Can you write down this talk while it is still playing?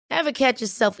Ever catch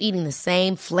yourself eating the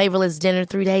same flavorless dinner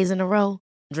 3 days in a row?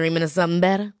 Dreaming of something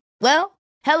better? Well,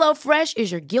 HelloFresh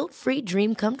is your guilt-free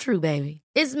dream come true, baby.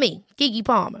 It's me, Keke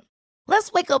Palmer.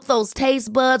 Let's wake up those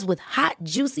taste buds with hot,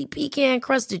 juicy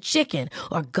pecan-crusted chicken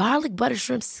or garlic butter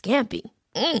shrimp scampi.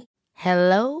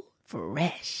 Hello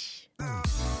Fresh.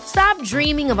 Stop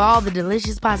dreaming of all the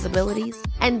delicious possibilities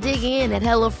and dig in at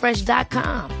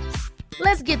HelloFresh.com.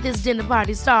 Let's get this dinner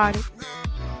party started.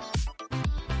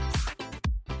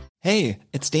 Hey,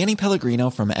 it's Danny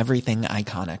Pellegrino from Everything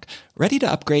Iconic. Ready to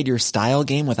upgrade your style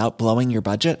game without blowing your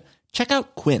budget? Check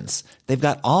out Quince. They've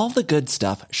got all the good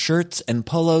stuff, shirts and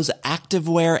polos,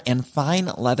 activewear, and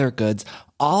fine leather goods,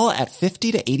 all at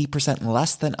 50 to 80%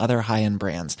 less than other high-end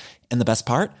brands. And the best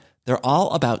part? They're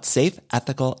all about safe,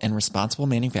 ethical, and responsible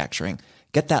manufacturing.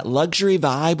 Get that luxury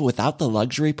vibe without the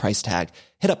luxury price tag.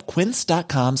 Hit up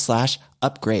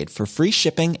quince.com/upgrade for free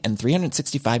shipping and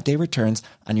 365-day returns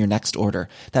on your next order.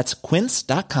 That's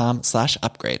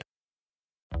quince.com/upgrade.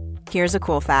 Here's a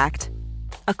cool fact.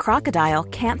 A crocodile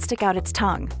can't stick out its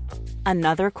tongue.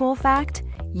 Another cool fact,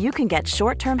 you can get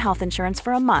short-term health insurance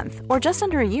for a month or just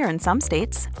under a year in some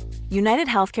states. United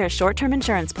Healthcare short-term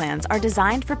insurance plans are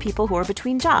designed for people who are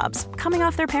between jobs, coming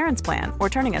off their parents' plan, or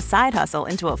turning a side hustle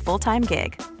into a full-time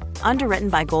gig. Underwritten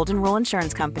by Golden Rule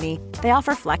Insurance Company, they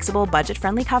offer flexible,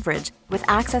 budget-friendly coverage with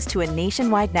access to a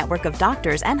nationwide network of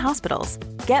doctors and hospitals.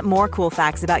 Get more cool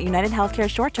facts about United Healthcare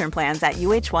short-term plans at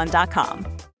uh1.com.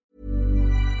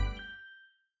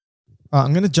 All right,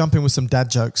 I'm going to jump in with some dad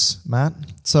jokes, Matt.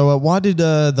 So why did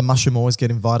the mushroom always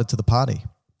get invited to the party? I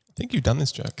think you've done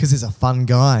this joke. Because he's a fun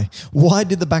guy. Why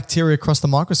did the bacteria cross the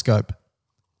microscope?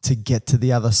 To get to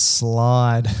the other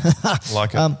slide.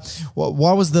 Like it.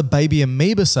 Why was the baby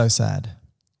amoeba so sad?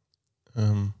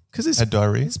 Because had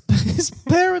diarrhea. His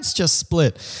parents just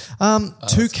split.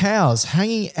 Two cows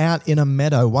hanging out in a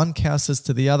meadow. One cow says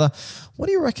to the other, "What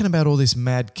do you reckon about all this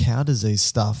mad cow disease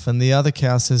stuff?" And the other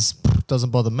cow says,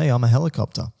 "Doesn't bother me. I'm a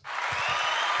helicopter."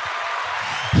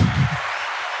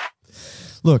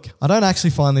 Look, I don't actually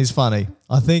find these funny.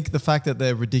 I think the fact that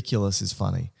they're ridiculous is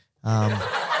funny.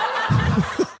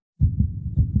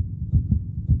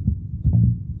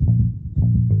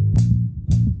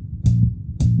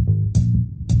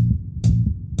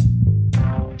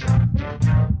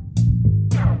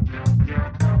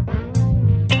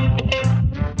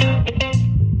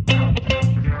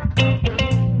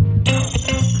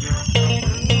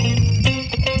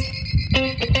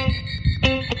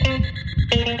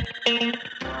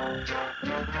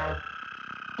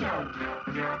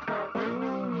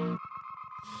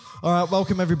 All right,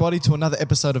 welcome everybody to another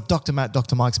episode of Dr. Matt,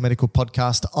 Dr. Mike's Medical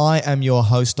Podcast. I am your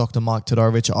host, Dr. Mike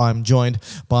Todorovic. I am joined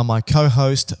by my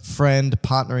co-host, friend,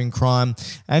 partner in crime,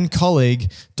 and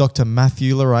colleague, Dr.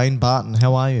 Matthew Lorraine Barton.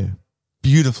 How are you?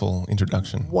 Beautiful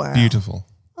introduction. Wow. Beautiful.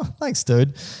 Oh, thanks,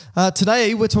 dude.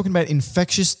 Today, we're talking about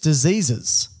infectious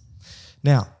diseases.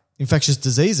 Now, infectious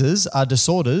diseases are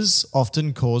disorders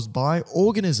often caused by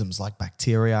organisms like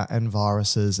bacteria and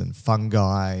viruses and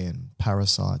fungi and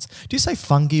parasites. Do you say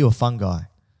fungi or fungi?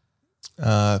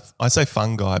 I say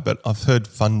fungi, but I've heard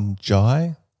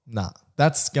fungi. Nah,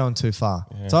 that's going too far.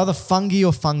 Yeah. It's either fungi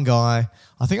or fungi.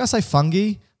 I think I say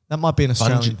fungi. That might be an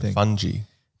Australian thing. Fungi.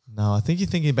 No, I think you're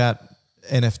thinking about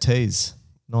NFTs,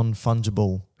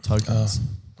 non-fungible tokens.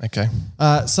 Okay.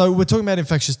 So we're talking about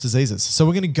infectious diseases. So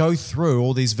we're going to go through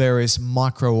all these various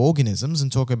microorganisms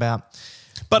and talk about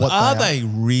But what are they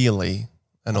really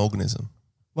an organism?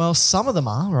 Well, some of them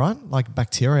are, right? Like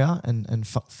bacteria and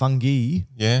fungi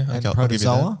Yeah. and Okay, I'll give you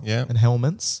protozoa that. Yeah. and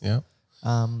helminths. Yeah.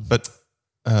 But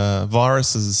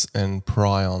viruses and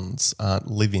prions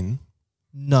aren't living.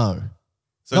 No.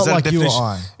 So Not is that like a you or definition,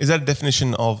 I. Is that a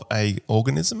definition of a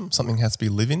organism? Something has to be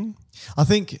living? I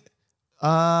think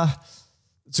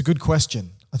it's a good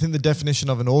question. I think the definition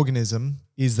of an organism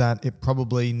is that it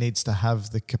probably needs to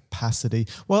have the capacity,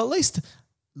 well, at least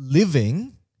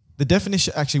living. The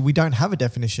definition, actually, we don't have a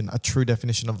true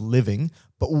definition of living,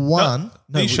 but one.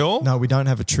 Are you sure? No, we don't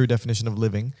have a true definition of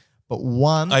living, but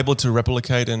one. Able to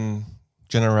replicate and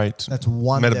generate That's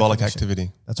one metabolic definition.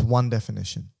 activity. That's one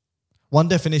definition. One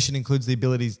definition includes the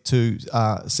ability to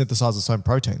synthesize its own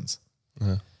proteins,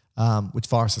 which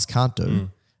viruses can't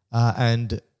do,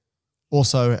 and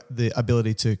also the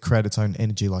ability to create its own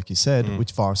energy, like you said,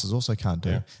 which viruses also can't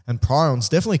do. Yeah. And prions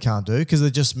definitely can't do because they're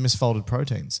just misfolded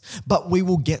proteins. But we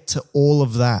will get to all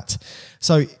of that.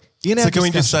 So can we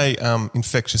just say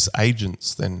infectious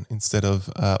agents then instead of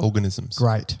organisms?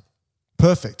 Great.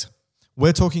 Perfect.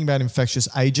 We're talking about infectious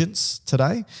agents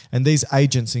today, and these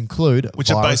agents include which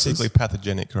viruses. are basically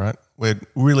pathogenic, right? We're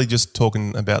really just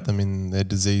talking about them in their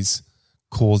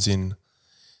disease-causing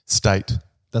state.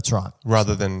 That's right.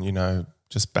 rather than,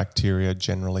 just bacteria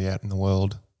generally out in the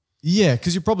world. Yeah,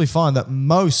 because you probably find that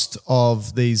most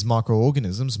of these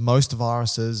microorganisms, most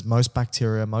viruses, most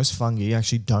bacteria, most fungi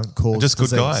actually don't cause Just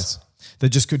disease. good guys. They're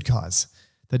just good guys.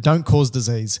 They don't cause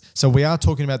disease. So we are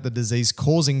talking about the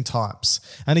disease-causing types.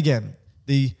 And again,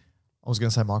 I was going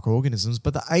to say microorganisms,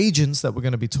 but the agents that we're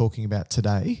going to be talking about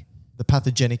today, the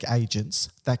pathogenic agents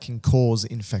that can cause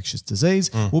infectious disease,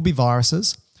 will be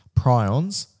viruses,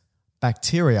 prions,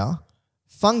 bacteria,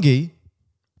 fungi,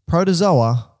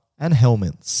 protozoa, and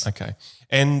helminths, Okay.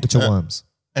 And which are worms.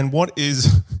 And what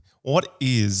is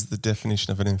the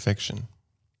definition of an infection?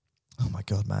 Oh my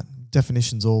God, man.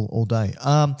 Definitions all day.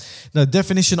 The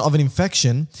definition of an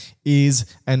infection is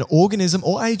an organism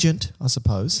or agent, I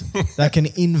suppose, that can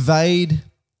invade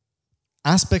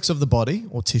aspects of the body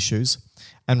or tissues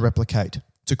and replicate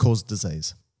to cause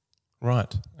disease.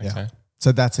 Right. Okay. Yeah.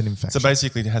 So that's an infection. So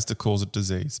basically, it has to cause a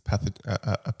disease,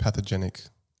 a pathogenic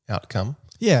outcome.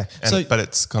 Yeah. But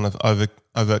it's kind of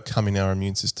overcoming our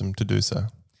immune system to do so.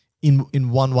 In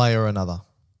one way or another.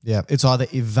 Yeah. It's either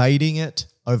evading it,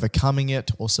 overcoming it,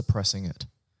 or suppressing it.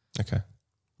 Okay.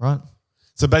 Right?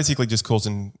 So basically, just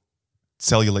causing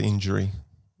cellular injury.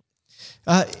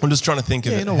 I'm just trying to think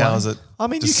of Yeah, it. in a How way. is it? I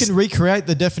mean, just- you can recreate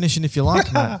the definition if you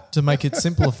like, Matt, to make it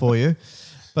simpler for you.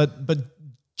 But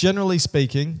generally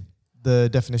speaking, the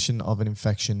definition of an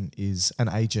infection is an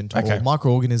agent Okay. or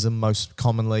microorganism, most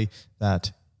commonly,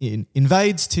 that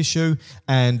invades tissue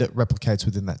and replicates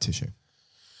within that tissue.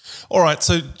 All right.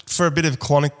 So for a bit of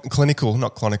clinical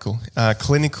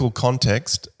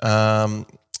context,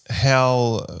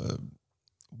 how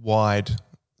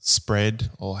widespread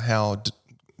or how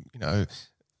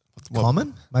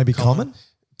Common? Maybe common?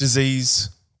 disease,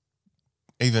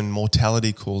 even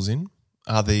mortality causing,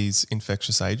 are these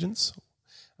infectious agents?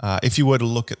 If you were to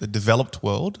look at the developed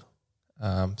world,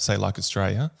 say like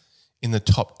Australia, in the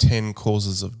top 10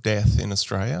 causes of death in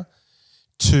Australia,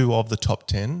 2 of the top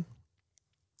 10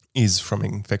 is from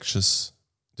infectious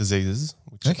diseases,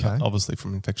 which Okay. are obviously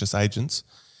from infectious agents.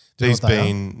 Do you know These what they are?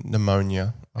 being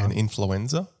pneumonia and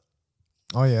influenza.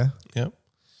 Oh, yeah. Yep.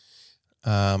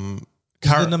 Is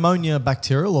the pneumonia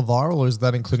bacterial or viral, or is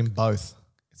that including both?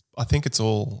 I think it's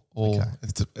all Okay.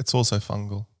 it's also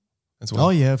fungal as well. Oh,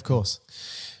 yeah, of course.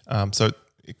 So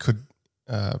it could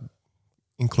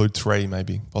include 3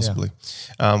 maybe, possibly.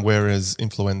 Whereas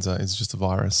influenza is just a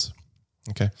virus.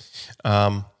 Okay.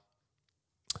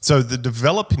 So the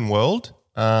developing world,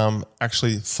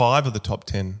 actually 5 of the top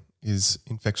 10 is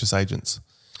infectious agents.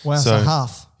 Wow, so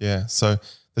half. Yeah. So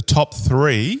the top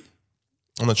 3,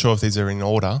 I'm not sure if these are in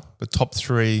order, but top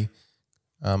 3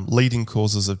 leading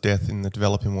causes of death in the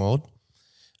developing world,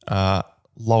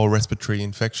 lower respiratory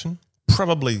infection,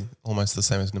 probably almost the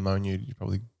same as pneumonia.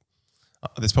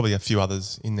 There's probably a few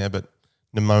others in there, but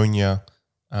pneumonia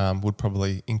would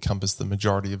probably encompass the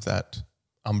majority of that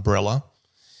umbrella.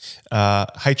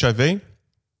 HIV,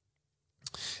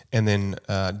 and then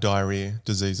diarrhea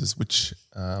diseases, which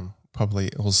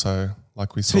probably also,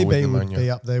 like we saw with TB would pneumonia. be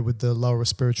up there with the lower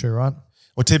respiratory, right?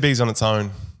 Well, TB is on its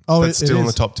own. Oh, That's it still in the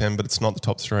is? top 10, but it's not the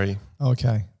top 3.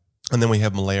 Okay. And then we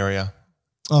have malaria.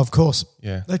 Oh, of course.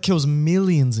 Yeah. That kills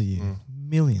millions a year.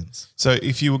 Millions. So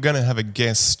if you were going to have a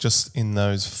guess just in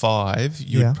those 5,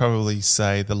 you Yeah. would probably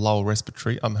say the lower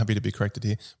respiratory, I'm happy to be corrected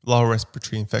here, lower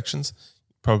respiratory infections,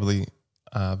 probably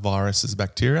viruses,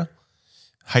 bacteria.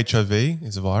 HIV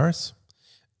is a virus.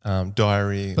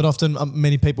 Diarrhea. But often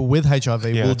many people with HIV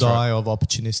Yeah, will that's right. die of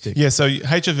opportunistic. Yeah, so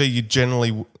HIV, you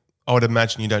generally, I would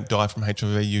imagine you don't die from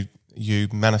HIV, you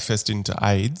manifest into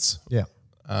AIDS, Yeah.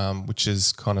 which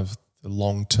is kind of the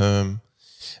long-term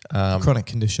Chronic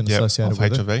condition yeah, associated of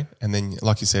with HIV. it. And then,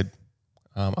 like you said,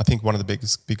 I think one of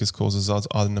the biggest causes is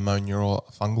either pneumonia or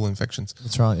fungal infections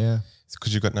That's right, yeah.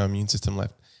 because you've got no immune system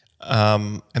left.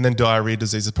 And then diarrhea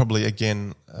disease is probably,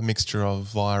 again, a mixture of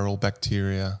viral,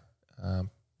 bacteria,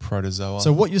 protozoa.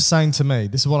 So what you're saying to me,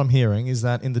 this is what I'm hearing, is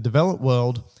that in the developed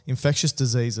world, infectious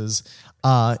diseases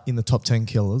are in the top 10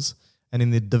 killers. And in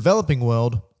the developing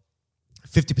world,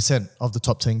 50% of the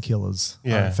top 10 killers are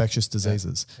Yeah. infectious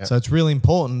diseases. Yeah. So it's really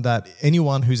important that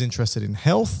anyone who's interested in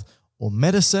health or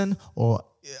medicine or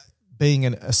being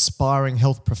an aspiring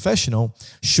health professional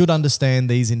should understand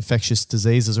these infectious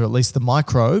diseases, or at least the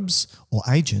microbes or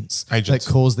agents. that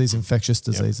cause these infectious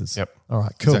diseases. Yep. All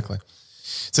right, cool. Exactly.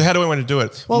 So how do we want to do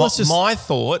it? Well, let's just- my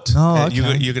thought, Oh, and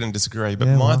okay. you're going to disagree, but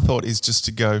Yeah, my well. thought is just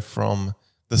to go from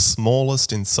the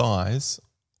smallest in size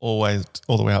all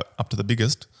the way up to the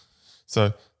biggest.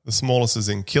 So the smallest is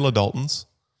in kilodaltons.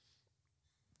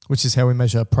 Which is how we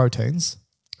measure proteins.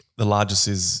 The largest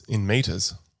is in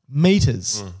meters.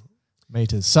 Meters.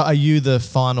 meters. So are you the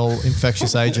final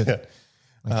infectious agent?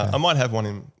 I might have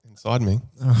one inside me.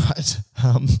 All right.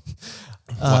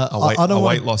 A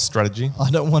weight loss strategy.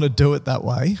 I don't want to do it that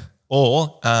way.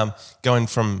 Or going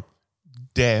from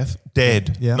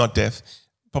dead, Yeah. not deaf,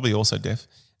 probably also deaf,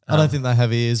 I don't think they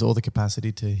have ears or the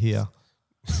capacity to hear.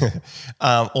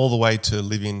 all the way to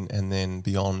living and then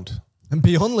beyond. And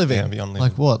beyond living? Yeah, beyond living.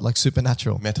 Like what? Like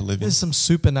supernatural? Meta-living. There's some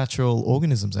supernatural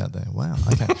organisms out there. Wow.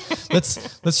 Okay.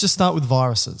 let's just start with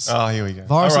viruses. Oh, here we go.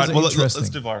 Viruses all right, are well, interesting. let's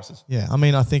do viruses. Yeah. I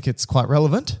mean, I think it's quite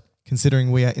relevant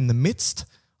considering we are in the midst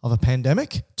of a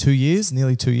pandemic,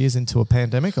 nearly 2 years into a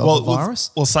pandemic of a virus.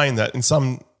 Well, saying that, in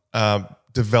some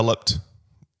developed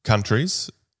countries,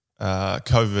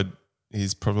 COVID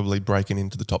is probably breaking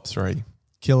into the top 3.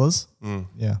 Killers.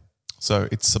 Yeah. So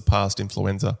it's surpassed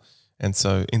influenza. And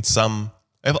so in some,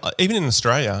 even in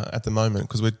Australia at the moment,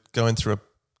 because we're going through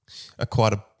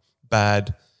quite a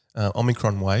bad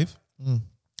Omicron wave,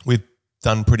 we've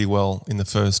done pretty well in the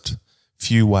first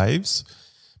few waves.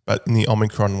 But in the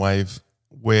Omicron wave,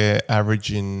 we're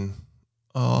averaging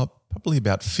probably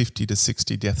about 50 to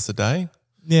 60 deaths a day.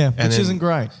 Yeah, which isn't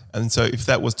great. And so if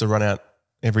that was to run out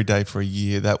every day for a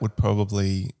year, that would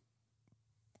probably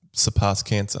surpass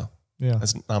cancer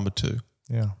as number 2.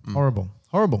 Yeah, horrible.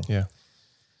 Yeah.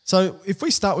 So if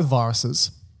we start with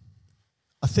viruses,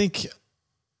 I think,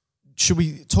 should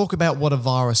we talk about what a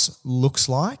virus looks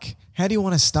like? How do you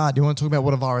want to start? Do you want to talk about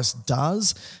what a virus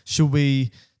does? Should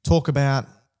we talk about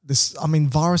this? I mean,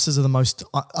 viruses are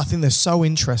I think they're so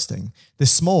interesting. They're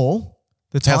small.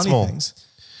 They're tiny small? things.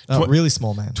 Really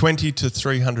small, man. 20 to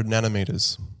 300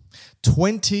 nanometers.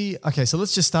 20. Okay, so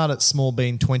let's just start at small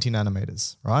being 20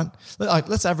 nanometers, right?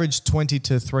 Let's average 20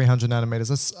 to 300 nanometers.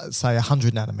 Let's say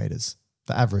 100 nanometers,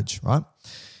 the average, right?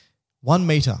 1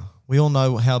 meter. We all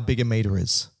know how big a meter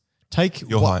is. Take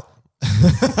your height.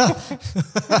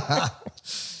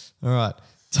 All right.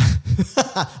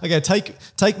 Okay,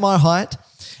 take my height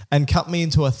and cut me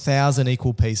into 1,000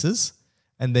 equal pieces,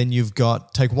 and then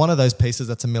take one of those pieces,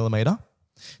 that's a millimeter.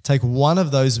 Take one of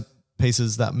those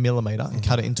pieces, that millimeter, and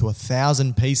cut it into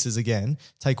 1,000 pieces again.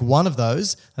 Take one of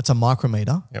those, that's a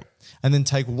micrometer. Yep. And then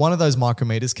take one of those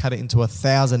micrometers, cut it into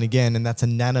 1,000 again, and that's a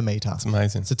nanometer. It's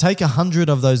amazing. So take 100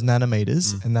 of those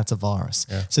nanometers, and that's a virus.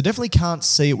 Yeah. So definitely can't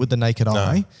see it with the naked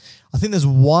eye. I think there's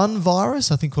one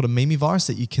virus, I think called a Mimi virus,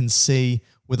 that you can see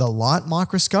with a light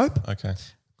microscope. Okay.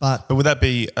 But would that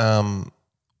be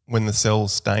when the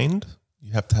cell's stained?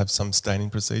 You have to have some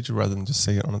staining procedure rather than just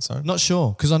see it on its own? Not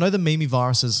sure, because I know the Mimi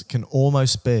viruses can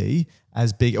almost be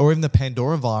as big, or even the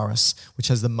Pandora virus, which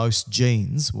has the most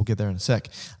genes, we'll get there in a sec,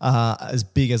 as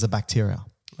big as a bacteria.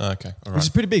 Okay, all right. Which is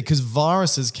pretty big, because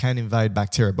viruses can invade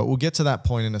bacteria, but we'll get to that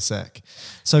point in a sec.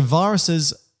 So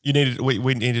viruses... We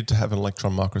needed to have an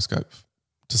electron microscope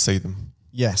to see them.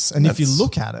 Yes, and if you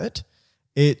look at it,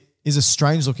 it is a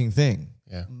strange looking thing.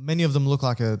 Yeah. Many of them look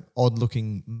like an odd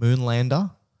looking moon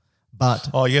lander, but...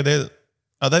 Oh, yeah,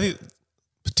 are they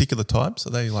particular types? Are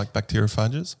they like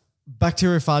bacteriophages?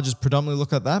 Bacteriophages predominantly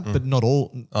look like that, but not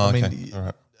all. Oh, I okay. mean, All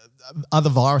right. other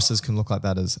viruses can look like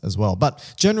that as well.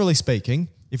 But generally speaking,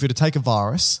 if you were to take a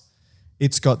virus,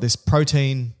 it's got this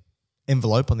protein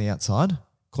envelope on the outside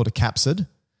called a capsid.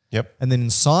 Yep. And then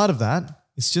inside of that,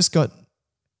 it's just got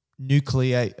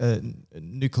nucleic acid.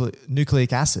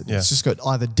 Yeah. It's just got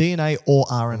either DNA or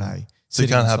RNA. So you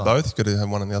sitting can't have inside. both? You've got to have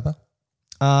one and the other?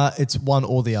 It's one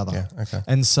or the other. Yeah, okay.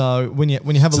 And so when you have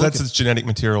a So look that's at its genetic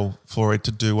material for it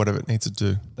to do whatever it needs to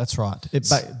do. That's right.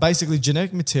 Basically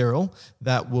genetic material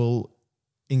that will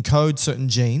encode certain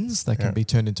genes that can be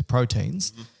turned into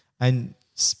proteins. And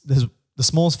the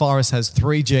smallest virus has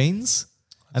 3 genes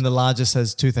and the largest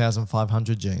has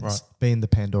 2,500 genes, being the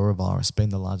Pandora virus, being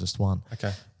the largest one.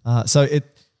 Okay. So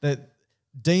the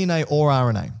DNA or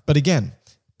RNA. But again,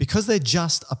 because they're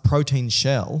just a protein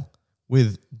shell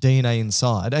with DNA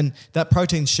inside, and that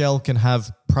protein shell can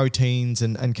have proteins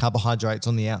and carbohydrates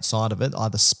on the outside of it,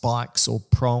 either spikes or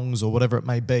prongs or whatever it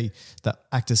may be that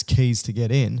act as keys to get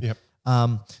in. Yep.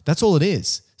 That's all it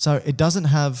is. So it doesn't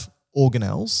have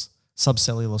organelles,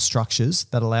 subcellular structures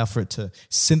that allow for it to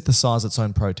synthesize its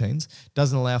own proteins,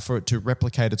 doesn't allow for it to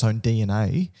replicate its own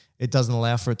DNA, it doesn't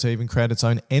allow for it to even create its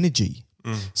own energy.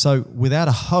 So without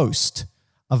a host,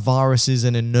 a virus is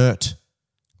an inert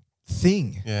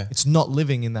thing. Yeah. It's not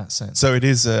living in that sense. So it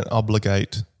is an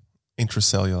obligate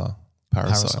intracellular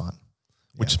parasite.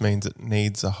 Which means it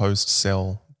needs a host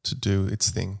cell to do its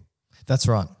thing. That's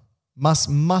right.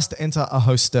 Must enter a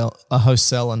host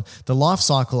cell, and the life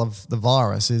cycle of the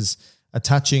virus is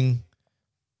attaching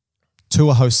to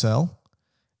a host cell,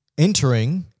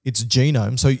 entering its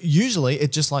genome. So usually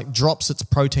it just like drops its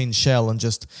protein shell and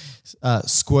just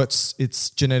squirts its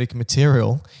genetic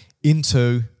material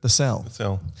into the cell.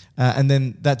 And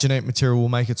then that genetic material will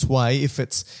make its way. If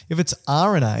it's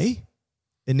RNA,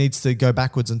 it needs to go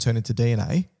backwards and turn into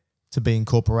DNA to be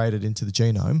incorporated into the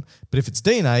genome. But if it's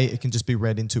DNA, it can just be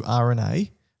read into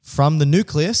RNA from the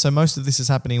nucleus. So most of this is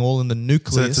happening all in the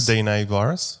nucleus. So it's a DNA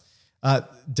virus?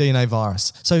 DNA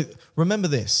virus. So remember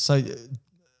this. So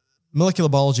molecular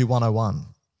biology 101.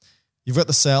 You've got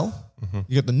the cell,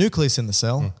 you've got the nucleus in the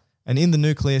cell, and in the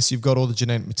nucleus you've got all the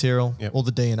genetic material, all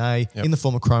the DNA in the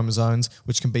form of chromosomes,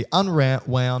 which can be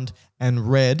unwound and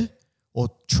read or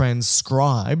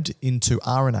transcribed into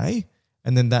RNA,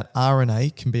 and then that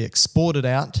RNA can be exported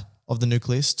out of the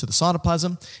nucleus to the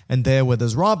cytoplasm, and there where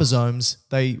there's ribosomes,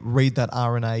 they read that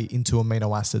RNA into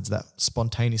amino acids that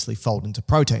spontaneously fold into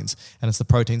proteins, and it's the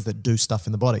proteins that do stuff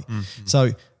in the body.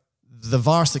 So the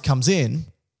virus that comes in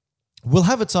will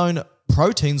have its own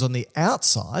proteins on the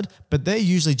outside, but they're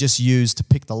usually just used to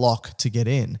pick the lock to get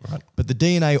in. Right. But the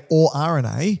DNA or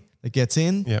RNA that gets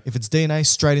in, if it's DNA,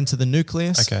 straight into the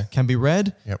nucleus, can be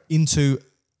read into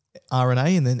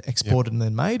RNA and then exported and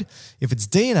then made. If it's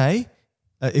DNA,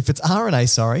 if it's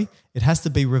RNA, it has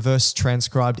to be reverse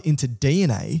transcribed into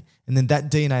DNA, and then that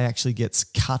DNA actually gets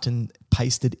cut and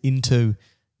pasted into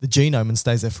the genome and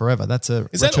stays there forever. That's a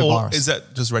retrovirus. Is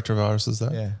that just retroviruses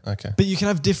though? Yeah. Okay. But you can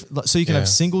have different, so you can have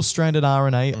single-stranded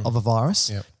RNA of a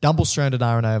virus, double-stranded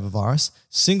RNA of a virus,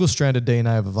 single-stranded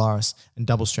DNA of a virus, and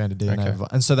double-stranded DNA of a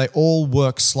virus. And so they all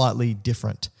work slightly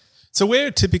different. So where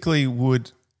typically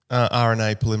would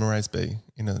RNA polymerase be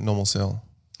in a normal cell?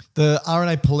 The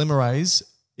RNA polymerase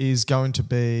is going to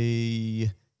be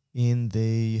in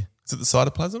the... Is it the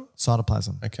cytoplasm?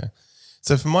 Cytoplasm. Okay.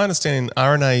 So from my understanding,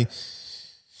 RNA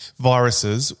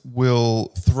viruses will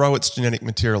throw its genetic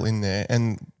material in there,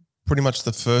 and pretty much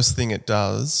the first thing it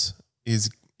does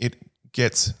is it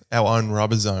gets our own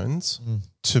ribosomes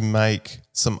to make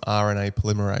some RNA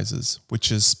polymerases,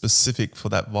 which is specific for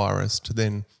that virus to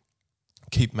then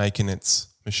keep making its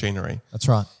machinery. That's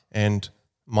right. And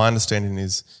my understanding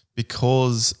is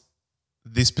because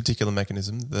this particular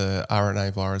mechanism, the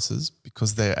RNA viruses,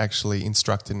 because they're actually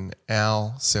instructing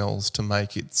our cells to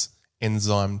make its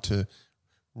enzyme to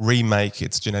remake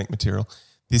its genetic material,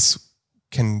 it's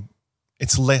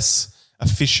less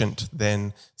efficient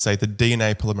than, say, the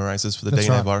DNA polymerases for the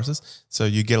DNA viruses. So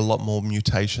you get a lot more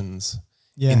mutations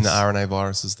in the RNA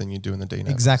viruses than you do in the DNA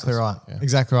Exactly viruses. right. Yeah.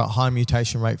 Exactly right. High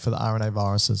mutation rate for the RNA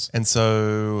viruses. And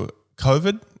so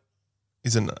COVID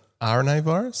is an RNA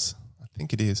virus? I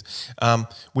think it is.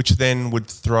 Which then would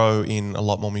throw in a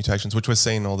lot more mutations, which we're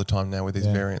seeing all the time now with these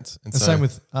variants. And so, same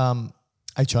with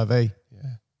HIV.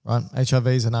 Right, HIV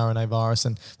is an RNA virus,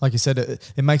 and like you said,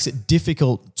 it makes it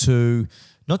difficult to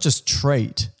not just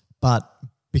treat, but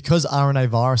because RNA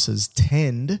viruses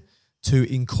tend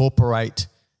to incorporate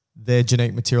their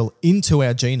genetic material into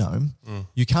our genome,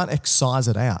 you can't excise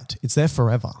it out. It's there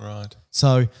forever. Right.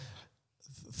 So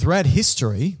throughout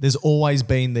history, there's always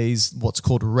been these what's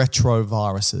called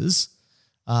retroviruses,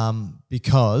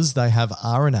 because they have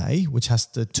RNA, which has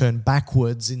to turn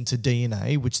backwards into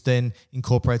DNA, which then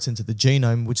incorporates into the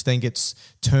genome, which then gets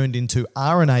turned into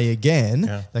RNA again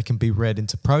that can be read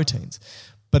into proteins.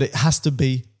 But it has to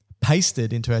be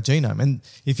pasted into our genome. And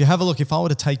if you have a look, if I were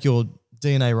to take your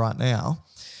DNA right now,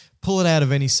 pull it out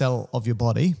of any cell of your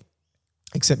body,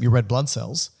 except your red blood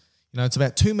cells, it's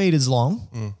about 2 meters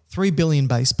long, 3 billion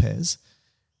base pairs,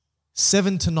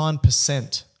 7 to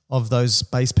 9% of those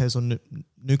base pairs or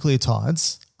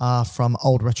nucleotides are from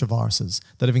old retroviruses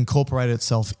that have incorporated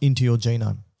itself into your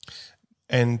genome.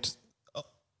 And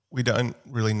we don't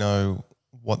really know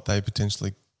what they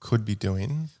potentially could be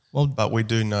doing, but we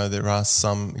do know there are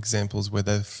some examples where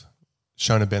they've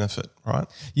shown a benefit, right?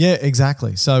 Yeah,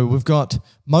 exactly. So we've got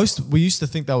we used to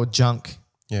think they were junk.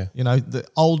 Yeah. The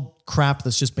old crap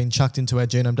that's just been chucked into our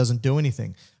genome doesn't do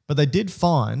anything. But they did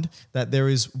find that there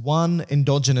is one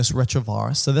endogenous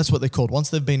retrovirus. So that's what they're called. Once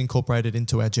they've been incorporated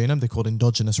into our genome, they're called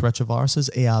endogenous retroviruses,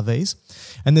 ERVs.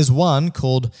 And there's one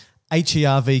called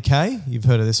HERVK. You've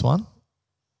heard of this one?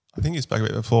 I think you spoke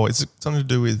about it before. Is it something to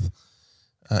do with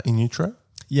in utero?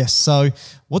 Yes. So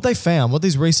what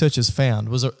these researchers found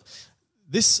was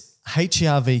this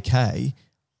HERVK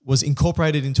was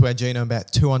incorporated into our genome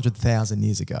about 200,000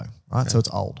 years ago, right? Okay. So it's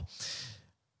old.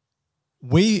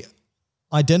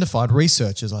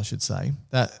 Researchers, I should say,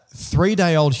 that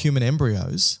 3-day-old human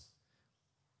embryos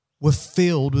were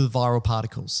filled with viral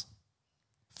particles.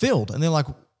 Filled. And they're like,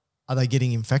 are they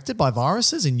getting infected by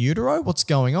viruses in utero? What's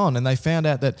going on? And they found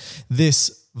out that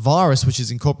this virus, which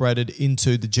is incorporated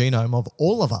into the genome of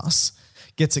all of us,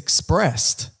 gets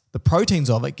expressed. The proteins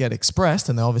of it get expressed,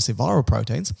 and they're obviously viral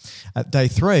proteins at day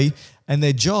 3, and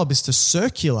their job is to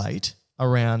circulate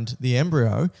around the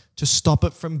embryo to stop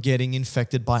it from getting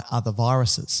infected by other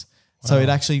viruses. So it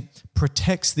actually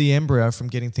protects the embryo from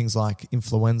getting things like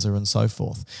influenza and so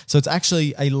forth. So it's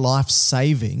actually a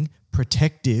life-saving,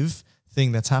 protective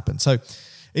thing that's happened. So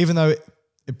even though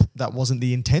that wasn't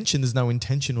the intention, there's no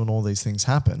intention when all these things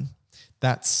happen.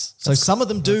 So some of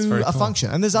them do a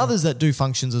function. And there's others that do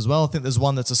functions as well. I think there's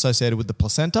one that's associated with the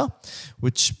placenta,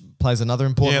 which plays another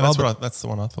important role. Yeah, that's the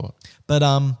one I thought. But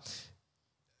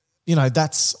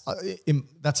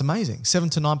that's amazing. 7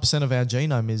 to 9% of our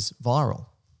genome is viral.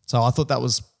 So I thought that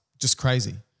was just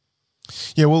crazy.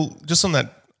 Yeah, well, just on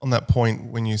that point,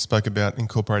 when you spoke about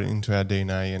incorporating it into our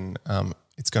DNA and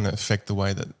it's going to affect the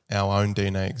way that our own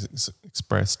DNA is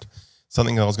expressed,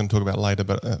 something that I was going to talk about later,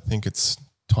 but I think it's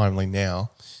timely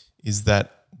now, is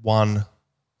that one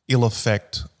ill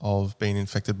effect of being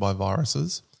infected by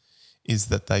viruses is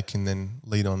that they can then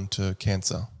lead on to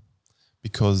cancer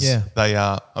because they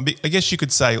are, I guess you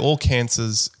could say all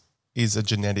cancers is a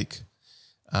genetic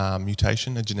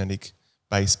mutation, a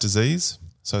genetic-based disease.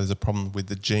 So there's a problem with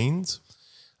the genes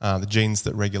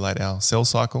that regulate our cell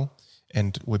cycle,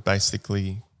 and we're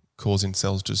basically causing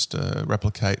cells just to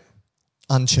replicate.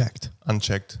 Unchecked.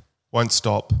 Won't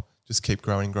stop, just keep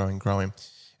growing.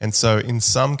 And so in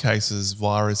some cases,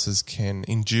 viruses can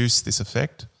induce this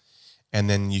effect, and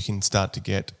then you can start to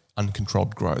get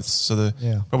uncontrolled growth. So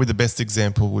probably the best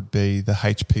example would be the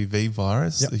HPV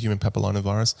virus, the human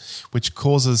papillomavirus, which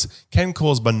can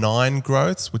cause benign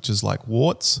growths, which is like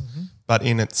warts, but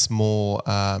in its more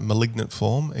malignant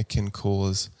form, it can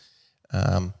cause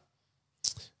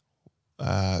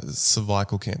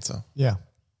cervical cancer. Yeah.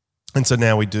 And so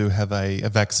now we do have a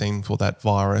vaccine for that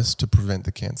virus to prevent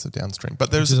the cancer downstream.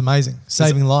 But which is amazing.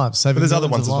 Saving lives. But there's other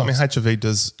ones as well. I mean, HIV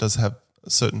does have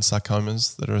certain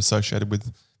sarcomas that are associated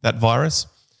with that virus.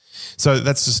 So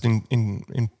that's just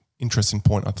an interesting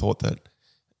point. I thought that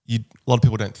a lot of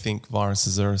people don't think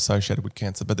viruses are associated with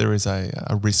cancer, but there is a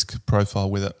risk profile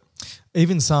with it.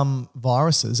 Even some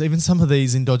viruses, even some of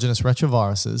these endogenous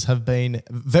retroviruses have been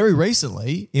very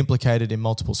recently implicated in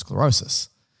multiple sclerosis.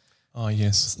 Oh,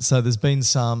 yes. So there's been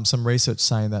some research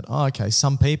saying that,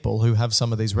 some people who have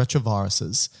some of these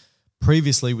retroviruses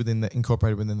previously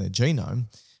incorporated within their genome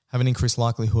have an increased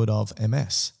likelihood of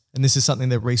MS. And this is something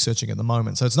they're researching at the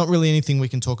moment. So it's not really anything we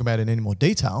can talk about in any more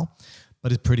detail,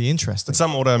 but it's pretty interesting. But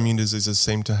some autoimmune diseases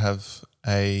seem to have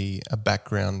a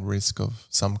background risk of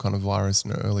some kind of virus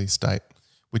in an early state,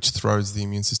 which throws the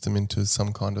immune system into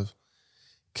some kind of,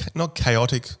 not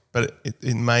chaotic, but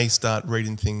it may start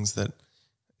reading things that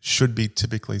should be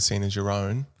typically seen as your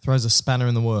own. Throws a spanner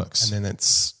in the works. And then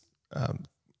it's,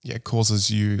 causes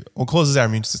our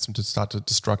immune system to start to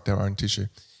destruct our own tissue.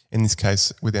 In this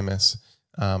case, with MS,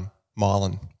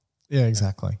 myelin. Yeah,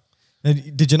 exactly. Now,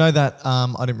 did you know that,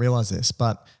 I didn't realize this,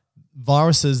 but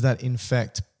viruses that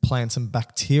infect plants and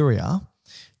bacteria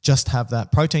just have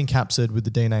that protein capsid with the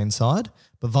DNA inside,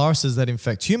 but viruses that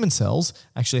infect human cells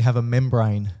actually have a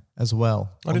membrane as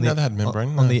well. I didn't know they had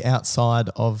membrane. On the outside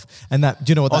of, and that,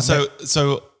 do you know what that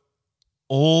So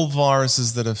all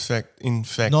viruses that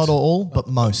infect. Not all, but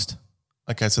most.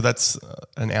 Okay, so that's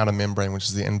an outer membrane, which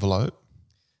is the envelope.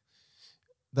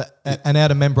 An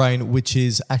outer membrane which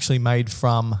is actually made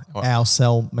from our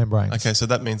cell membranes. Okay, so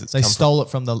that means they stole it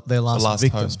from their last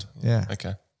victim. Host. Yeah.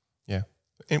 Okay. Yeah.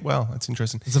 Wow, that's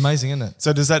interesting. It's amazing, isn't it?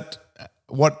 So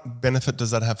what benefit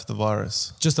does that have for the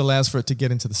virus? Just allows for it to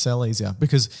get into the cell easier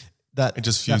because that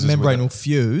membrane will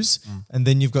fuse, and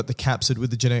then you've got the capsid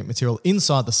with the genetic material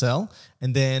inside the cell,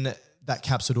 and then that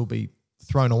capsid will be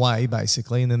thrown away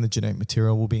basically, and then the genetic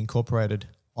material will be incorporated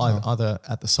either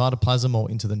at the cytoplasm or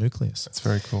into the nucleus. That's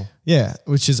very cool. Yeah,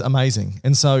 which is amazing.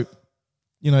 And so,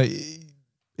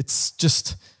 it's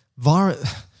just for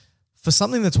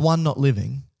something that's one, not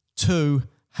living, two,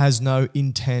 has no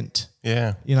intent.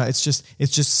 Yeah. It's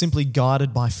just simply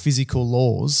guided by physical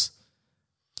laws.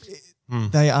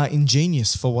 They are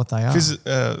ingenious for what they are.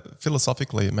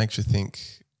 Philosophically, it makes you think,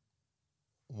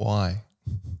 why?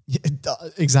 Yeah,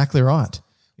 exactly right.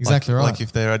 Exactly right. Like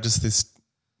if there are just this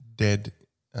dead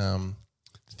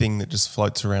thing that just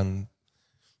floats around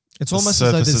it's the almost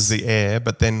surface as though the air,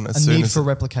 but then a need for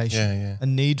replication, a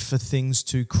need for things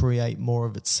to create more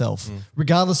of itself,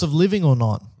 regardless of living or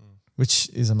not, which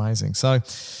is amazing. So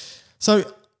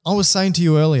I was saying to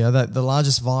you earlier that the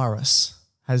largest virus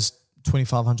has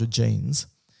 2,500 genes,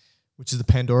 which is the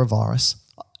Pandora virus.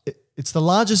 It's the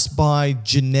largest by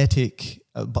genetic,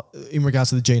 in regards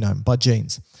to the genome, by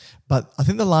genes. But I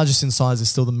think the largest in size is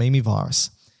still the Mimi virus.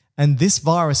 And this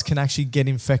virus can actually get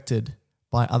infected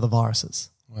by other viruses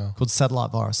called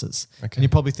satellite viruses. Okay. And you're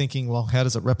probably thinking, well, how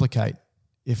does it replicate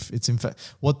if it's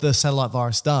what the satellite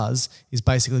virus does is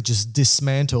basically just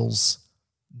dismantles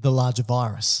the larger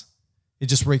virus. It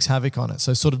just wreaks havoc on it.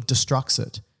 So sort of destructs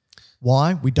it.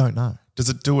 Why? We don't know. Does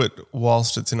it do it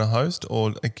whilst it's in a host,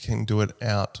 or it can do it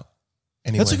out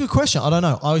anywhere? That's a good question. I don't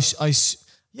know. I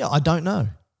don't know.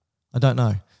 I don't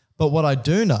know. But what I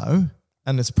do know,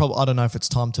 and it's probably, I don't know if it's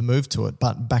time to move to it,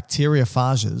 but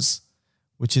bacteriophages,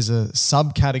 which is a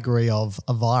subcategory of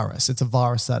a virus. It's a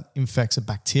virus that infects a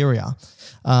bacteria.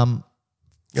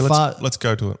 Let's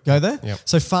go to it. Go there? Yep.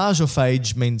 So phage or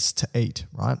phage means to eat,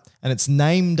 right? And it's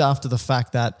named after the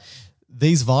fact that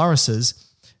these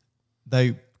viruses,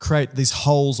 they create these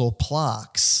holes or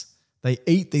plaques. They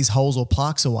eat these holes or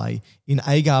plaques away in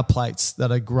agar plates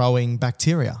that are growing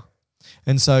bacteria.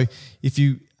 And so if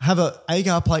you have an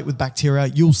agar plate with bacteria,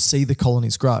 you'll see the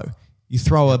colonies grow. You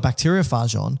throw a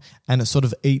bacteriophage on and it sort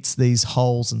of eats these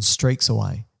holes and streaks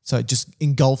away. So it just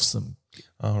engulfs them,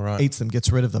 eats them,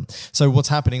 gets rid of them. So what's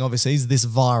happening obviously is this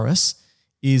virus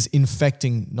is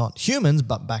infecting not humans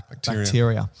but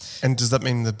bacteria. And does that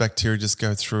mean the bacteria just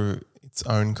go through its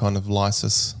own kind of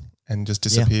lysis and just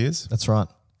disappears? Yeah, that's right.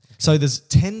 So there's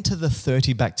 10 to the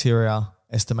 30 bacteria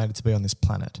estimated to be on this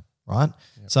planet, right?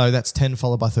 Yep. So that's 10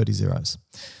 followed by 30 zeros.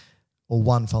 Or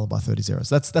 1 followed by 30 zeros.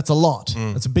 That's a lot.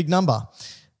 That's a big number.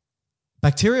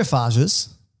 Bacteriophages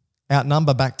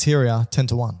outnumber bacteria 10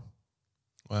 to 1.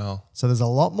 Wow. So there's a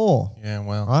lot more. Yeah,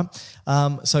 wow. Right?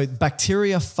 So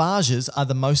bacteriophages are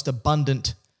the most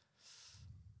abundant,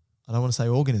 I don't want to say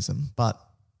organism, but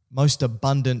most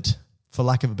abundant, for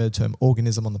lack of a better term,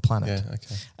 organism on the planet. Yeah,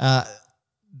 okay.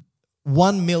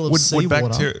 1 mil of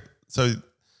seawater. So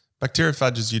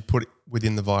bacteriophages you'd put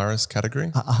within the virus category?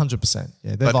 100%.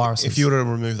 Yeah, they're viruses. If you were to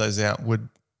remove those out, would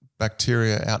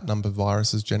bacteria outnumber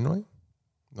viruses generally?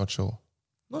 Not sure.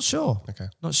 Not sure. Okay.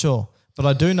 Not sure. But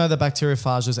I do know that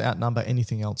bacteriophages outnumber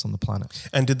anything else on the planet.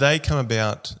 And did they come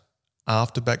about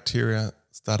after bacteria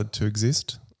started to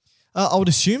exist? I would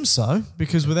assume so,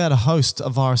 because without a host, a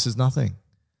virus is nothing.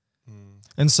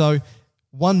 And so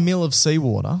 1 mil of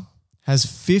seawater has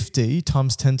 50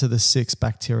 times 10 to the 6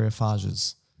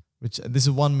 bacteriophages, which this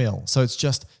is 1 mil. So it's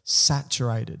just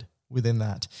saturated within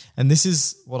that. And this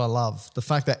is what I love, the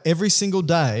fact that every single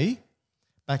day,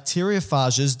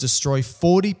 bacteriophages destroy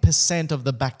 40% of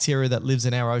the bacteria that lives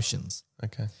in our oceans.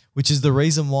 Okay. Which is the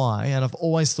reason why, and I've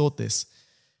always thought this,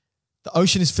 the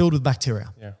ocean is filled with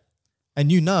bacteria. Yeah. And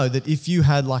you know that if you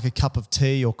had like a cup of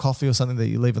tea or coffee or something that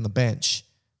you leave on the bench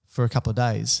for a couple of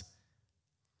days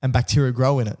and bacteria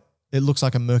grow in it, it looks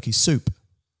like a murky soup.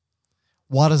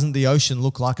 Why doesn't the ocean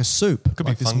look like a soup? Could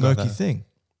like be this fungi murky though. thing.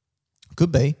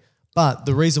 Could be. But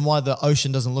the reason why the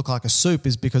ocean doesn't look like a soup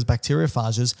is because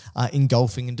bacteriophages are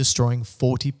engulfing and destroying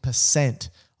 40%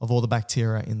 of all the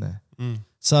bacteria in there.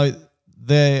 So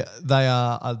they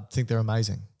are, I think they're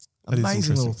amazing. That is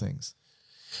Amazing little interesting. things.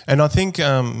 And I think,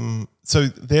 so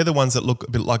they're the ones that look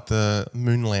a bit like the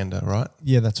moonlander, right?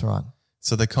 Yeah, that's right.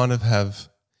 So they kind of have,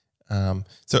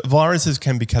 so viruses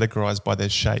can be categorized by their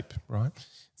shape, right?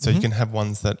 So you can have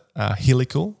ones that are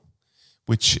helical,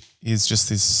 which is just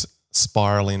this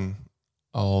spiraling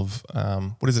of,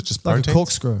 what is it, just Like proteins? a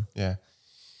corkscrew. Yeah.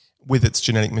 With its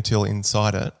genetic material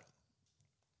inside it.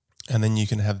 And then you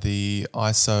can have the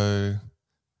isocohedral.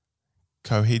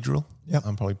 Yep.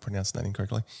 I'm probably pronouncing that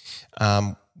incorrectly,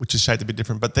 which is shaped a bit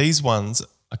different. But these ones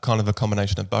are kind of a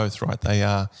combination of both, right? They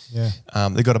are,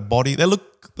 they've got a body. They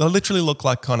literally look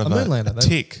like kind of a moonlander.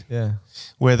 tick, Yeah.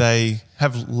 where they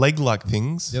have leg-like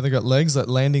things Yeah, they've got legs, like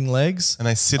landing legs. and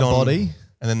they sit a on body.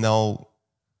 and then they'll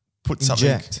put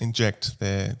inject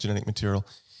their genetic material.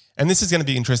 And this is going to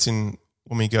be interesting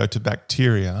when we go to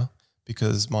bacteria,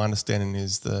 because my understanding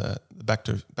is the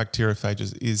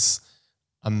bacteriophages is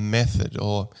a method,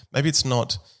 or maybe it's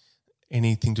not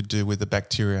anything to do with the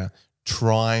bacteria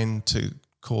trying to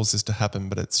cause this to happen,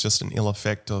 but it's just an ill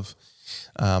effect of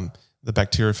the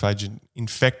bacteriophage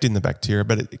infecting the bacteria,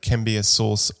 but it can be a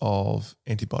source of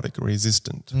antibiotic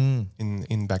resistant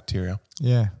in bacteria.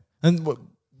 Yeah. And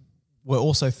we're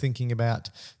also thinking about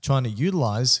trying to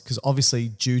utilize, because obviously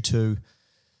due to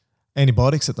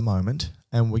antibiotics at the moment,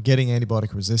 and we're getting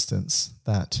antibiotic resistance,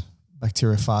 that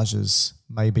bacteriophages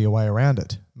may be a way around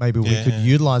it. Maybe we could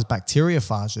utilize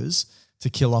bacteriophages to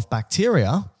kill off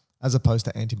bacteria as opposed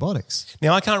to antibiotics.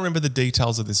 Now, I can't remember the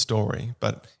details of this story,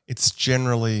 but it's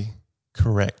generally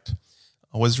correct.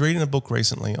 I was reading a book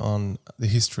recently on the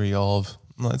history of,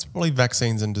 it's probably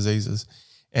vaccines and diseases,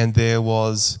 and there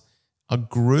was a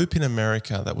group in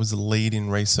America that was the lead in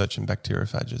research in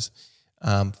bacteriophages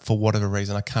for whatever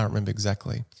reason. I can't remember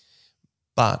exactly.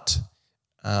 But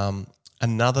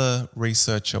another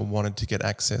researcher wanted to get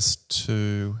access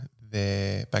to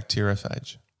their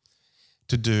bacteriophage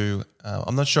to do,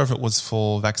 I'm not sure if it was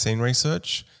for vaccine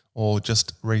research or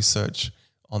just research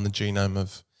on the genome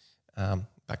of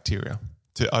bacteria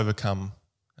to overcome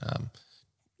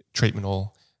treatment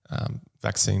or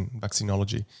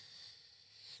vaccinology.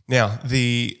 Now,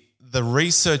 the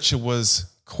researcher was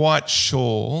quite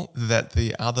sure that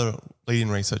the other leading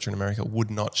researcher in America would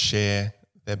not share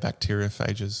their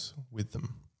bacteriophages with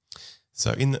them.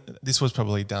 So this was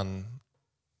probably done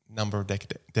a number of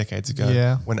decades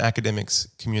ago when academics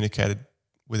communicated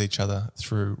with each other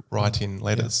through write-in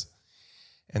letters.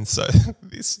 And so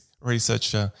this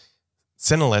researcher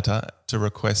sent a letter to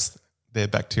request their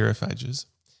bacteriophages,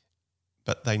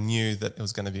 but they knew that it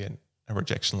was going to be a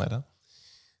rejection letter.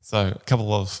 So a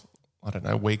couple of,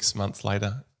 weeks, months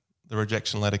later, the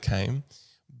rejection letter came,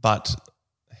 but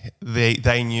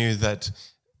they knew that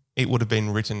it would have been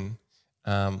written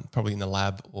probably in the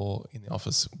lab or in the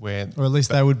office where... Or at least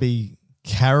they would be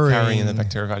carrying the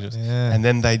bacteriophages. Yeah. And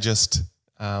then they just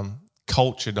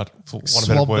cultured, for want of a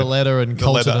better swabbed word, the letter and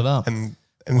cultured it up. And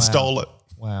stole it.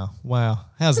 Wow.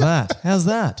 How's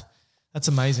that? That's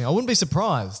amazing. I wouldn't be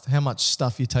surprised how much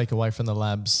stuff you take away from the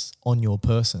labs on your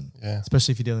person,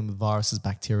 especially if you're dealing with viruses,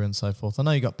 bacteria and so forth. I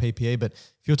know you got PPE, but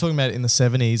if you're talking about it in the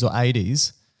 70s or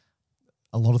 80s,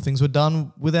 a lot of things were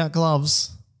done without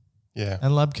gloves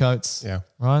and lab coats,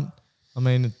 right? I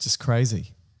mean, it's just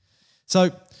crazy.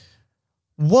 So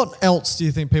what else do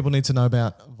you think people need to know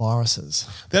about viruses?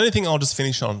 The only thing I'll just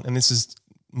finish on, and this is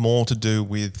more to do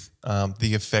with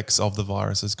the effects of the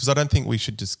viruses, because I don't think we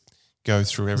should just go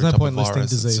through every type of virus.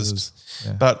 Diseases.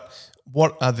 But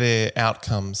what are their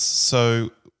outcomes?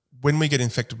 So when we get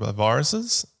infected by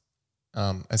viruses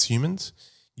as humans,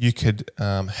 you could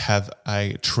have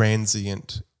a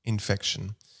transient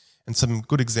infection. And some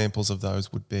good examples of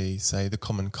those would be, say, the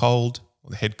common cold or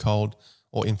the head cold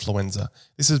or influenza.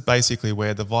 This is basically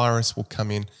where the virus will come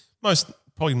in at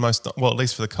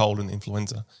least for the cold and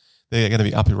influenza. They're going to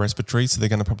be upper respiratory, so they're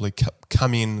going to probably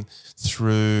come in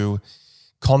through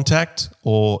contact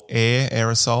or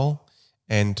aerosol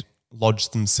and lodge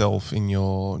themselves in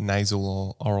your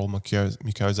nasal or oral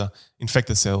mucosa, infect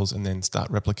the cells and then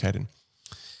start replicating.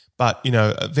 But,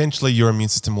 eventually your immune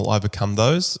system will overcome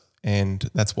those, and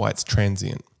that's why it's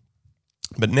transient.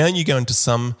 But now you go into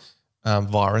some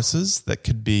viruses that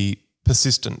could be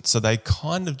persistent, so they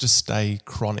kind of just stay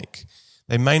chronic.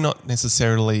 They may not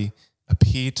necessarily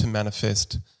appear to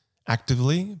manifest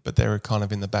actively, but they're kind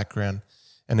of in the background.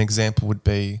 An example would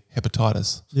be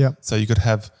hepatitis. Yeah. So you could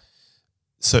have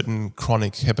certain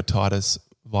chronic hepatitis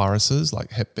viruses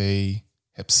like Hep B,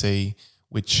 Hep C,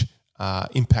 which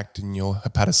impact in your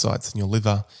hepatocytes in your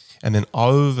liver, and then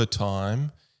over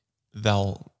time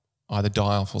they'll either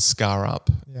die off or scar up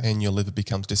and your liver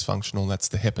becomes dysfunctional. That's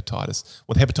the hepatitis.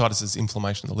 Well, hepatitis is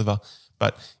inflammation of the liver,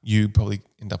 but you probably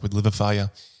end up with liver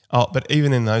failure. But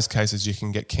even in those cases, you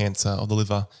can get cancer of the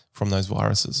liver from those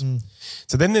viruses.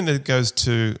 So then it goes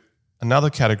to another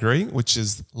category, which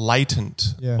is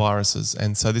latent viruses.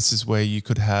 And so this is where you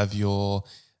could have your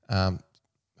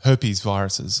herpes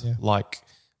viruses like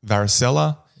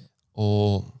varicella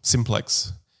or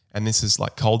simplex. And this is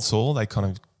like cold sore. They kind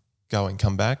of go and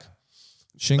come back.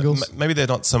 Shingles? Maybe they're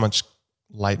not so much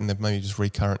latent, they're maybe just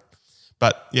recurrent.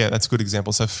 But yeah, that's a good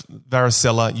example. So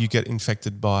varicella, you get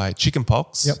infected by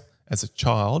chickenpox as a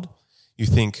child. You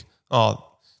think,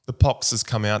 the pox has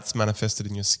come out, it's manifested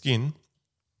in your skin.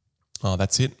 Oh,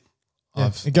 that's it.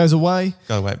 It goes away.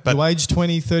 But you age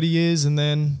 20, 30 years and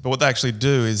then... But what they actually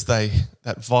do is that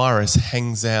virus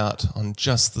hangs out on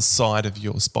just the side of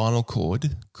your spinal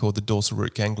cord called the dorsal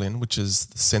root ganglion, which is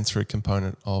the sensory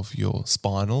component of your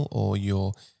spinal or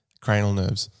your cranial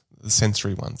nerves, the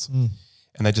sensory ones.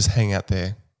 And they just hang out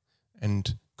there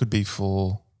and could be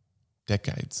for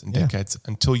decades and decades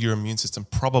until your immune system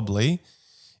probably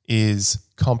is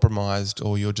compromised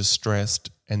or you're just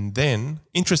stressed. And then,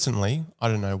 interestingly, I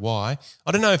don't know why.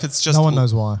 I don't know if it's just... No one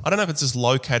knows why. I don't know if it's just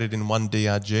located in one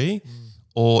DRG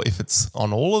or if it's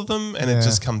on all of them and it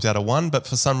just comes out of one, but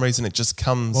for some reason it just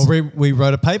comes... Well, we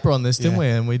wrote a paper on this, didn't we?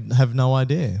 And we have no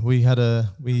idea. We had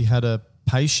a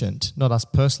patient, not us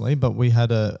personally, but we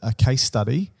had a case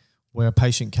study where a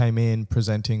patient came in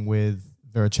presenting with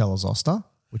varicella zoster,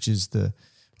 which is the...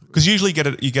 Because usually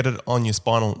you get it on your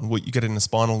spinal, you get it in the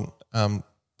spinal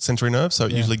sensory nerve, so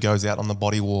it usually goes out on the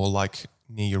body wall, like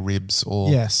near your ribs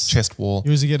or chest wall.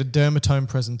 You usually get a dermatome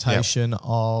presentation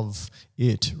of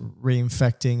it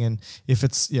reinfecting, and if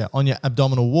it's on your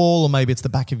abdominal wall or maybe it's the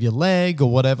back of your leg or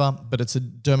whatever, but it's a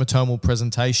dermatomal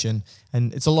presentation,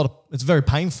 and it's very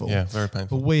painful. Yeah, very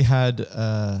painful. But we had...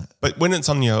 but when it's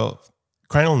on your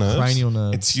cranial nerves. Cranial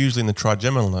nerves. It's usually in the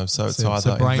trigeminal nerve, so it's So-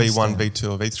 so either in V1, brainstem.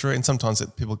 V2, or V3, and sometimes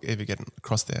people even get it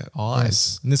across their eyes.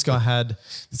 Yes. And this guy had.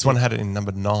 This one had it in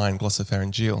number 9,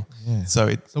 glossopharyngeal. Yeah.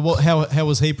 So So what? How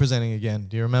was he presenting again?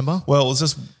 Do you remember? well,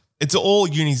 it's all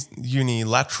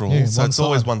unilateral, Yeah, so one it's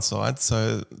always side. one side.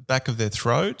 So back of their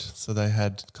throat, so they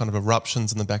had kind of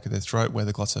eruptions in the back of their throat where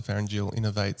the glossopharyngeal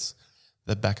innervates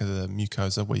the back of the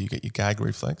mucosa where you get your gag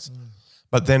reflex.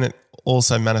 But then it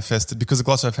also manifested, because the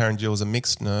glossopharyngeal is a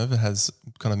mixed nerve, it has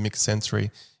kind of mixed sensory,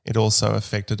 it also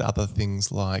affected other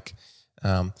things like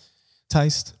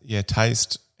Taste.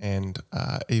 taste and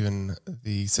even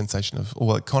the sensation of,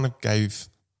 well, it kind of gave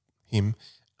him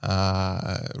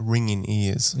ringing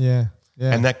ears. Yeah.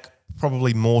 Yeah. And that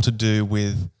probably more to do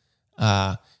with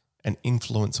an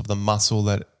influence of the muscle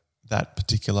that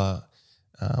particular,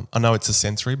 I know it's a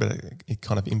sensory, but it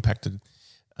kind of impacted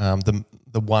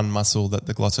the one muscle that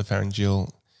the glossopharyngeal,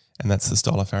 and that's the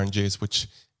stylopharyngeus, which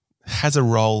has a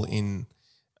role in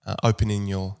opening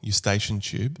your eustachian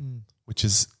tube, which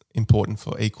is important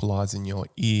for equalising your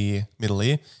middle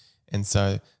ear. And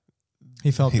so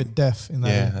he felt a bit deaf in that.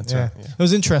 Yeah, that's right, yeah. It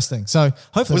was interesting. So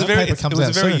hopefully that paper comes out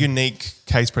a very soon. unique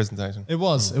case presentation. It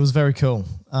was. It was very cool.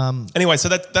 Anyway, so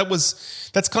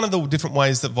that's kind of the different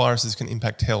ways that viruses can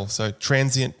impact health. So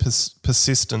transient,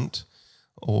 persistent,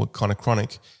 or kind of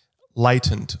chronic,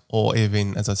 latent, or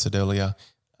even, as I said earlier,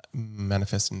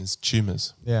 manifesting as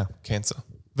tumours, Yeah. cancer.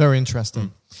 Very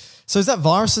interesting. So is that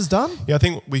viruses done? Yeah, I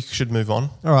think we should move on.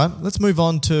 All right. Let's move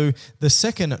on to the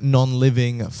second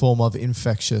non-living form of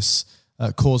infectious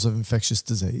cause of infectious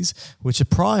disease, which are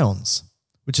prions,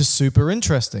 which is super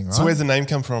interesting, right? So where's the name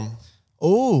come from?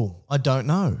 Oh, I don't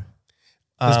know.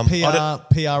 Does I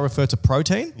PR refer to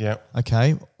protein? Yeah,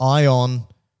 Okay. Ion.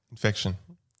 infection.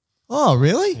 Oh,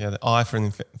 really? Yeah, the I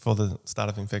for the start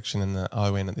of infection and the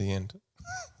ON at the end.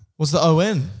 What's the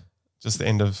ON? Just the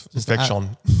end of Just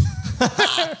infection.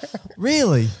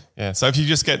 Really? Yeah, so if you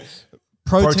just get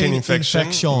Protein, protein infection,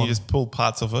 infection. and you just pull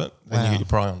parts of it, then Wow. you get your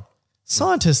prion.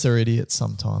 Scientists are idiots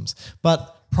sometimes.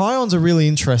 But prions are really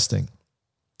interesting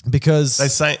because They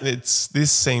say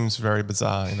this seems very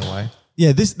bizarre in a way.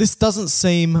 yeah, this doesn't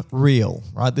seem real,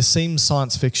 right? This seems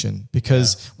science fiction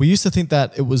because we used to think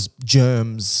that it was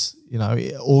germs,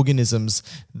 organisms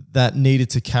that needed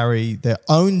to carry their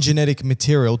own genetic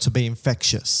material to be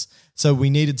infectious. So we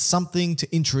needed something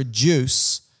to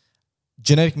introduce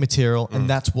genetic material, and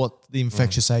that's what the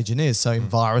infectious agent is. So in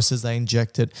viruses, they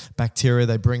inject it, bacteria,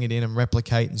 they bring it in and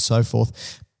replicate and so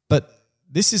forth. But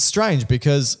this is strange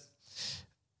because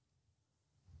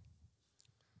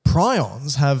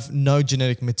prions have no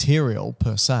genetic material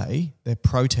per se. They're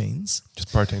proteins.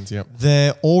 Just proteins, yeah.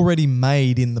 They're already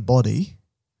made in the body.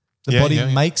 The Yeah, body yeah,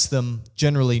 yeah. makes them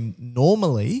generally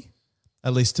normally,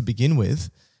 at least to begin with.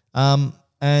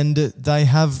 And they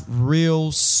have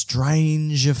real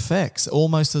strange effects,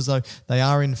 almost as though they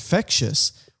are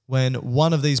infectious when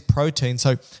one of these proteins,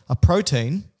 so a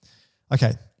protein,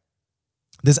 okay,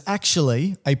 there's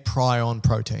actually a prion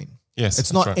protein. Yes, It's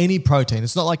that's not right. any protein.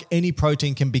 It's not like any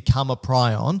protein can become a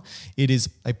prion. It is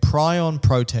a prion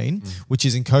protein, which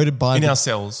is encoded by In our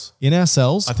cells, in our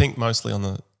cells. I think mostly on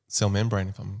the cell membrane,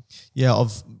 if I'm...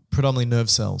 Of predominantly nerve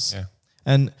cells. Yeah.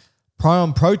 And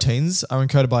prion proteins are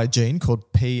encoded by a gene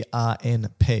called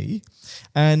PRNP,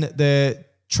 and they're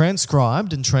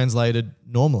transcribed and translated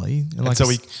normally. And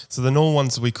so the normal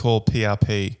ones we call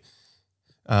PRP,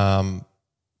 I'm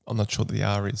not sure what the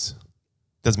R is.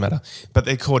 Doesn't matter. But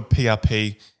they're called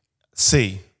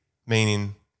PRP-C,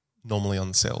 meaning normally on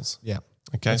the cells. yeah.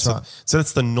 Okay, That's so right. so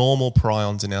that's the normal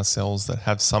prions in our cells that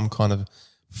have some kind of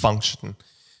function.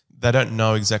 They don't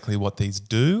know exactly what these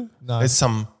do. No. There's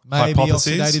some Maybe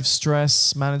hypotheses. oxidative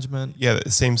stress management. Yeah,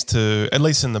 it seems to, at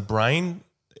least in the brain,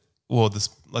 or this,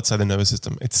 let's say the nervous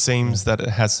system, it seems that it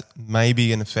has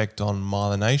maybe an effect on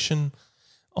myelination,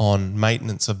 on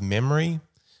maintenance of memory,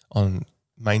 on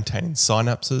maintaining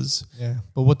synapses. Yeah.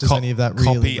 But what does any of that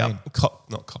really mean?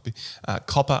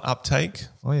 Copper uptake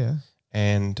Oh, yeah.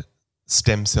 and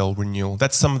stem cell renewal.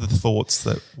 That's some of the thoughts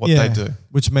that they do.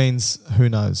 Which means who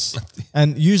knows.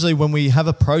 And usually when we have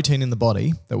a protein in the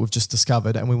body that we've just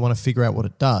discovered and we want to figure out what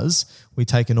it does, we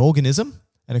take an organism,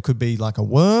 and it could be like a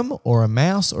worm or a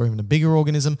mouse or even a bigger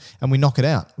organism, and we knock it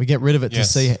out. We get rid of it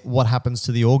Yes. to see what happens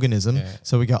to the organism. Yeah.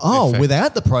 So we go, effect.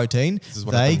 without the protein, is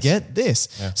what they happens. get this.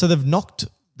 Yeah. So they've knocked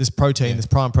this protein, this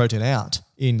prion protein out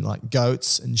in like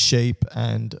goats and sheep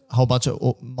and a whole bunch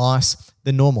of mice.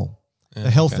 They're normal. They're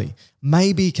healthy. okay.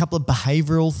 Maybe a couple of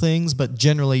behavioral things, but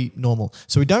generally normal.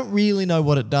 So we don't really know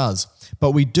what it does.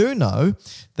 But we do know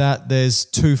that there's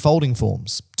two folding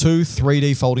forms, two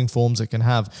 3D folding forms it can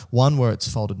have. One where it's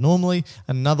folded normally,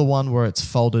 and another one where it's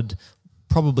folded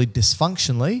probably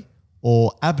dysfunctionally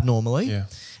or abnormally. Yeah.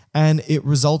 And it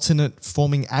results in it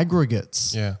forming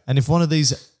aggregates. Yeah. And if one of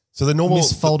these So the normal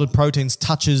misfolded proteins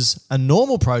touches a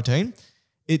normal protein,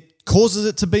 it causes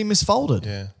it to be misfolded.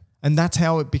 Yeah. And that's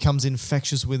how it becomes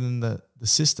infectious within the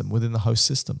system, within the host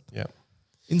system. Yeah.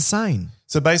 Insane.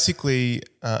 So basically,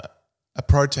 a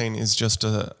protein is just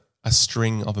a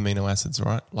string of amino acids,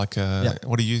 right? Like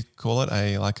what do you call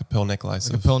it? Like a pearl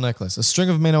necklace. Like a pearl necklace. A string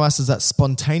of amino acids that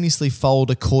spontaneously fold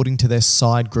according to their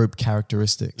side group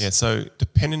characteristics. Yeah, so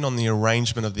depending on the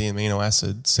arrangement of the amino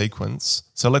acid sequence,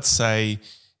 so let's say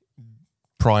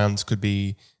prions could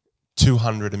be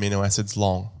 200 amino acids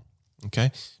long,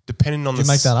 okay? Depending on Did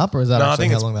you make that up, or is that no, actually I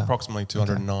think how it's long that? approximately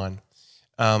 209.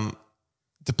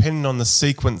 Depending on the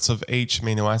sequence of each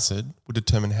amino acid would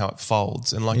determine how it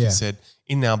folds. And like Yeah. you said,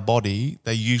 in our body,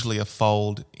 they usually are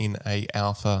fold in a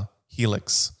alpha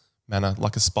helix manner,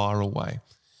 like a spiral way.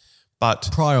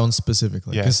 But Prions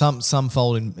specifically. Yeah. Because some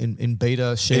fold in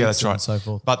beta sheets that's right. and so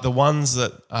forth. But the ones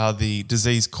that are the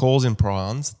disease-causing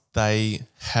prions, they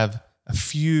have a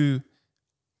few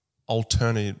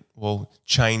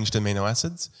changed amino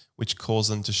acids, which cause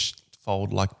them to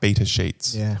fold like beta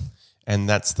sheets. Yeah. And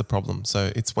that's the problem.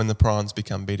 So it's when the prions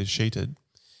become beta sheeted,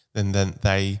 then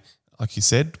they, like you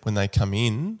said, when they come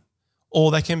in,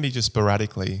 or they can be just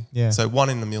sporadically. Yeah. So 1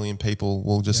 in a million people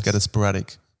will just get a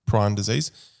sporadic prion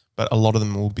disease, but a lot of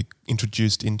them will be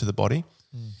introduced into the body.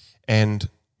 And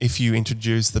if you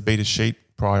introduce the beta sheet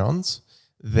prions,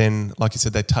 then, like you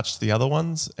said, they touch the other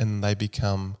ones and they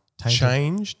become Tainted.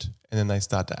 changed, and then they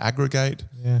start to aggregate,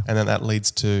 Yeah. and then that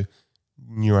leads to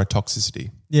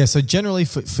neurotoxicity. Yeah, so generally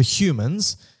for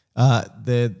humans,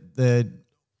 they're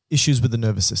issues with the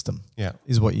nervous system. Yeah.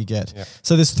 Is what you get. Yeah.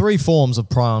 So there's 3 forms of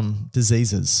prion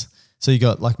diseases. So you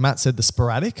got, like Matt said, the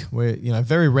sporadic, where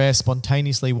very rare,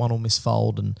 spontaneously one will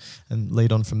misfold and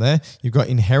lead on from there. You've got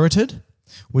inherited,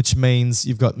 which means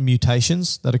you've got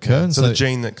mutations that occur. And So the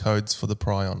gene that codes for the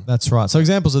prion. that's right. So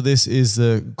examples of this is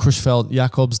the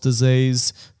Creutzfeldt-Jakob's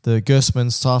disease, the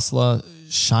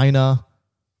Gerstmann-Stassler-Scheiner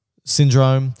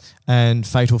syndrome, and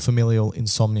fatal familial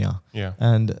insomnia. Yeah.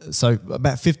 And so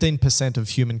about 15% of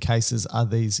human cases are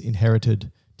these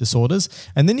inherited disorders.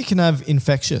 And then you can have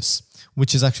infectious,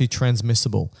 which is actually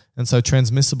transmissible. And so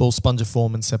transmissible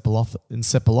spongiform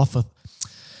encephalopathy.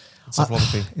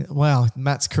 Wow,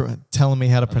 Matt's telling me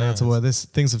how to pronounce a word.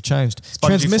 Things have changed.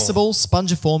 Transmissible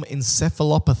spongiform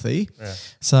encephalopathy. Yeah.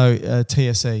 So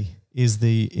TSE is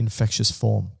the infectious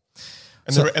form.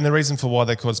 And the reason for why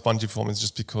they call it spongiform is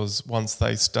just because once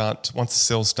the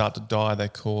cells start to die, they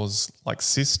cause like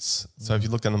cysts. So if you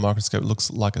look down the microscope, it looks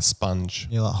like a sponge.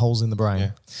 Yeah, like holes in the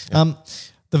brain. Yeah.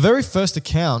 The very first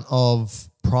account of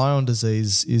prion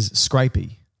disease is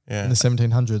scrapie in the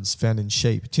 1700s, found in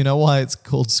sheep. Do you know why it's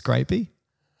called scrapie?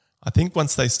 I think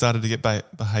once they started to get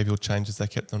behavioural changes, they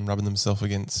kept on rubbing themselves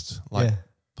against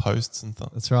posts and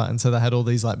stuff. That's right. And so they had all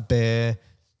these like bare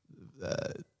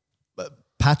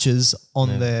patches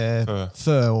on their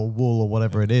fur or wool or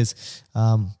whatever it is.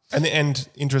 And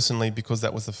interestingly, because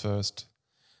that was the first,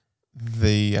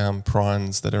 the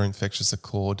prions that are infectious are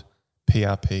called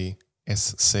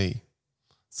PRP-SC.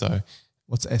 So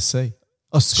what's SC?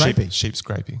 Oh, scrapie. Sheep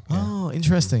scrapie. Yeah. Oh,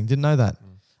 interesting. Didn't know that.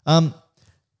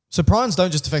 So prions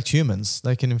don't just affect humans;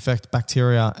 they can infect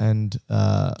bacteria and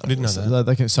I didn't know that.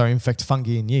 They can infect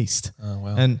fungi and yeast. Oh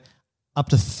wow! And up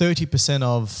to 30%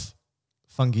 of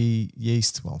fungi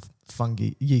yeast. Well,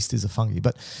 yeast is a fungi,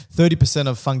 but 30%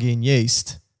 of fungi and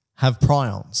yeast have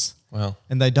prions. Wow!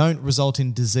 And they don't result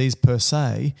in disease per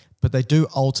se, but they do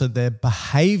alter their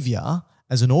behavior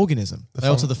as an organism. They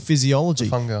alter the physiology,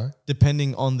 fungi,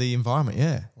 depending on the environment.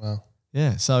 Yeah. Wow.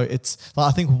 Yeah, so it's like,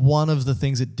 I think one of the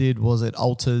things it did was it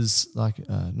alters like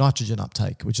nitrogen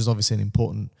uptake, which is obviously an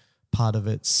important part of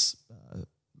its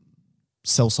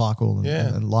cell cycle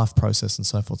and life process and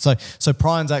so forth. So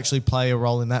prions actually play a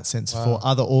role in that sense for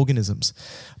other organisms.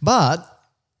 But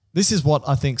this is what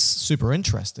I think's super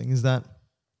interesting, is that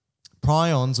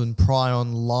prions and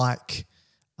prion-like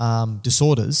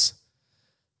disorders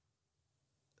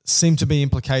seem to be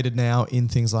implicated now in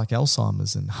things like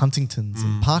Alzheimer's and Huntington's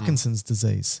and Parkinson's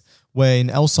disease, where in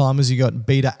Alzheimer's you got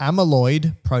beta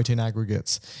amyloid protein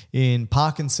aggregates. In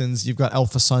Parkinson's you've got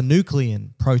alpha-synuclein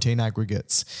protein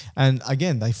aggregates. And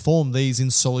again, they form these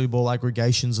insoluble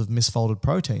aggregations of misfolded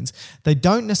proteins. They're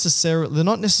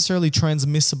not necessarily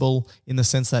transmissible in the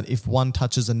sense that if one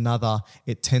touches another,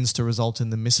 it tends to result in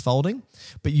the misfolding.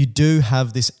 But you do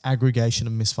have this aggregation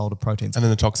of misfolded proteins. And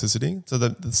then the toxicity, so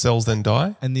that the cells then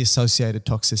die? And the associated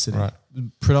toxicity. Right.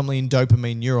 predominantly in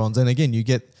dopamine neurons. And again, you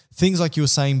get things like you were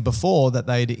saying before that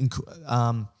they'd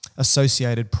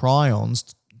associated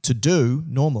prions to do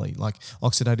normally, like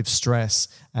oxidative stress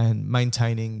and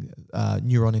maintaining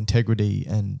neuron integrity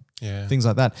and things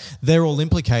like that. They're all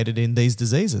implicated in these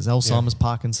diseases, Alzheimer's,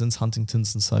 Parkinson's,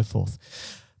 Huntington's, and so forth.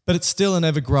 But it's still an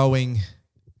ever-growing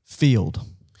field.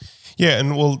 Yeah,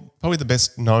 and probably the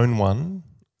best known one,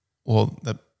 or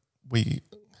that we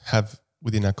have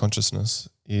within our consciousness,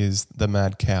 is the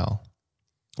mad cow,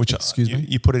 which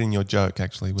you put it in your joke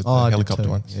actually with the helicopter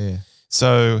one. Yeah.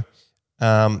 So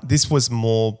this was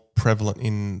more prevalent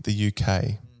in the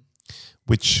UK,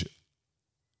 which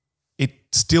it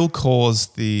still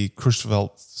caused the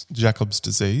Creutzfeldt-Jacobs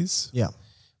disease. Yeah.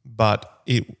 But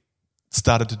it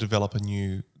started to develop a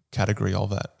new category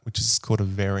of it, which is called a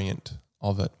variant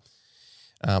of it.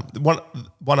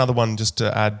 One other one just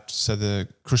to add, so the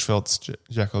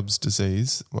Creutzfeldt-Jacobs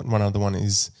disease, one other one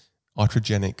is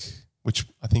iatrogenic, which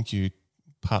I think you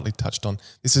partly touched on.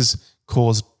 This is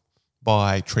caused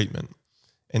by treatment.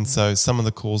 And so some of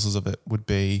the causes of it would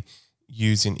be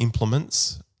using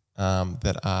implements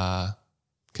that are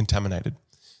contaminated.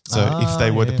 So if they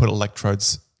were to put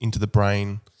electrodes into the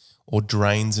brain or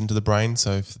drains into the brain,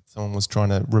 so if someone was trying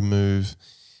to remove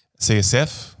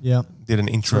CSF, did an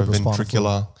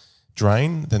intraventricular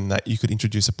drain, then that you could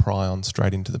introduce a prion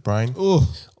straight into the brain. Ooh.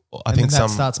 I think that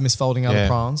starts misfolding other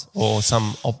prions. Or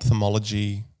some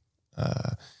ophthalmology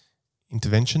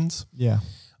interventions. Yeah.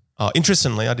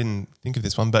 Interestingly, I didn't think of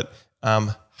this one, but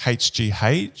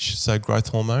HGH, so growth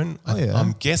hormone,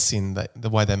 I'm guessing that the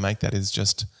way they make that is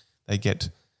just they get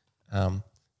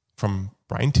from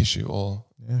brain tissue or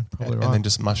probably and then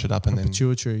just mush it up and then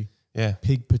pituitary. Yeah.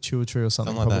 Pig pituitary or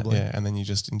something like probably. That, and then you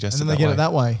just ingest it. And then they get it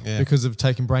that way because of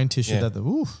taking brain tissue. Yeah.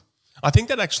 I think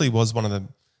that actually was one of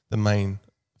the main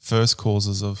first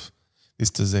causes of this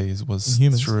disease was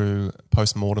through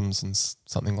postmortems and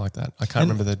something like that. I can't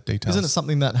remember the details. Isn't it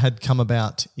something that had come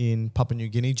about in Papua New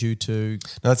Guinea due to...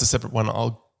 No, that's a separate one.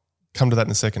 I'll come to that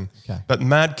in a second. Okay. But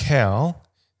mad cow,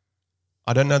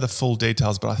 I don't know the full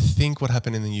details, but I think what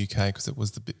happened in the UK, because it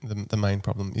was the main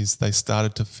problem, is they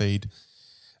started to feed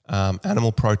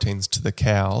animal proteins to the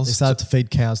cows. They started to feed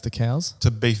cows to cows?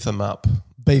 To beef them up.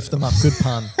 Beef them up. Good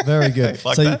pun. Very good.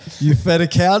 Like so that? you fed a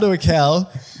cow to a cow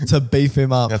to beef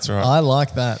him up. That's right. I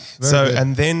like that. Very good.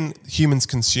 And then humans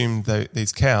consumed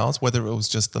these cows, whether it was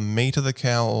just the meat of the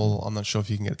cow or I'm not sure if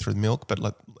you can get it through milk, but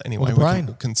anyway. Or the brain.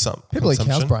 People eat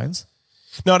cows' brains.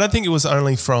 No, I don't think it was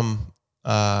only from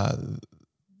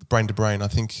brain to brain. I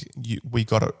think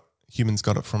humans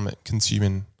got it from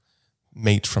consuming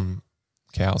meat from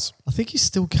cows. I think you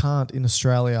still can't in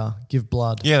Australia give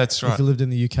blood. Yeah, that's right. If you lived in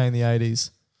the UK in the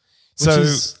 80s.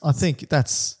 I think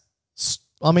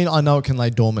I know it can lay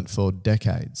dormant for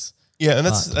decades. Yeah, and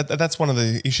that's one of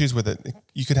the issues with it.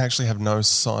 You could actually have no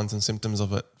signs and symptoms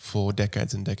of it for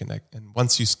decades and decades. And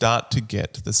once you start to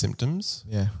get the symptoms,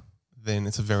 then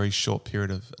it's a very short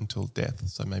period until death.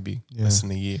 So maybe less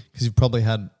than a year. Because you've probably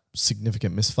had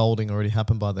significant misfolding already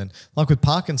happened by then. Like with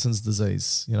Parkinson's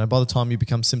disease, by the time you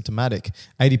become symptomatic,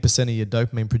 80% of your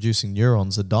dopamine producing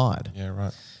neurons are died. Yeah,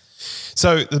 right.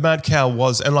 So the mad cow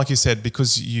was, and like you said,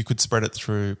 because you could spread it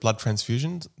through blood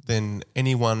transfusions, then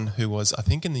anyone who was, I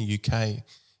think in the UK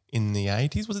in the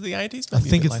 80s, was it the 80s? I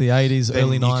think it's the 80s,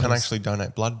 early 90s. You can actually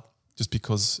donate blood just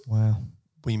because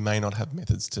we may not have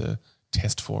methods to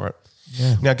test for it.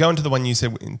 Yeah. Now go into the one you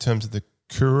said in terms of the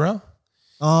Kura.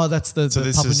 Oh, that's the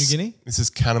Papua New Guinea? This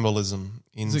is cannibalism.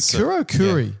 Is it Kura or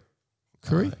Kuri? Yeah.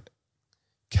 Kuri?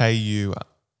 Kuru.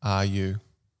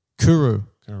 Kuru.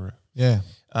 Kuru. Yeah.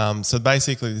 So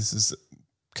basically this is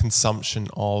consumption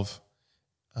of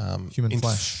human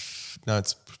flesh. No,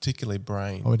 it's particularly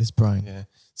brain. Oh, it is brain. Yeah.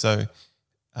 So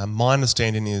my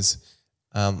understanding is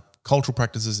cultural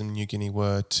practices in New Guinea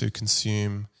were to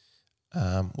consume,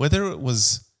 whether it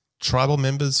was tribal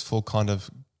members for kind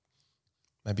of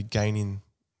maybe gaining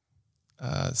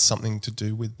something to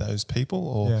do with those people,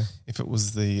 or if it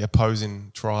was the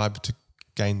opposing tribe to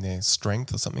gain their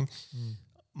strength or something.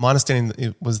 My understanding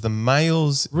it was the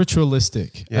males...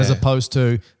 Ritualistic, as opposed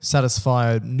to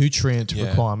satisfy a nutrient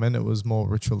requirement. It was more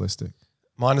ritualistic.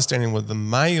 My understanding was the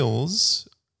males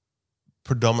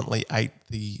predominantly ate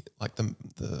the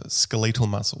skeletal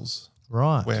muscles.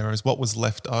 Right. Whereas what was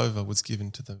left over was given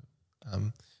to the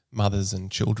mothers and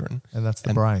children. And that's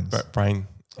the brains. Brain.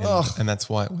 And that's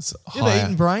why it was higher. You ever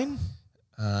eaten brain?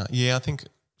 Yeah, I think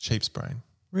sheep's brain.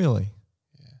 Really?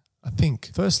 Yeah, I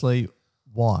think. Firstly,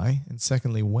 why? And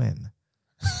secondly, when?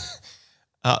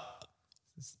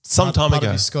 Some time ago. Part of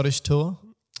your Scottish tour?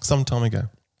 Some time ago.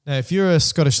 Now, if you're a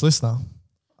Scottish listener,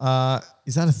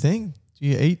 is that a thing? Do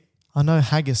you eat I know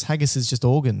haggis. Haggis is just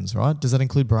organs, right? Does that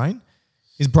include brain?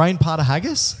 Is brain part of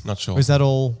haggis? Not sure. Or is that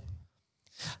all?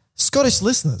 Scottish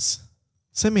listeners,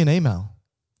 send me an email.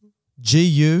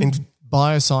 GU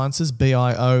Biosciences,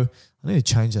 BIO. I need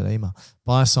to change that email.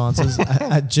 Biosciences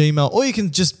at Gmail. Or you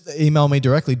can just email me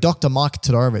directly, Dr. Mike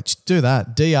Todorovic. Do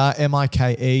that.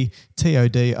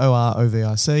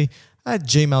 DrMikeTodorovic at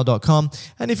gmail.com.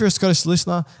 And if you're a Scottish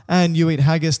listener and you eat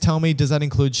haggis, tell me, does that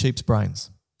include sheep's brains?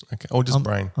 Okay. Or just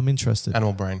brain. I'm interested.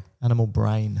 Animal brain. Animal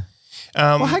brain.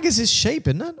 Well, haggis is sheep,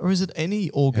 isn't it? Or is it any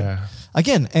organ? Yeah.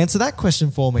 Again, answer that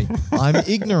question for me. I'm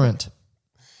ignorant.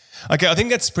 Okay, I think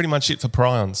that's pretty much it for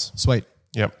prions. Sweet.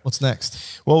 Yep. What's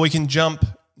next? Well, we can jump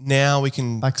now. We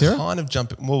can Bacteria? kind of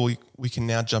jump. Well, we can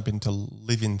now jump into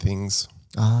living things.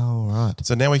 Oh, right.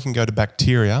 So now we can go to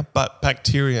bacteria, but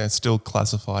bacteria is still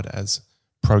classified as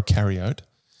prokaryote. Do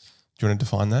you want to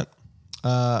define that?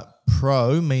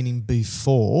 Pro meaning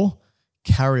before,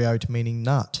 karyote meaning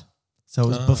nut. So it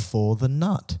was before the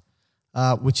nut,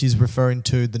 which is referring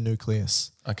to the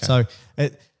nucleus. Okay. So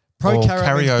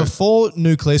prokaryote means before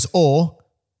nucleus or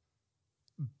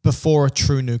before a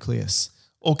true nucleus.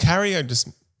 Or karyote, just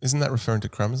isn't that referring to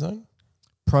chromosome?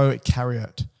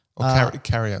 Prokaryote. Or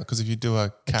karyote, because if you do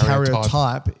a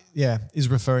karyotype, is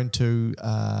referring to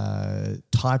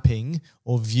typing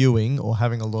or viewing or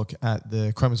having a look at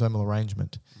the chromosomal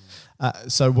arrangement.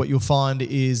 So what you'll find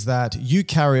is that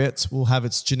eukaryotes will have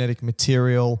its genetic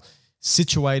material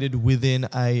situated within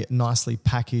a nicely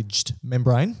packaged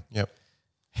membrane. Yep.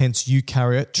 Hence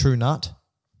eukaryote, true nut.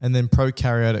 And then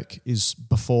prokaryotic is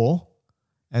before,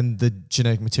 and the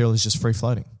genetic material is just free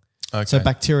floating. Okay. So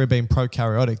bacteria being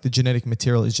prokaryotic, the genetic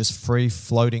material is just free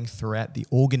floating throughout the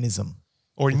organism.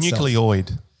 Or a itself.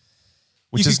 nucleoid.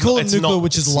 You could call it nucleoid,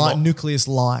 which is like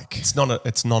nucleus-like.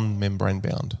 It's non-membrane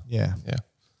bound. Yeah. Yeah.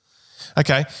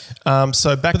 Okay.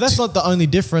 So back. But that's not the only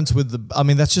difference with the. I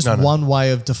mean, that's just No. one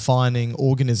way of defining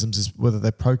organisms, is whether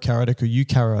they're prokaryotic or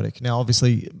eukaryotic. Now,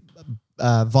 obviously,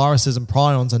 viruses and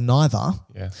prions are neither.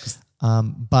 Yeah.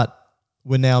 But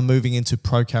we're now moving into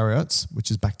prokaryotes,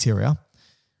 which is bacteria.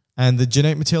 And the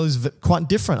genetic material is quite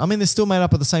different. I mean, they're still made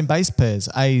up of the same base pairs,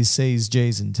 A's, C's,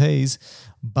 G's, and T's,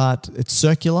 but it's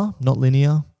circular, not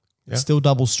linear. Yeah. It's still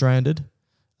double-stranded,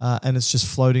 and it's just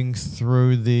floating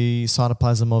through the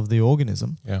cytoplasm of the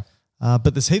organism. Yeah.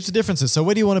 But there's heaps of differences. So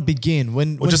where do you want to begin?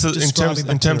 When Just in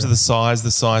describing terms of the size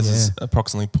is Yeah.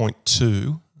 approximately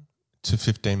 0.2 to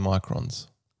 15 microns.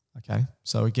 Okay.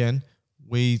 So again,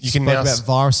 we can spoke now about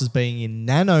viruses being in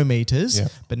nanometers, Yeah.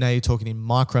 but now you're talking in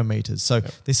micrometers. So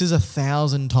this is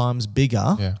 1,000 times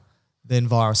bigger Yeah. than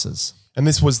viruses. And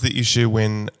this was the issue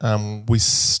when we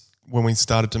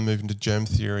started to move into germ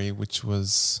theory, which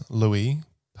was Louis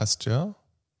Pasteur.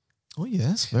 Oh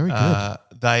yes, very good.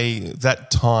 They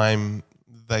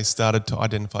started to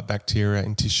identify bacteria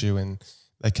in tissue, and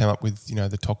they came up with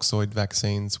the toxoid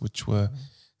vaccines, which were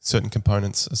certain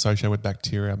components associated with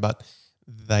bacteria, but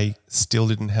they still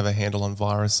didn't have a handle on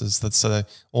viruses. So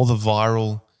all the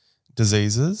viral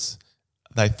diseases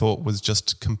they thought was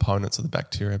just components of the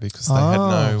bacteria because they had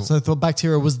no. So they thought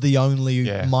bacteria was the only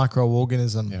Yeah.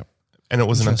 microorganism. Yeah. And it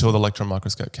wasn't until the electron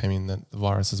microscope came in that the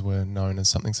viruses were known as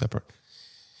something separate.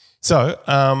 So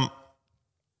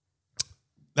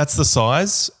that's the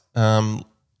size.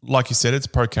 Like you said, it's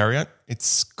prokaryote.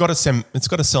 It's got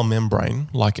a cell membrane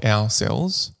like our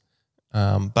cells,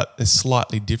 but they're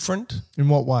slightly different. In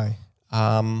what way?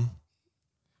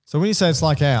 So when you say it's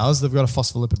like ours, they've got a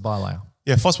phospholipid bilayer.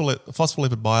 Yeah,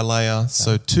 phospholipid bilayer. Okay.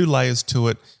 So 2 layers to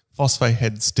it. Phosphate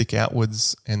heads stick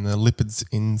outwards and the lipids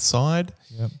inside.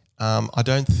 Yep. I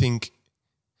don't think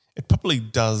it probably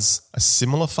does a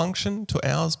similar function to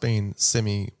ours, being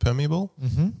semi-permeable,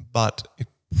 but it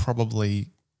probably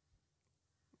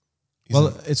isn't.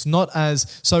 Well, it's not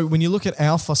as – so when you look at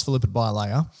our phospholipid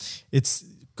bilayer, it's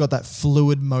got that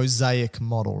fluid mosaic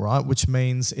model, right, which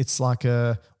means it's like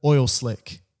a oil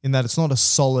slick in that it's not a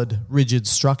solid, rigid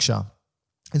structure.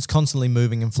 It's constantly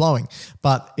moving and flowing,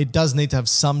 but it does need to have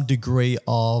some degree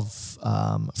of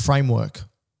framework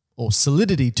or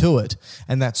solidity to it,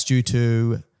 and that's due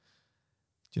to –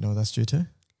 do you know what that's due to?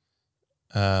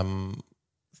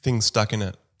 Things stuck in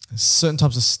it. Certain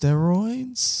types of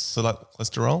steroids. So like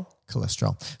cholesterol?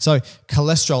 Cholesterol. So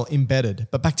cholesterol embedded,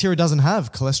 but bacteria doesn't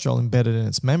have cholesterol embedded in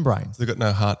its membrane. They've got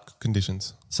no heart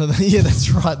conditions. So yeah, that's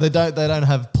right. They don't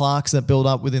have plaques that build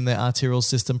up within their arterial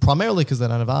system, primarily because they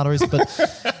don't have arteries, but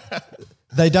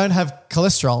they don't have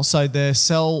cholesterol. So their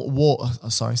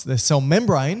cell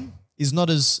membrane is not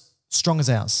as strong as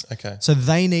ours. Okay. So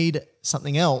they need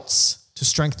something else to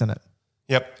strengthen it.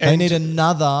 Yep. They need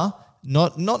another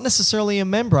not necessarily a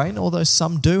membrane, although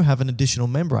some do have an additional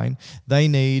membrane, they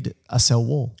need a cell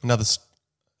wall.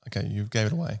 Okay, you gave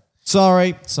it away.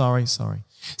 Sorry.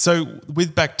 So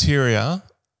with bacteria,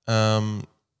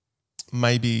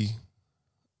 maybe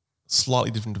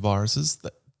slightly different to viruses.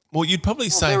 You'd probably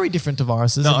say very different to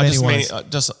viruses. No, in many ways.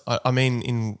 I mean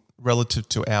in relative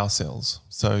to our cells.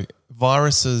 So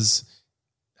viruses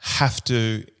have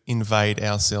to invade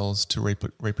our cells to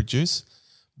reproduce.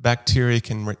 Bacteria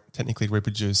can technically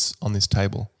reproduce on this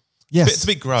table. Yes, it's a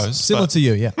bit gross. Similar to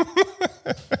you, yeah.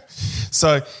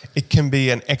 So it can be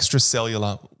an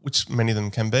extracellular, which many of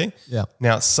them can be. Yeah.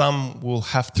 Now some will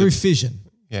have to Through fission.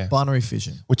 Yeah. Binary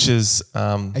fission. Which is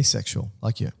asexual,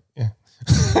 like you. Yeah.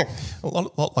 a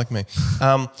lot like me.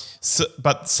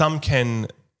 But some can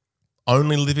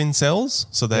only live in cells,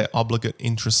 so they're obligate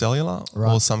intracellular,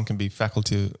 Right. or some can be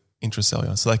facultative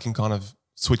intracellular. So they can kind of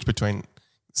switch between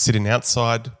sitting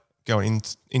outside, going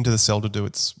into the cell to do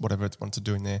whatever it wants to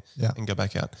do in there, Yeah. and go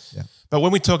back out. Yeah. But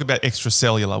when we talk about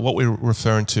extracellular, what we're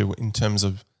referring to in terms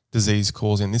of disease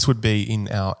causing, this would be in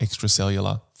our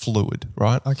extracellular fluid,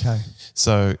 right? Okay.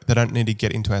 So they don't need to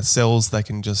get into our cells. They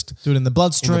can just Do it in the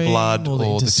bloodstream, in the blood or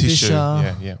the tissue.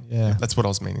 interstitium. Yeah. That's what I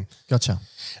was meaning. Gotcha.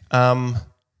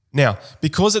 Now,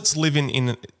 because it's living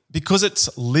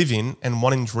and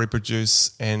wanting to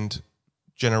reproduce and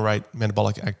generate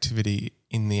metabolic activity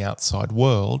in the outside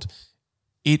world,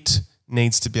 it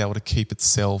needs to be able to keep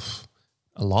itself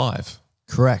alive.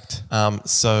 Correct.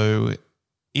 So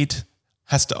it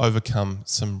has to overcome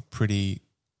some pretty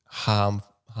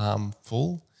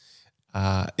harmful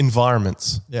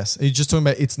environments. Yes. Are you just talking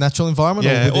about its natural environment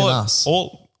or within us?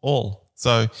 All.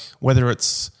 So whether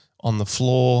it's on the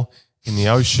floor, in the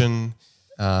ocean,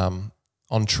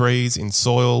 on trees, in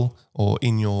soil, or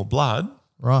in your blood,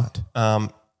 Right.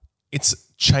 it's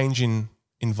changing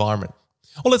environment.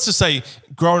 Or let's just say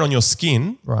growing on your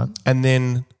skin, Right. and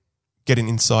then getting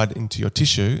inside into your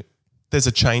tissue, there's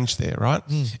a change there, right?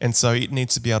 And so it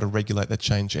needs to be able to regulate that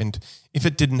change. And if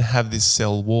it didn't have this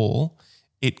cell wall,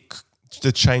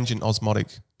 the change in osmotic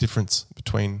difference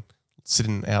between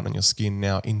sitting out on your skin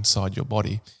now inside your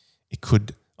body, it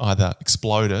could either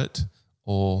explode it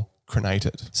or crenate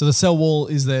it. So the cell wall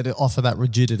is there to offer that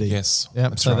rigidity. Yes, Yep.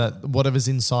 that's So right. that whatever's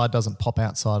inside doesn't pop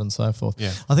outside and so forth.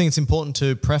 Yeah. I think it's important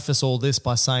to preface all this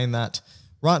by saying that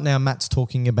right now Matt's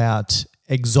talking about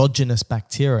exogenous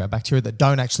bacteria that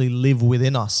don't actually live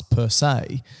within us per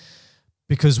se,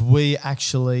 because we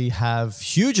actually have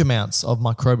huge amounts of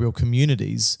microbial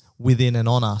communities within and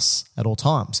on us at all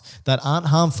times that aren't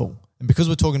harmful. And because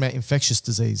we're talking about infectious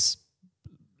disease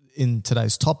in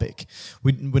today's topic,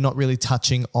 we're not really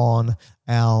touching on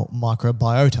our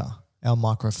microbiota, our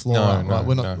microflora. No, right?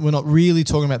 no. We're not really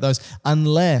talking about those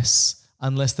unless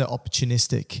they're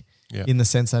opportunistic. Yeah. In the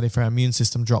sense that if our immune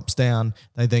system drops down,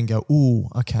 they then go, ooh,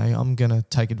 okay, I'm going to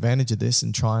take advantage of this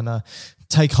and try and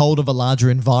take hold of a larger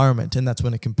environment. And that's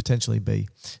when it can potentially be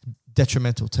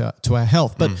detrimental to our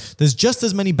health. But there's just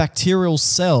as many bacterial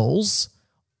cells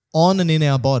on and in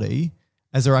our body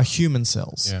as there are human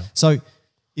cells. Yeah. So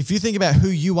if you think about who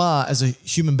you are as a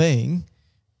human being,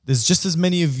 there's just as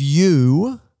many of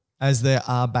you as there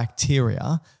are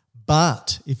bacteria.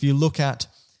 But if you look at,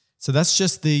 so that's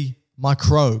just the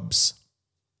microbes.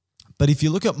 But if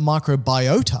you look at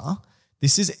microbiota,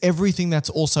 this is everything that's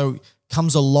also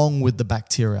comes along with the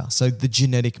bacteria, so the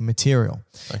genetic material.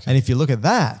 Okay. And if you look at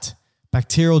that,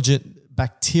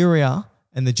 bacteria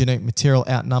and the genetic material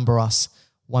outnumber us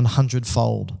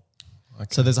 100-fold. Okay.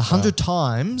 So there's 100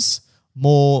 times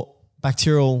more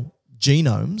bacterial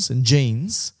genomes and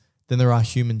genes than there are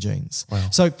human genes. Wow.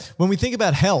 So when we think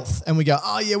about health and we go,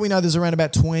 oh yeah, we know there's around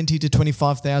about 20 to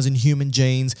 25,000 human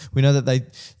genes. We know that they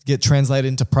get translated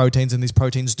into proteins and these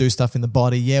proteins do stuff in the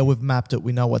body. Yeah, we've mapped it.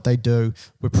 We know what they do.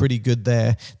 We're pretty good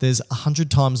there. There's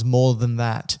 100 times more than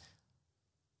that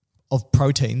of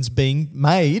proteins being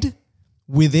made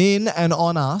within and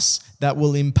on us that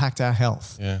will impact our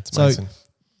health. Yeah, it's amazing. So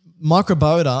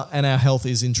microbiota and our health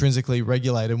is intrinsically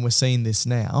regulated, and we're seeing this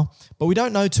now, but we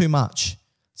don't know too much.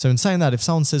 So in saying that, if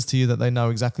someone says to you that they know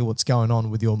exactly what's going on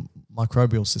with your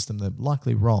microbial system, they're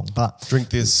likely wrong. But Drink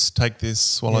this, take this,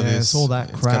 swallow Yes, this. all that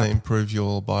it's crap. going to improve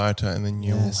your biota, and then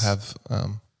you'll Yes. have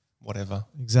whatever.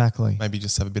 exactly. Maybe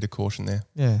just have a bit of caution there.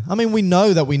 Yeah. I mean, we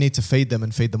know that we need to feed them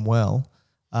and feed them well.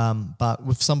 But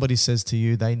if somebody says to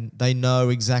you, they know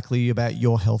exactly about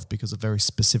your health because of very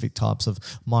specific types of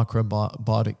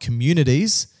microbiotic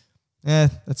communities,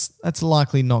 that's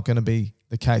likely not going to be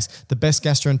the case. The best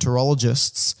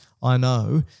gastroenterologists I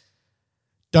know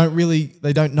don't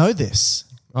know this,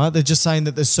 right? They're just saying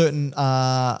that there's certain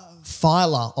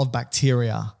phyla of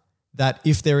bacteria that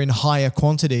if they're in higher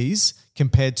quantities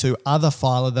compared to other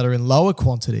phyla that are in lower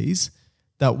quantities,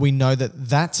 that we know that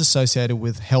that's associated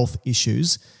with health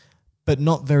issues, but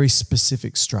not very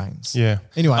specific strains. Yeah.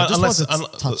 Anyway, I just wanted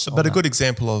to touch on But a that. good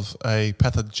example of a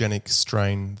pathogenic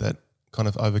strain that kind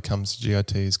of overcomes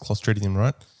GIT is Clostridium,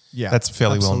 right? Yeah, That's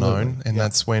fairly absolutely. well known. And Yeah.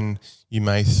 that's when you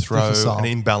may throw Difficile. an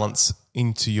imbalance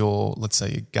into your, let's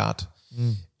say, your gut,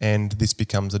 and this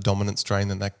becomes a dominant strain,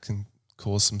 then that can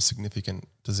cause some significant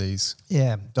disease.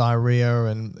 Yeah, diarrhea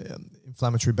and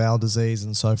inflammatory bowel disease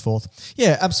and so forth.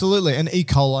 Yeah, absolutely. And E.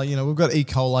 coli, we've got E.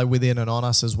 coli within and on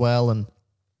us as well, and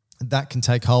that can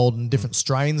take hold, and different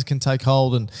strains can take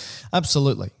hold, and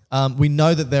absolutely. We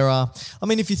know that there are,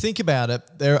 if you think about it,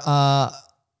 there are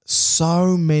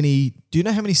so many. Do you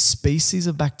know how many species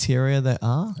of bacteria there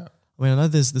are? Yeah. I know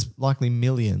there's likely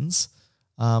millions,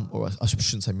 or I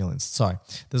shouldn't say millions, sorry.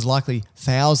 There's likely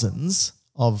thousands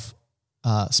of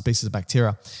species of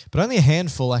bacteria, but only a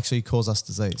handful actually cause us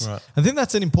disease. Right. I think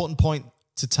that's an important point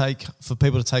to take for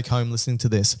people to take home listening to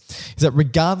this, is that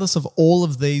regardless of all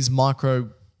of these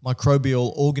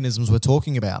microbial organisms we're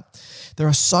talking about, there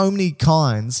are so many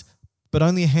kinds, but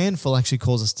only a handful actually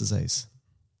cause us disease.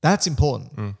 That's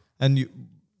important. And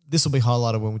this will be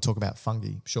highlighted when we talk about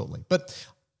fungi shortly. But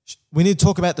we need to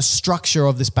talk about the structure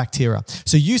of this bacteria.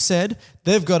 So you said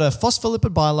they've got a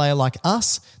phospholipid bilayer like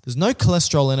us. There's no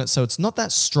cholesterol in it, so it's not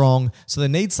that strong. So they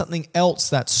need something else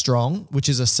that's strong, which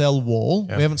is a cell wall.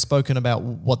 Yep. We haven't spoken about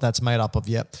what that's made up of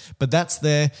yet, but that's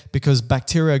there because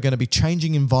bacteria are going to be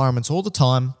changing environments all the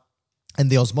time, and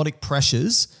the osmotic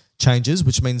pressures changes,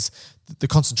 which means the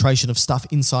concentration of stuff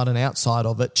inside and outside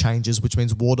of it changes, which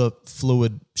means water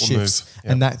fluid shifts, move.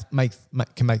 Yep. and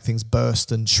that can make things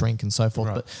burst and shrink and so forth.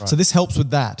 Right, But right. so this helps with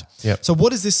that. Yep. So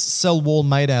what is this cell wall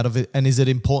made out of, and is it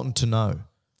important to know?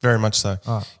 Very much so.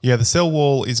 Right. Yeah, the cell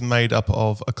wall is made up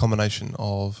of a combination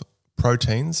of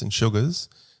proteins and sugars.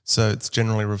 So it's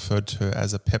generally referred to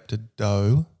as a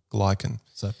peptidoglycan.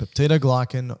 So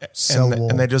peptidoglycan, cell wall,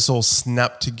 And they just all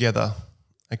snap together.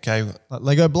 Okay, like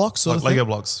Lego blocks, sort like of thing? Lego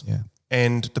blocks. Yeah.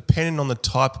 And depending on the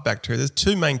type of bacteria, there's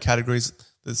two main categories.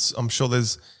 I'm sure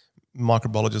there's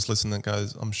microbiologists listening that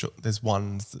goes, I'm sure there's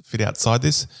ones that fit outside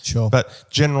this. Sure. But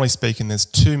generally speaking, there's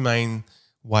two main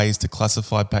ways to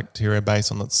classify bacteria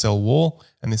based on the cell wall.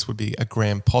 And this would be a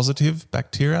gram-positive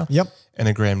bacteria Yep. and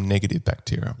a gram-negative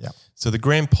bacteria. Yep. So the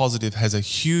gram-positive has a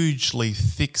hugely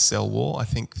thick cell wall, I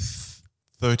think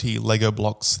 30 Lego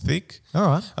blocks thick, All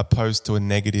right. opposed to a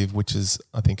negative, which is,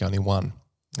 I think, only one.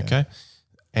 Okay.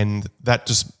 And that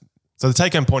so the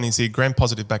take home point is here,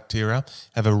 gram-positive bacteria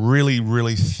have a really,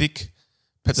 really thick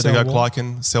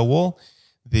peptidoglycan cell wall.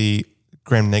 The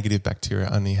gram-negative bacteria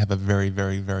only have a very,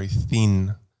 very, very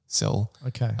thin cell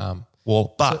Okay.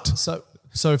 wall. But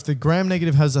So if the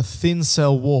gram-negative has a thin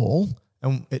cell wall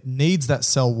and it needs that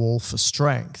cell wall for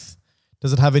strength,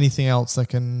 does it have anything else that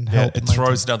can help? it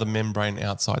throws another membrane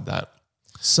outside that.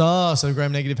 So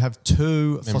gram-negative have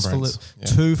two Membranes,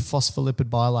 phospholipid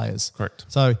bilayers. Correct.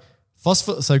 So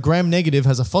gram-negative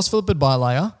has a phospholipid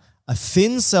bilayer, a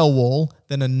thin cell wall,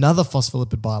 then another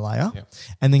phospholipid bilayer, Yep.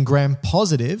 and then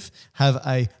gram-positive have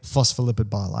a phospholipid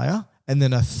bilayer and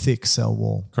then a thick cell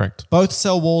wall. Correct. Both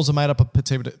cell walls are made up of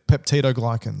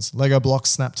peptidoglycans. Lego blocks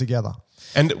snap together.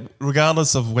 And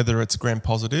regardless of whether it's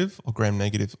gram-positive or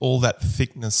gram-negative, all that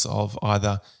thickness of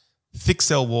either thick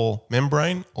cell wall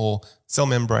membrane or cell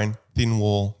membrane, thin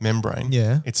wall membrane,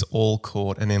 it's all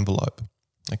called an envelope.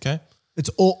 Okay? It's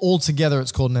all together.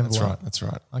 It's called an envelope. That's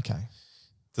right. Okay.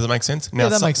 Does that make sense?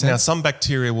 That makes sense. Now, some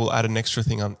bacteria will add an extra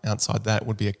thing outside that,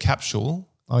 would be a capsule,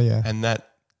 Oh yeah. and that,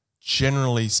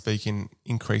 generally speaking,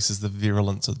 increases the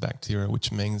virulence of the bacteria,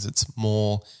 which means it's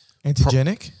more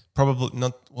Antigenic. probably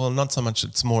not so much.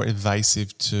 It's more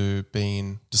evasive to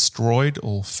being destroyed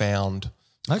or found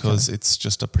because it's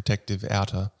just a protective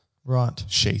outer Right.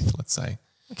 sheath, let's say.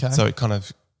 Okay. So it kind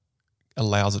of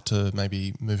allows it to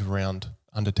maybe move around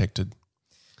undetected.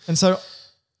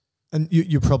 And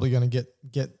you're probably going to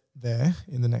get there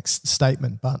in the next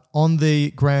statement, but on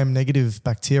the gram-negative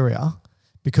bacteria,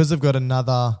 because they've got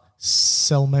another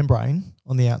cell membrane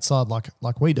on the outside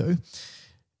like we do,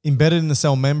 embedded in the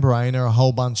cell membrane are a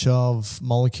whole bunch of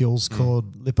molecules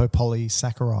called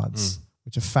lipopolysaccharides,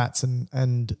 which are fats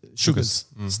and sugars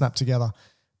snapped together.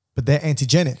 But they're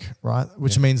antigenic, right?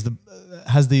 Which means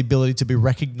has the ability to be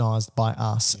recognized by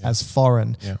us as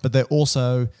foreign. Yeah. But they're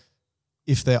also,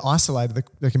 if they're isolated,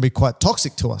 they can be quite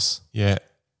toxic to us. Yeah.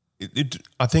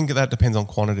 I think that depends on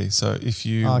quantity. So if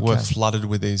you were flooded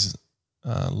with these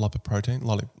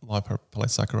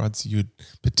lipopolysaccharides, you'd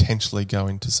potentially go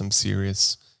into some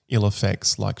serious ill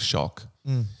effects like shock.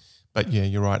 But yeah,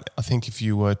 you're right. I think if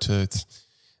you were to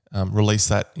release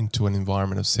that into an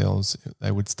environment of cells,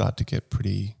 they would start to get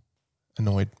pretty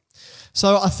annoyed.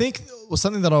 So I think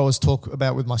something that I always talk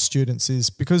about with my students is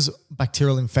because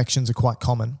bacterial infections are quite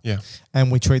common,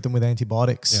 and we treat them with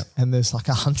antibiotics, and there's like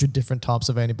 100 different types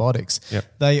of antibiotics.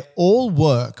 They all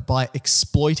work by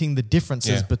exploiting the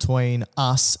differences between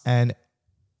us and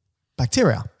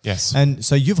bacteria. Yes. And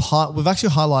so we've actually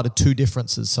highlighted two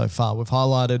differences so far. We've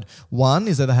highlighted one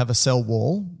is that they have a cell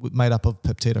wall made up of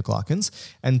peptidoglycans,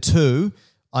 and two,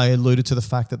 I alluded to the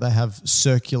fact that they have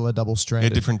circular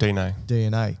double-stranded different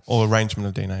DNA or arrangement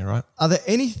of DNA, right?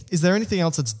 Is there anything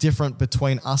else that's different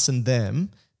between us and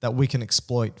them that we can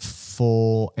exploit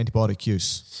for antibiotic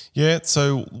use? Yeah.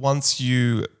 So once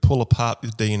you pull apart the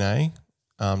DNA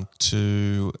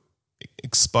to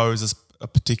expose a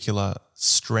particular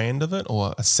strand of it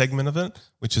or a segment of it,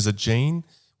 which is a gene,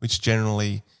 which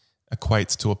generally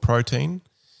equates to a protein,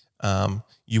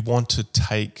 you want to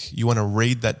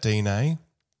read that DNA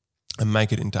and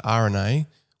make it into RNA,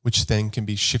 which then can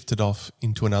be shifted off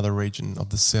into another region of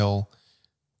the cell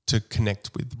to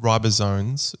connect with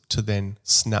ribosomes to then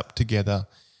snap together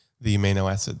the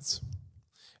amino acids.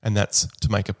 And that's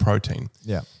to make a protein.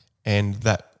 Yeah. And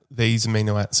that these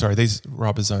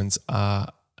ribosomes are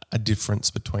a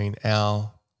difference between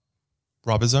our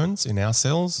ribosomes in our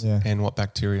cells and what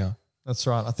bacteria. That's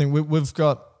right. I think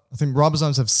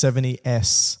ribosomes have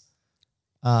 70S.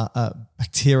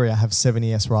 Bacteria have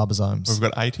 70S ribosomes. We've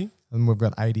got 80? And we've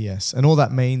got 80S. And all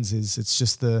that means is it's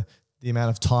just the amount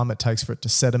of time it takes for it to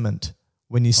sediment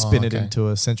when you spin it into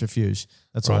a centrifuge.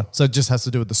 That's all. So it just has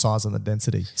to do with the size and the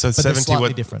density. So but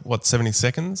 70, different. 70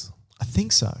 seconds? I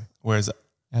think so. Whereas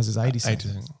ours is 80 seconds. 80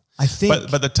 seconds. I think.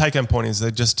 But the take-home point is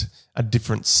they're just a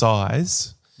different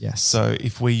size. Yes. So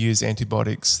if we use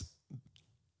antibiotics,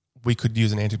 we could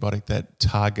use an antibiotic that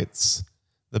targets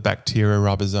the bacteria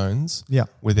ribosomes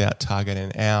without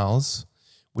targeting ours,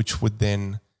 which would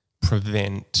then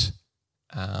prevent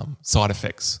side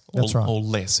effects or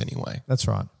less anyway. That's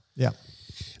right. Yeah.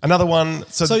 Another one.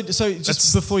 So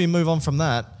just before you move on from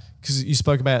that, because you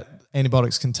spoke about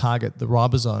antibiotics can target the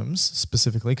ribosomes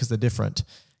specifically because they're different.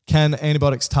 Can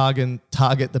antibiotics target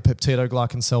the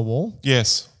peptidoglycan cell wall?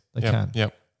 Yes. They can.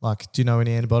 Yep. Like, do you know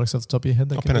any antibiotics off the top of your head?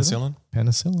 Penicillin.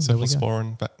 Penicillin.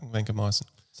 Cephalosporin, vancomycin.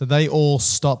 So they all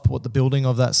stop the building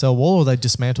of that cell wall, or they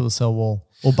dismantle the cell wall,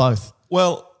 or both?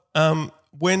 Well,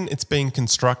 when it's being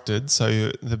constructed,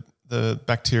 so the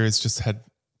bacteria's just had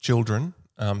children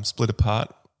split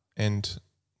apart, and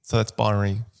so that's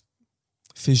binary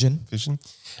fission.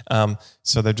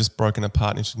 So they've just broken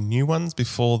apart into new ones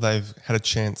before they've had a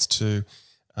chance to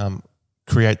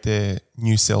create their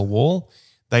new cell wall.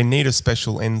 They need a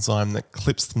special enzyme that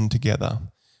clips them together,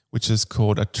 which is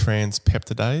called a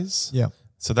transpeptidase. Yeah.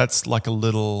 So that's like a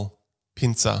little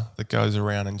pincer that goes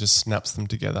around and just snaps them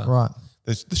together. Right.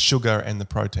 The sugar and the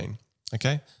protein.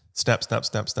 Okay? Snap, snap,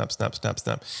 snap, snap, snap, snap,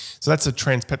 snap. So that's a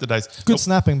transpeptidase. Good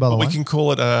snapping, by the way. We can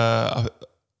call it I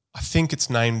think it's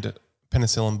named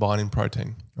penicillin binding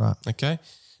protein. Right. Okay?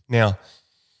 Now,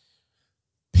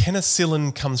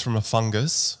 penicillin comes from a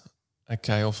fungus,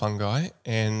 or fungi,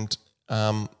 and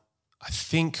I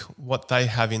think what they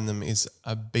have in them is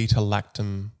a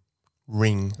beta-lactam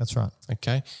ring. That's right.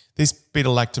 Okay? This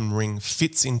beta-lactam ring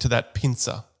fits into that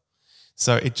pincer.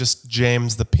 So it just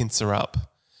jams the pincer up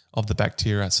of the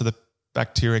bacteria. So the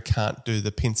bacteria can't do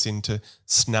the pincing to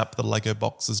snap the Lego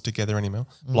boxes together anymore,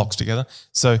 blocks together.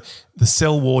 So the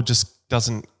cell wall just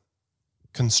doesn't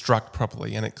construct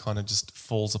properly and it kind of just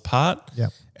falls apart. Yeah.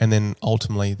 And then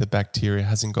ultimately the bacteria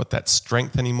hasn't got that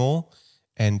strength anymore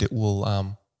and it will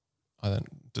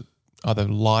either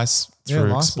lyse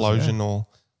through explosion or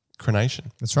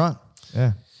crenation. That's right.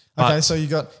 Yeah. Okay, so you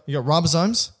got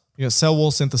ribosomes, you got cell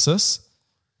wall synthesis.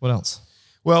 What else?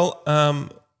 Well,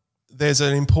 there's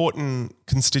an important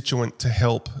constituent to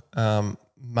help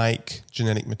make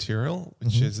genetic material,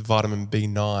 which is vitamin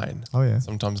B9,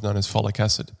 sometimes known as folic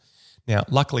acid. Now,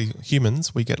 luckily,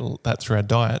 humans, we get that through our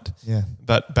diet,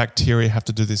 but bacteria have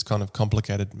to do this kind of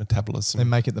complicated metabolism. They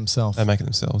make it themselves.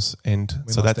 And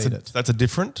so that's a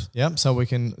different. Yep, so we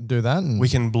can do that. And we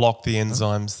can block the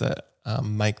enzymes that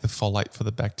make the folate for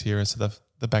the bacteria, so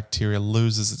the bacteria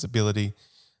loses its ability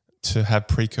to have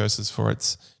precursors for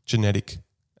its genetic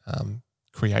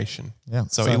creation. Yeah.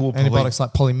 So it will antibiotics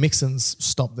like polymyxins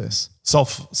stop this.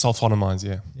 Sulfonamides,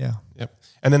 Yeah. Yep.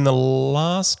 And then the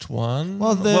last one,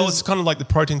 well, it's kind of like the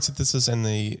protein synthesis and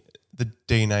the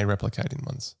DNA replicating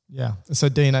ones. Yeah. So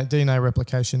DNA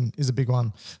replication is a big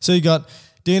one. So you got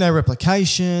DNA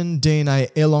replication,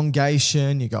 DNA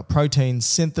elongation, you got protein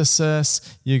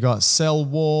synthesis, you got cell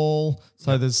wall.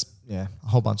 So there's a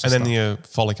whole bunch of stuff. And then the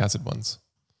folic acid ones.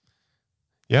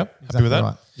 Yep. Happy Exactly with that?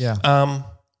 right. Yeah.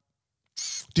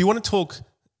 Do you want to talk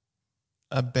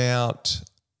about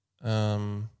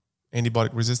antibiotic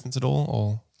resistance at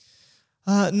all?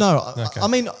 Or No. Okay. I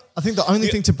mean, I think the only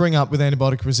thing to bring up with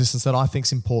antibiotic resistance that I think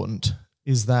is important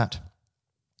is that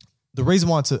the reason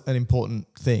why it's an important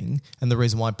thing, and the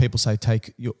reason why people say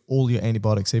take all your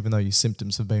antibiotics even though your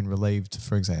symptoms have been relieved,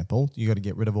 for example, you got to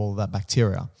get rid of all of that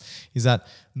bacteria, is that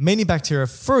many bacteria,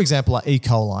 for example, like E.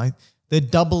 coli, their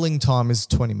doubling time is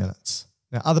 20 minutes.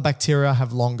 Now, other bacteria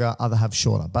have longer, other have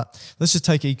shorter, but let's just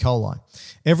take E. coli.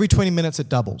 Every 20 minutes it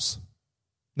doubles.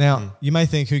 Now, you may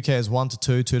think, who cares, 1 to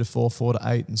 2, 2 to 4, 4 to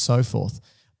 8, and so forth.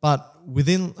 But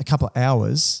within a couple of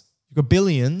hours, you've got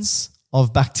billions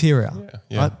of bacteria,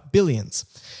 right? Billions.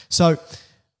 So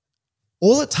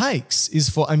all it takes is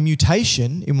for a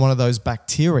mutation in one of those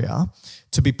bacteria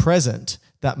to be present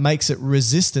that makes it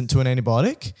resistant to an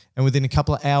antibiotic, and within a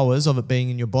couple of hours of it being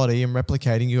in your body and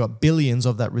replicating, you've got billions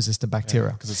of that resistant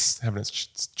bacteria. Because it's having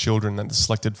its children that it's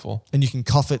selected for. And you can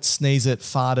cough it, sneeze it,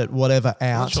 fart it, whatever out.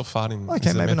 I'm not sure farting Okay,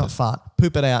 is a maybe method. not fart.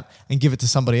 Poop it out and give it to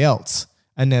somebody else,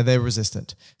 and now they're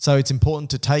resistant. So it's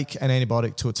important to take an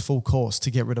antibiotic to its full course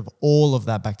to get rid of all of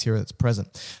that bacteria that's present.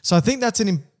 So I think that's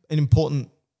an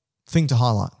important thing to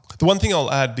highlight. The one thing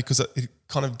I'll add, because it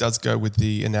kind of does go with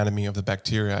the anatomy of the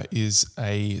bacteria, is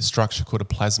a structure called a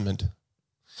plasmid.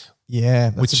 Yeah,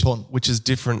 that's important. Which is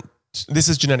different. This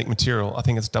is genetic material. I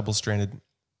think it's double-stranded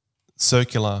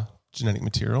circular genetic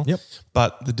material. Yep.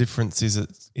 But the difference is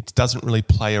it doesn't really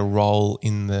play a role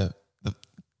in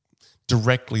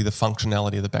directly the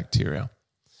functionality of the bacteria.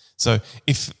 So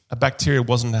if a bacteria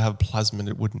wasn't to have a plasmid,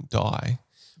 it wouldn't die.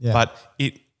 Yeah. But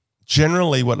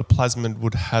generally what a plasmid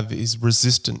would have is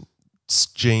resistance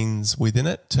genes within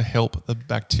it to help the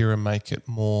bacteria make it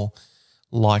more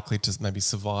likely to maybe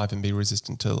survive and be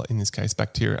resistant to, in this case,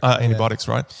 antibiotics,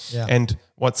 right? Yeah. And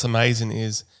what's amazing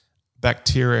is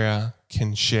bacteria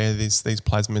can share these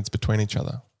plasmids between each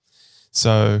other.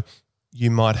 So you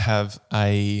might have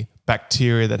a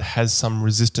bacteria that has some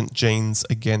resistant genes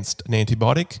against an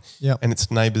antibiotic, Yep. and its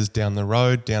neighbours down the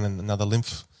road, down in another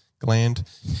lymph gland,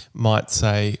 might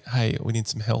say, hey, we need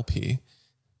some help here.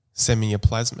 Send me your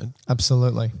plasmid.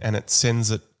 Absolutely. And it sends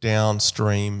it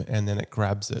downstream, and then it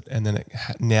grabs it, and then it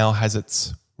now has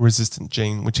its resistant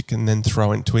gene, which it can then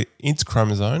throw into its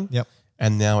chromosome. Yep.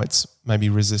 And now it's maybe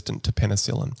resistant to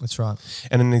penicillin. That's right.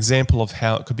 And an example of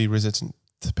how it could be resistant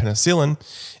to penicillin,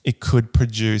 it could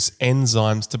produce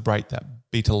enzymes to break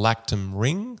that beta-lactam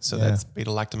ring. So that's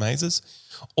beta-lactamases.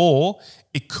 Or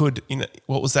it could,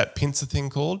 what was that pincer thing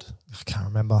called? I can't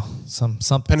remember. Some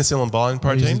Penicillin binding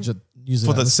protein.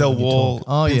 For the cell wall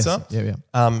pincer. Yes.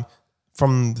 Yeah.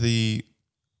 From the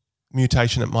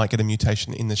mutation, it might get a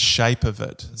mutation in the shape of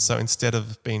it. So instead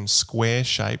of being square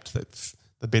shaped that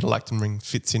the beta-lactam ring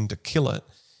fits in to kill it,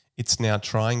 it's now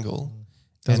triangle.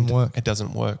 Doesn't work. It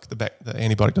doesn't work. The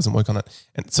antibiotic doesn't work on it.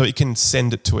 And so it can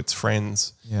send it to its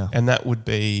friends. Yeah. And that would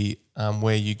be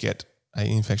where you get an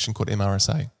infection called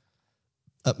MRSA.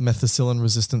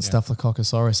 Methicillin-resistant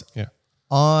Staphylococcus aureus. Yeah.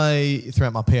 I,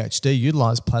 throughout my PhD,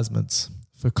 utilised plasmids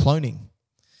for cloning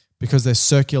because they're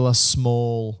circular,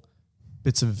 small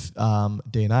bits of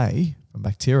DNA from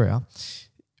bacteria.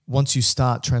 Once you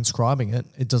start transcribing it,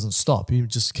 it doesn't stop. You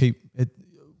just keep it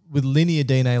with linear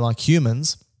DNA like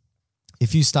humans.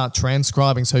 If you start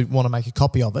transcribing, so you want to make a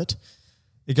copy of it,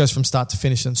 it goes from start to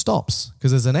finish and stops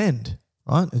because there's an end,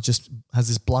 right? It just has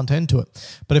this blunt end to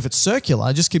it. But if it's circular,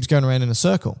 it just keeps going around in a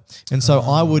circle. And so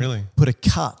I would put a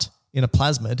cut in a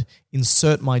plasmid,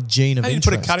 insert my gene of interest.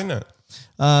 How do you put a cut in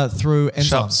it? Through enzymes.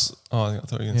 Shops. Oh, I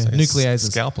thought you were going to say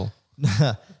nucleases. Scalpel.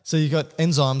 So you've got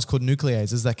enzymes called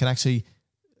nucleases that can actually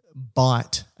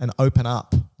bite and open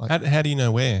up. How do you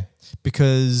know where?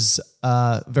 Because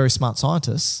very smart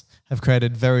scientists have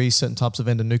created very certain types of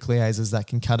endonucleases that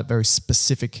can cut at very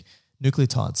specific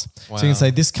nucleotides. Wow. So you can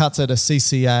say this cuts at a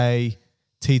CCA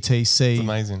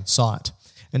TTC site.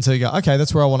 And so you go, okay,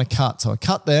 that's where I want to cut. So I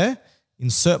cut there,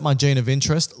 insert my gene of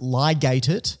interest, ligate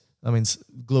it, that means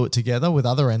glue it together with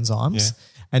other enzymes,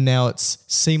 and now it's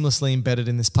seamlessly embedded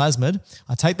in this plasmid.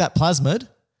 I take that plasmid,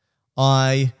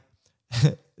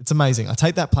 it's amazing. I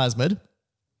take that plasmid,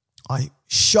 I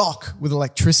shock with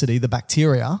electricity the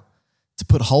bacteria to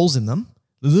put holes in them.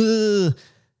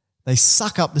 They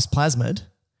suck up this plasmid.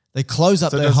 They close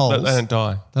up their holes. They don't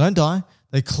die. They don't die.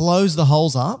 They close the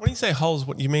holes up. When you say holes,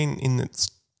 what you mean in its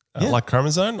like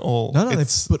chromosome or No, they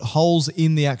put holes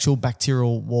in the actual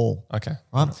bacterial wall. Okay.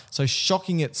 Right? So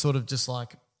shocking it sort of just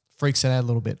like freaks it out a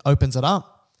little bit, opens it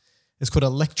up. It's called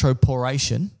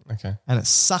electroporation. Okay. And it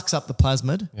sucks up the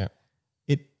plasmid. Yeah.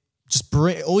 It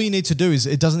all you need to do is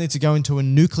it doesn't need to go into a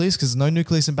nucleus because there's no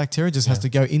nucleus in bacteria. It just has to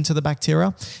go into the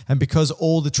bacteria. And because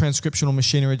all the transcriptional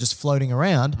machinery are just floating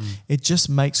around, it just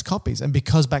makes copies. And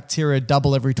because bacteria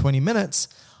double every 20 minutes,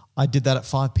 I did that at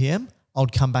 5 p.m. I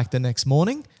would come back the next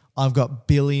morning. I've got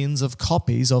billions of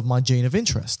copies of my gene of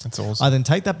interest. That's awesome. I then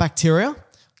take that bacteria,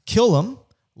 kill them,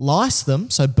 lyse them,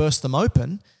 so burst them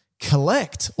open,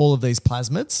 collect all of these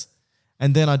plasmids,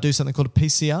 and then I do something called a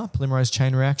PCR, polymerase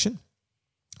chain reaction.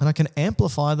 And I can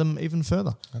amplify them even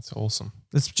further. That's awesome.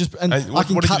 It's just, And what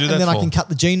did you do that I for? can cut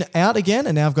the gene out again,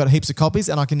 and now I've got heaps of copies,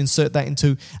 and I can insert that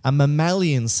into a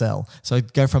mammalian cell. So I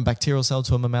go from bacterial cell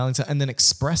to a mammalian cell, and then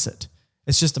express it.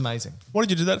 It's just amazing. What did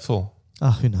you do that for?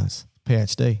 Oh, who knows?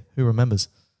 PhD. Who remembers?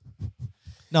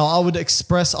 No, I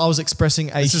was expressing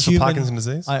a This is for human. Parkinson's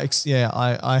disease?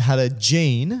 I had a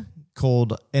gene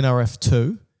called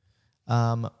NRF2.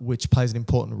 Which plays an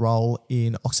important role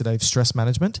in oxidative stress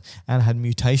management, and had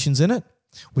mutations in it,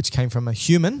 which came from a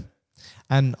human.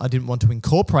 And I didn't want to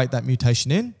incorporate that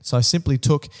mutation in, so I simply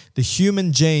took the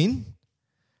human gene,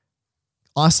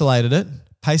 isolated it,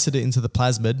 pasted it into the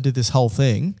plasmid, did this whole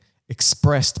thing,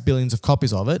 expressed billions of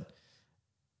copies of it,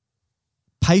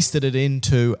 pasted it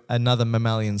into another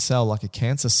mammalian cell like a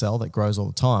cancer cell that grows all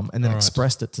the time, and then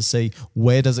expressed it to see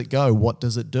where does it go, what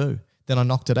does it do. Then I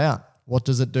knocked it out. What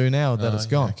does it do now that it's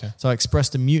gone? okay. So I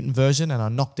expressed a mutant version and I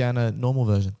knocked down a normal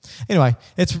version. Anyway,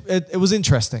 it was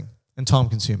interesting and time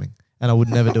consuming, and I would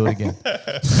never do it again.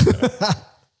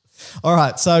 All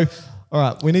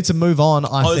right, we need to move on.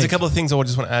 There's a couple of things I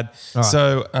just want to add. All right.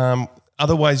 So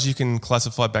other ways you can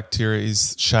classify bacteria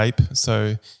is shape.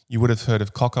 So you would have heard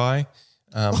of cocci.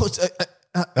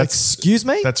 Excuse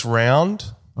me? That's round.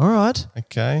 All right.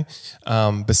 Okay.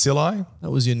 Bacilli,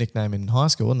 That was your nickname in high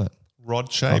school, wasn't it?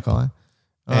 rod shape. Cockeye.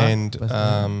 All right. And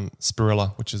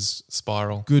spirilla, which is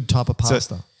spiral. Good type of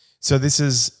pasta. So this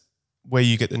is where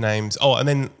you get the names. Oh, and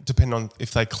then depending on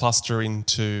if they cluster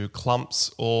into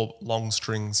clumps or long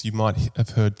strings, you might have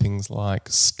heard things like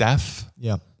staph.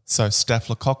 Yeah. So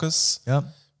Staphylococcus, Yep.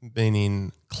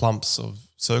 meaning clumps of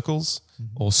circles,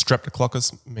 or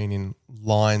Streptococcus, meaning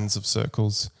lines of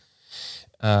circles.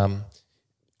 And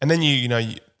then you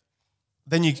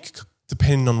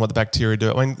depending on what the bacteria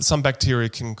do. I mean, some bacteria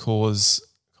can cause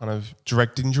kind of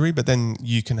direct injury, but then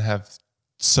you can have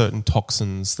certain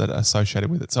toxins that are associated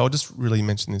with it. So I'll just really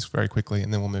mention this very quickly,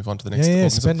 and then we'll move on to the next Yeah,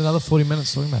 organism. spend another 40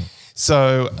 minutes talking about it.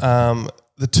 So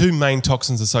the two main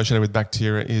toxins associated with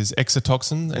bacteria is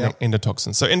exotoxin and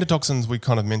endotoxin. So endotoxins, we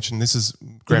kind of mentioned, this is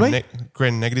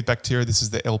gram-negative bacteria. This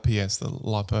is the LPS, the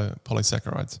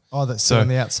lipopolysaccharides. Oh, that's on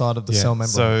the outside of the cell membrane.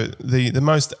 So the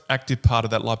most active part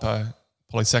of that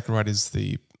lipopolysaccharide is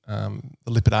the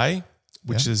lipid A,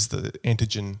 which is the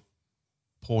antigen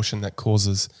portion that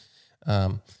causes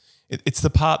it's the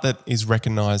part that is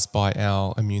recognized by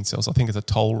our immune cells. I think it's a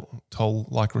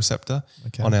toll-like receptor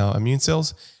on our immune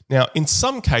cells. Now, in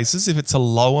some cases, if it's a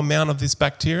low amount of this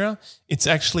bacteria, it's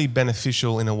actually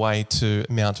beneficial in a way to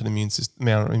mount an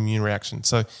immune reaction.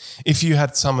 So if you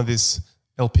had some of this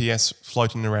LPS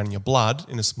floating around in your blood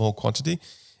in a small quantity,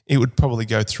 it would probably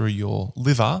go through your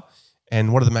liver.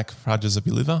 And what are the macrophages of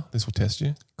your liver? This will test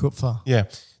you. Kupfer. Yeah.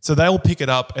 So they'll pick it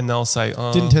up and they'll say,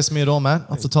 oh, Didn't test me at all, Matt.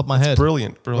 Off the top of my head.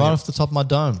 brilliant. Right off the top of my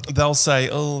dome. They'll say,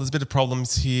 oh, there's a bit of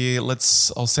problems here.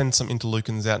 I'll send some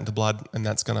interleukins out into blood, and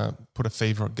that's going to put a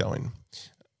fever going.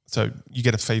 So you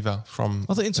get a fever from...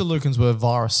 I thought interleukins were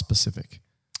virus specific.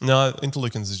 No,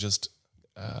 interleukins is just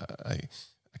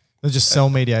They're just cell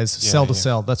mediators, cell to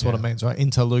cell. That's what it means, right?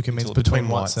 Interleukin means between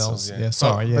white cells. But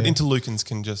interleukins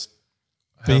can just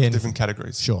have different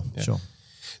categories. Sure.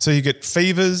 So you get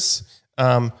fevers.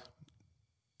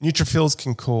 Neutrophils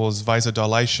can cause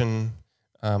vasodilation.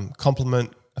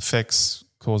 Complement effects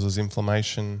causes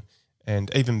inflammation, and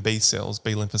even B cells,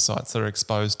 B lymphocytes that are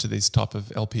exposed to this type of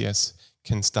LPS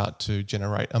can start to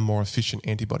generate a more efficient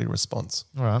antibody response.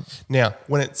 All right. Now,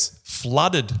 when it's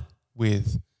flooded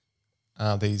with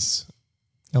these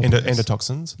LPS.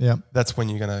 endotoxins, that's when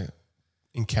you're going to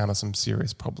encounter some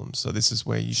serious problems. So this is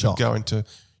where you could go into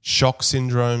shock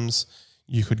syndromes.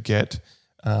 You could get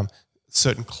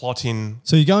certain clotting.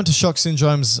 So you go into shock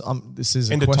syndromes. This is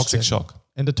a endotoxic question. shock.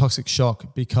 Endotoxic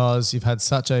shock, because you've had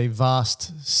such a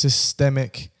vast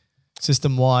system-wide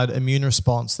immune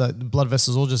response that the blood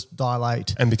vessels all just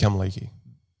dilate. And become leaky.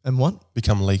 And what?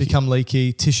 Become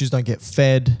leaky. Tissues don't get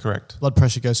fed. Correct. Blood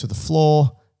pressure goes through the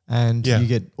floor, and you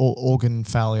get organ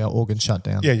failure, organ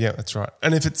shutdown. Yeah, that's right.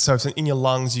 And if it's in your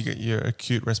lungs, you get your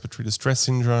acute respiratory distress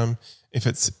syndrome. If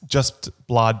it's just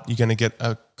blood, you're going to get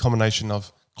a combination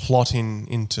of clotting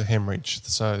into hemorrhage,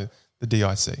 so the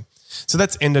DIC. So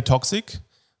that's endotoxic.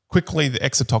 Quickly, the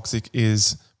exotoxic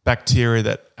is bacteria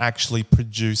that actually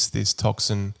produce this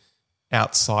toxin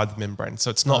outside the membrane. So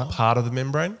it's not part of the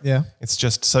membrane. Yeah. It's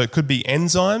just, so it could be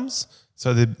enzymes.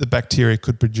 So the bacteria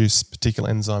could produce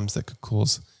particular enzymes that could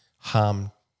cause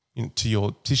harm to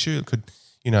your tissue. It could,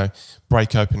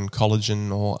 break open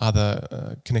collagen or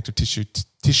other connective tissue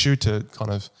to kind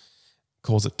of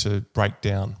cause it to break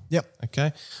down. Yep.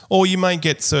 Okay. Or you may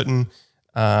get certain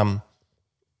exotoxins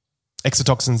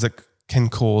that can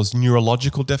cause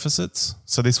neurological deficits.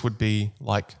 So this would be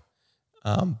like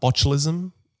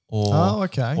botulism or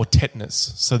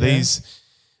tetanus. So these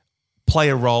play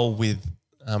a role with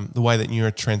the way that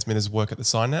neurotransmitters work at the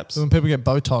synapse. So when people get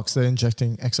Botox, they're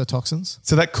injecting exotoxins?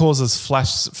 So that causes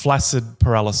flaccid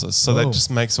paralysis. So that just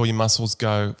makes all your muscles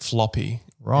go floppy.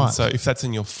 Right. And so if that's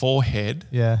in your forehead,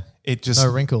 it just...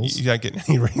 No wrinkles. You don't get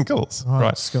any wrinkles. Right.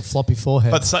 Right. Just got floppy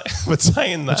forehead. But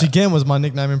saying that... Which again was my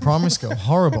nickname in primary school.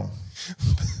 Horrible.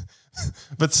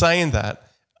 But saying that,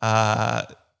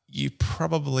 you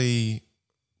probably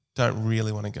don't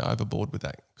really want to go overboard with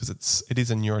that because it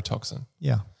is a neurotoxin.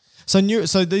 Yeah. So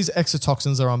these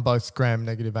exotoxins are on both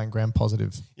gram-negative and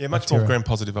gram-positive. Yeah, much bacteria. more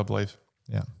gram-positive, I believe.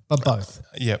 Yeah, but both.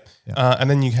 Yep. And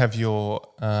then you have your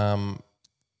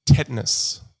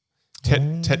tetanus.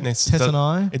 Tetanus.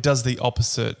 Tetani. It does the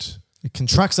opposite. It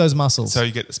contracts those muscles. So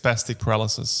you get spastic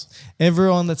paralysis.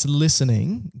 Everyone that's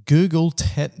listening, Google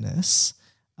tetanus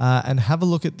and have a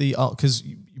look at because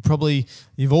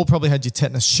you've all probably had your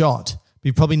tetanus shot, but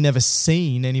you've probably never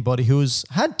seen anybody who has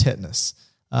had tetanus.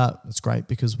 That's great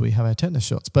because we have our tetanus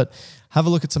shots. But have a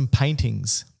look at some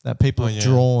paintings that people have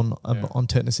drawn on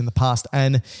tetanus in the past.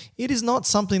 And it is not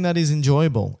something that is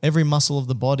enjoyable. Every muscle of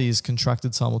the body is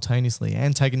contracted simultaneously.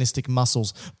 Antagonistic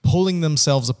muscles pulling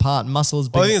themselves apart. Muscles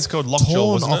being I think it's called lockjaw,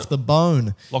 torn isn't off it? the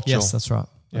bone. Lockjaw. Yes, that's right.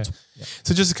 Yeah.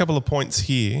 So just a couple of points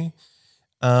here.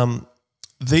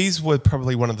 These were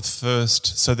probably one of the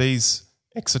first. So these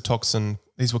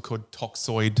these were called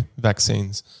toxoid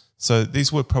vaccines. So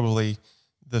these were probably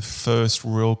the first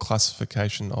real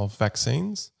classification of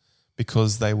vaccines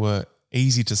because they were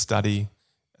easy to study,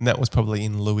 and that was probably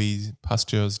in Louis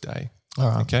Pasteur's day. All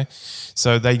right. Okay.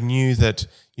 So they knew that,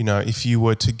 if you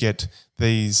were to get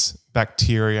these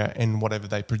bacteria and whatever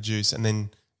they produce and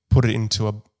then put it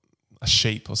into a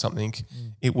sheep or something,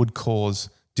 it would cause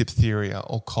diphtheria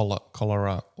or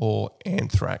cholera or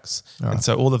anthrax. Right. And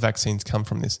so all the vaccines come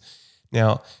from this.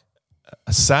 Now,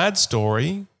 a sad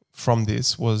story from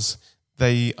this was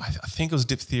I think it was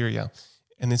diphtheria,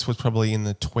 and this was probably in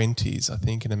the 20s, I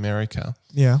think, in America.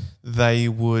 Yeah. I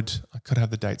could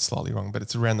have the date slightly wrong, but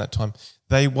it's around that time.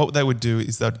 What they would do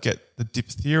is they'd get the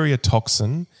diphtheria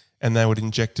toxin and they would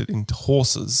inject it into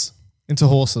horses. Into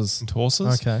horses.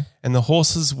 Okay. And the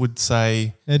horses would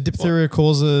say... diphtheria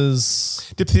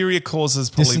causes... Diphtheria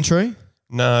causes probably... Dysentery?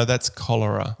 No, that's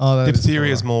cholera. Oh, that is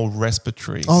diphtheria is cholera. more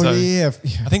respiratory. Oh, So yeah.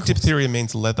 I think diphtheria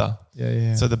means leather.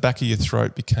 Yeah. So the back of your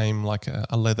throat became like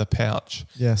a leather pouch,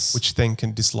 Yes. which then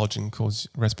can dislodge and cause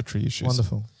respiratory issues.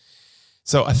 Wonderful.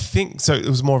 So I think it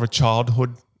was more of a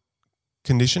childhood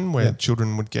condition where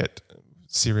children would get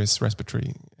serious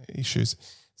respiratory issues.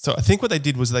 So I think what they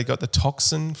did was they got the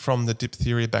toxin from the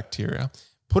diphtheria bacteria,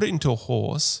 put it into a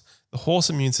horse. The horse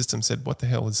immune system said, "What the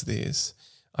hell is this?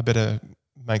 I better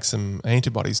make some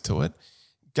antibodies to it."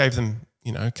 Gave them,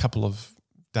 a couple of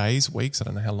days, weeks, I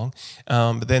don't know how long.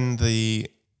 But then the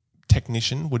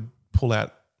technician would pull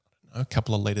out a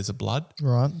couple of litres of blood.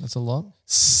 Right, that's a lot.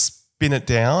 Spin it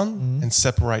down and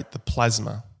separate the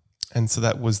plasma. And so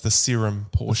that was the serum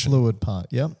portion. Fluid part,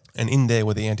 yep. And in there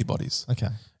were the antibodies. Okay.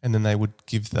 And then they would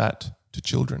give that to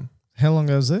children. How long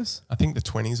ago was this? I think the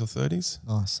 20s or 30s.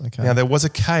 Nice, okay. Now, there was a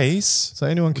case. So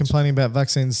anyone complaining about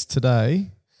vaccines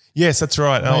today, Yes, that's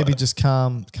right. maybe just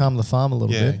calm the farm a little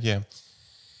bit. Yeah. At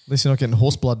least you're not getting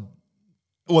horse blood.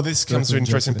 Well, this comes to an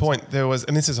interesting injected. point. There was,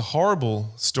 and this is a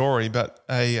horrible story, but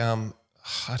I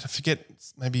forget,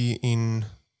 maybe in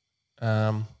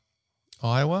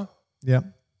Iowa, Yeah.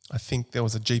 I think there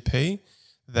was a GP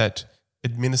that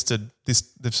administered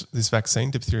this vaccine,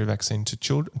 diphtheria vaccine, to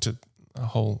children, to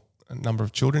a number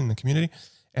of children in the community,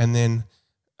 and then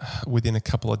within a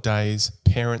couple of days,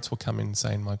 parents will come in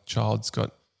saying, "My child's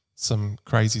got some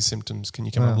crazy symptoms. Can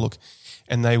you come and have a look?"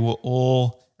 And they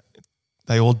all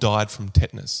died from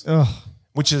tetanus,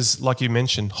 which is, like you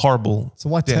mentioned, horrible. So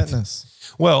why death.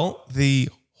 tetanus? Well, the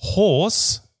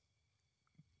horse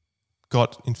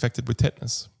got infected with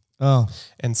tetanus. Oh,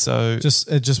 And so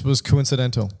it just was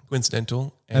coincidental.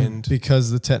 coincidental And because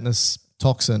the tetanus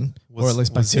toxin, or at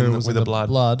least bacteria, was in the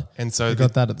blood, and so they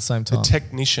got that at the same time. the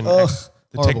technician,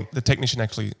 horrible. the technician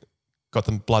actually got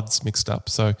them bloods mixed up.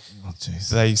 So Oh, jeez.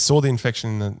 they saw the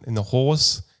infection in the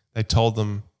horse. They told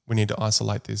them, we need to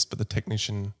isolate this, but the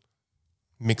technician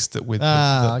mixed it with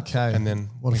okay. and then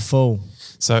What a fool.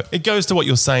 So it goes to what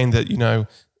you're saying that,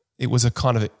 it was a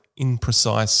kind of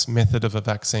imprecise method of a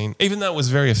vaccine, even though it was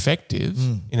very effective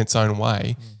in its own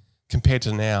way. Compared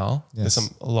to now, Yes. there's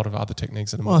a lot of other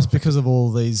techniques that are more Well, it's because of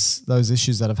all those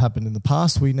issues that have happened in the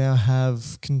past. We now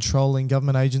have controlling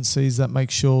government agencies that make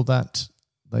sure that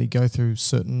they go through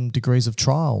certain degrees of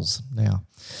trials now.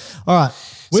 All right.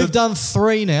 We've done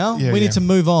 3 now. Yeah, we yeah. need to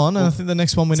move on. And I think the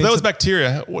next one we need that to... was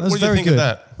bacteria. What was do you very think good. of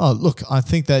that? Oh, look, I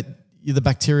think that you're the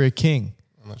bacteria king.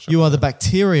 I'm not sure You about are the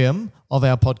bacterium of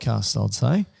our podcast, I'd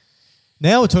say.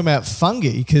 Now we're talking about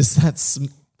fungi because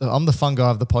I'm the fungi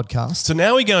of the podcast. So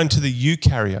now we go into the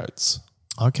eukaryotes.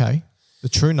 Okay. The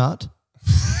true nut.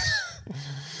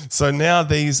 So now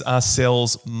these are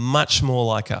cells much more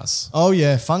like us. Oh,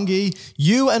 yeah, fungi.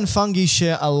 You and fungi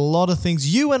share a lot of things.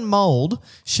 You and mold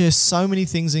share so many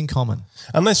things in common,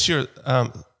 Unless you're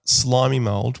slimy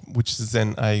mold, which is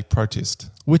then a protist.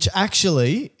 which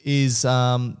actually is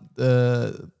Your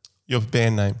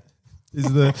band name. I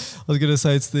was going to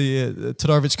say it's the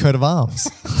Todorovich coat of arms.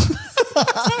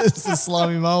 It's the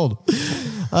slimy mold.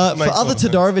 For other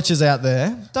Todoroviches out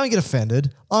there, don't get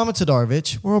offended. I'm a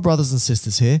Todorovich. We're all brothers and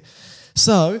sisters here.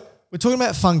 So we're talking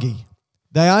about fungi.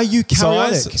 They are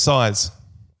eukaryotic. Size.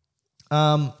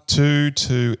 2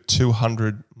 to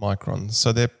 200 microns.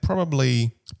 So they're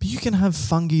probably But you can have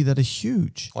fungi that are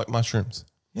huge. like mushrooms.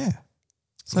 Yeah.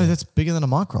 So that's bigger than a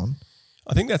micron.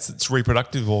 I think that's its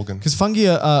reproductive organ. Because fungi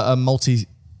are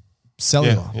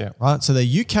multicellular, Yeah, yeah. right? So they're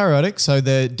eukaryotic, so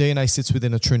their DNA sits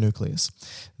within a true nucleus.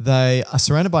 They are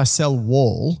surrounded by a cell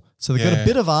wall, so they've got a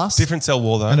bit of us Different cell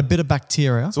wall though. and a bit of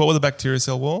bacteria. So what were the bacteria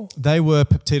cell wall? They were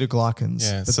peptidoglycans,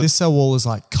 Yeah, but so- this cell wall is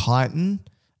like chitin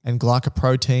and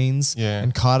glycoproteins Yeah.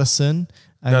 and chitosin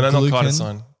and No, not glucan.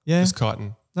 chitosan. Yeah. Just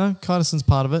chitin. No, chitosan's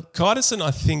part of it. Chitosan,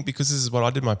 I think, because this is what I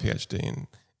did my PhD in,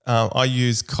 I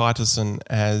use chitosan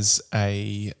as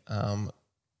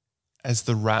as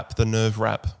the wrap, the nerve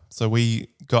wrap. So we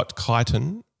got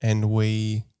chitin and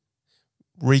we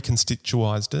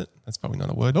reconstituized it. That's probably not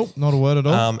a word. Nope, not a word at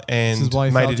all. And This is why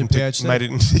you made failed it your into PhD. made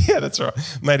it into yeah, that's right.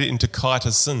 Made it into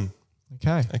chitosan.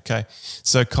 Okay. Okay,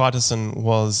 so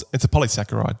chitosan it's a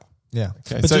polysaccharide. Yeah.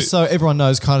 Okay, But so- just so everyone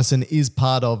knows, chitosan is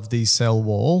part of the cell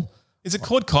wall. Is it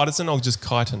called chitosan or just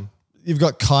chitin? You've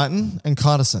got chitin and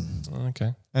chitosan.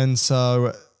 Okay. And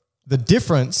so the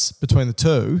difference between the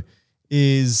two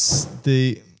is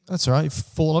that's all right, you've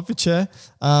fallen off your chair.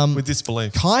 With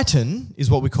disbelief. Chitin is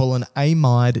what we call an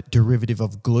amide derivative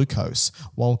of glucose,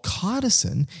 while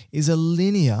chitosan is a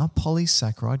linear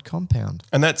polysaccharide compound.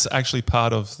 And that's actually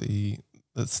part of the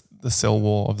cell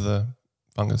wall of the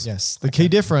fungus. Yes. The key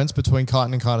difference between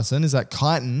chitin and chitosan is that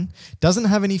chitin doesn't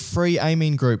have any free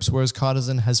amine groups, whereas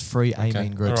chitosan has free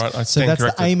amine groups. All right, I So stand that's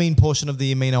corrected. the amine portion of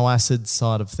the amino acid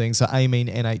side of things. So amine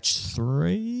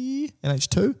NH3,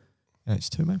 NH2?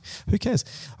 NH2 maybe? Who cares?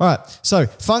 All right. So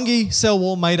fungi cell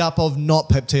wall made up of not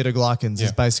peptidoglycans is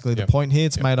Yeah. basically the Yep. point here.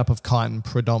 It's made up of chitin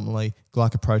predominantly,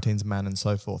 glycoproteins, man, and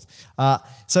so forth.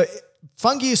 So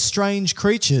fungi are strange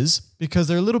creatures because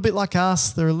they're a little bit like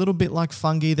us. They're a little bit like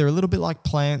fungi. They're a little bit like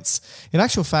plants. In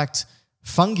actual fact,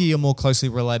 fungi are more closely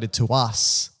related to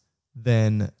us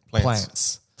than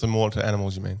plants. So more to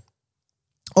animals, you mean?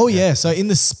 Oh, yeah. So in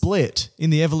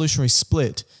the evolutionary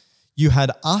split, you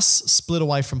had us split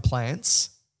away from plants.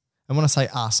 And when I say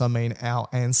us, I mean our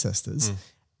ancestors.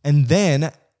 And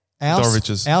then our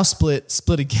Todoroviches.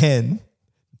 split again.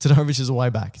 Todoroviches are way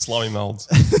back. Slimy molds.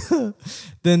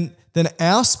 Then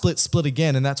our split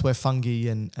again, and that's where fungi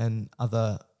and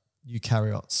other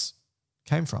eukaryotes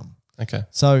came from. Okay.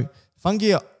 So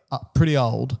fungi are pretty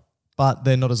old, but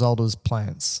they're not as old as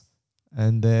plants,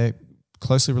 and they're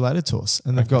closely related to us,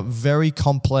 and they've got very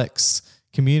complex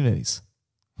communities.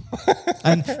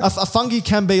 And a fungi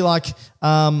can be like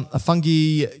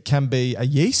a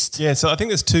yeast. Yeah, so I think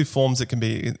there's two forms it can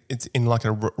be. It's in like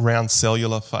a round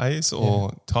cellular phase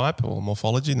or type or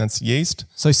morphology, and that's yeast.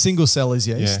 So single cell is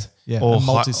yeast. Yeah. Or and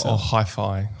multi-cell. or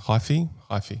hyphae,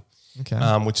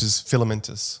 Okay. which is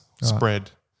filamentous,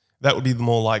 spread. That would be the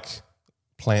more like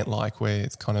plant-like where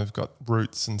it's kind of got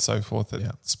roots and so forth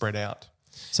that spread out.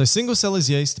 So single cell is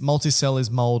yeast, multi-cell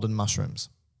is mold and mushrooms.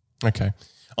 Okay.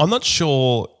 I'm not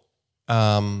sure,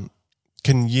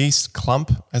 can yeast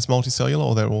clump as multicellular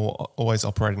or they're all always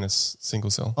operating as single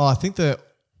cell? Oh, I think they're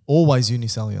always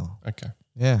unicellular. Okay.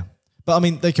 Yeah. But I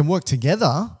mean, they can work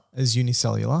together as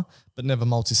unicellular, but never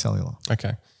multicellular.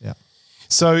 Okay. Yeah.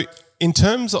 So in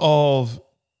terms of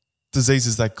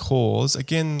diseases they cause,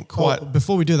 again, quite... Oh,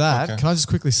 before we do that, Okay. can I just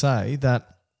quickly say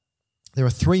that there are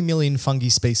 3 million fungi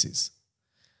species.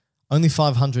 only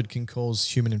 500 can cause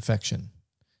human infection.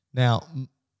 Now,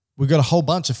 we've got a whole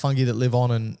bunch of fungi that live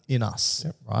on and in us,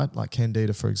 right? Like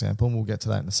Candida, for example, and we'll get to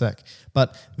that in a sec.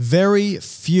 But very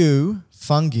few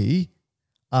fungi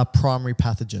are primary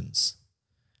pathogens.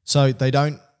 So they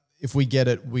don't, if we get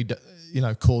it,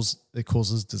 it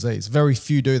causes disease. Very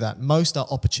few do that. Most are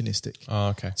opportunistic. Oh,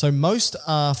 okay. So most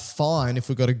are fine if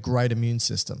we've got a great immune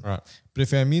system. Right. But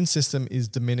if our immune system is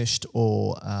diminished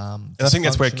or and I think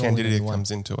that's where dysfunctional in Candida any way-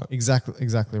 comes into it.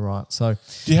 Exactly right. So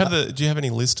Do you have any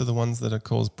list of the ones that are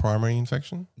cause primary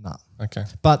infection? no. Okay.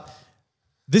 But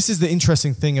this is the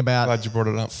interesting thing about Glad you brought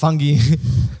it up. fungi.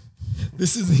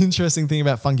 This is the interesting thing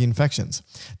about fungi infections.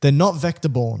 They're not vector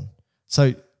borne.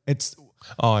 So it's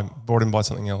Oh, I'm brought in by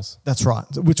something else. that's right,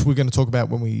 which we're going to talk about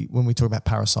when we talk about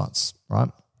parasites, right?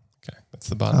 Okay. That's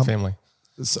the Barton family.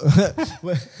 So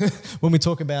when we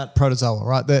talk about protozoa,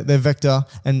 right? They're vector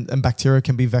and bacteria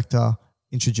can be vector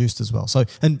introduced as well. So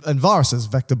and viruses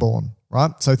vector borne,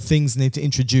 right? So things need to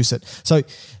introduce it. So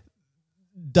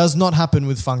does not happen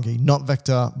with fungi, not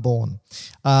vector borne.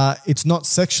 It's not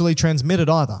sexually transmitted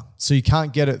either. So you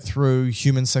can't get it through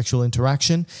human sexual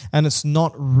interaction, and it's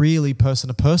not really person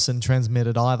to person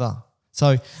transmitted either.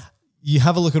 So you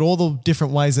have a look at all the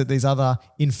different ways that these other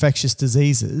infectious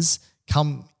diseases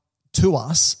come to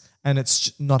us, and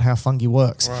it's not how fungi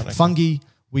works. Right, okay. Fungi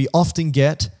we often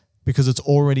get because it's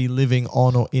already living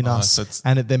on or in us, so it's-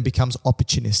 and it then becomes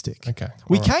opportunistic. Okay,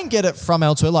 We all right. can get it from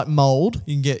elsewhere, like mold.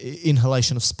 You can get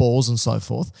inhalation of spores and so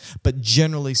forth. But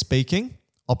generally speaking,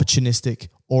 opportunistic,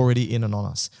 already in and on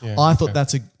us. Yeah, I thought okay.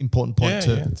 that's an important point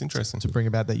Yeah, it's interesting. to bring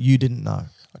about that you didn't know.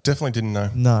 I definitely didn't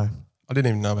know. No. I didn't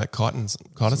even know about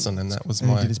chitosan, and that was And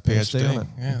he my did his PhD. PhD on it.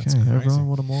 Yeah, okay, it's crazy. everyone,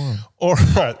 what a moron. All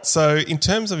right. So in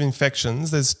terms of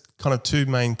infections, there's kind of two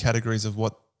main categories of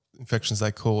what infections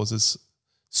they cause: is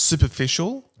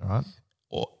superficial All right.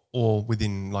 or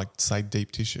within, like, say,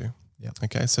 deep tissue. Yeah.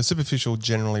 Okay. So superficial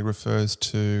generally refers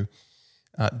to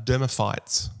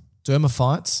dermaphytes.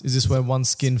 Dermaphytes, is this where one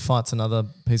skin fights another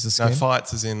piece of skin? No,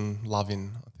 phytes is in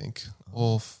loving, I think.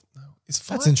 Or is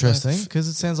phyte? That's interesting because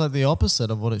it sounds like the opposite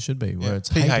of what it should be, where Yeah, it's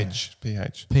hating.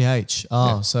 pH. pH. Oh,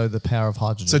 Yeah. so the power of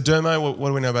hydrogen. So dermo, what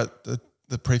do we know about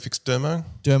the prefix dermo?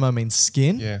 Derma means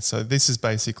skin. Yeah, so this is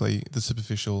basically the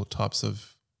superficial types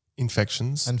of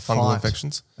infections, And fungal fight.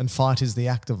 infections. And fight is the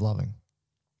act of loving.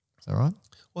 Is that right?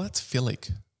 Well, that's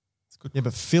philic. It's good. Yeah,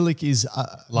 but philic is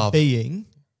Love. being,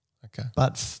 Okay,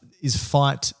 but is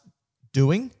fight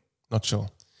doing? not sure.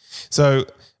 So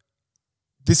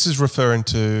this is referring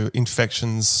to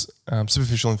infections,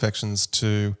 superficial infections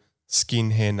to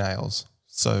skin, hair, nails.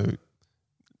 So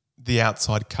the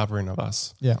outside covering of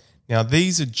us. Yeah. Now,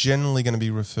 these are generally going to be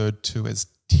referred to as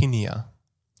tinea.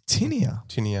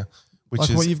 Tinea. Which Like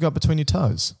is what you've got between your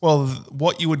toes. well,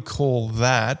 what you would call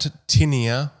that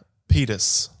tinea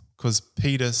pedis, because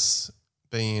pedis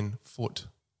being foot,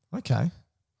 Okay.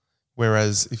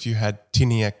 whereas if you had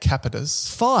tinea capitis,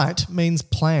 Fight means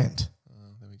plant.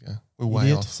 there we go. We're way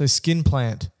Idiot. off. So skin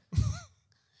plant.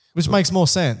 Which makes more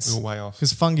sense. We're way off.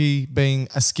 Because fungi being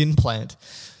a skin plant.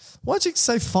 Why'd you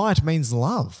say fight means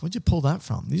love? Where'd you pull that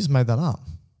from? You just made that up.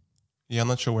 Yeah, I'm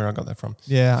not sure where I got that from.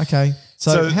 Yeah, okay.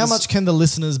 So So how this- much can the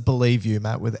listeners believe you,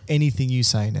 Matt, with anything you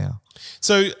say now?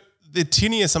 So the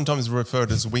tinea sometimes referred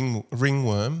as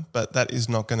ringworm, but that is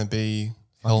not going to be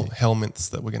helminths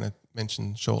that we're going to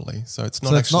mention shortly. So it's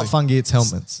not So it's actually not fungi, it's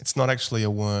helminths. It's not actually a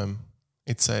worm.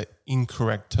 It's a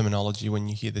incorrect terminology when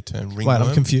you hear the term ringworm. Wait,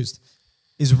 I'm confused.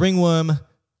 Is ringworm...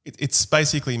 It's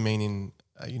basically meaning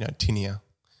tinea,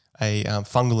 a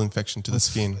fungal infection to the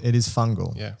skin. It is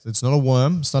fungal. Yeah. So it's not a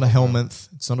worm. It's not a helminth.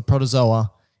 It's not a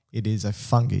protozoa. It is a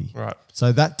fungi. Right.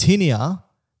 So that tinea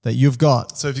that you've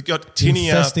got, So if you've got tinea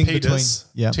Infesting pedis,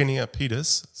 between- tinea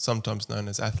pedis, sometimes known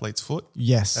as athlete's foot,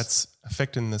 yes. that's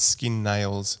affecting the skin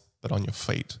nails, but on your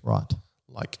feet. right.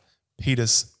 Like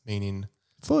pedis meaning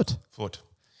Foot. foot.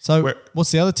 So Where- what's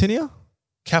the other tinea?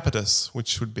 Capitis,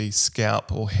 which would be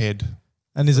scalp or head,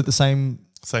 And is it the same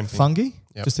same thing. fungi?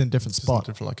 Yep. Just in a different Just in a spot?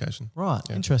 different location. Right.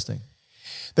 Yeah. Interesting.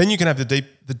 Then you can have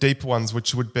the deep ones,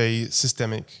 which would be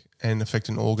systemic and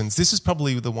affecting organs. This is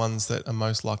probably the ones that are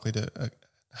most likely to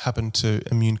happen to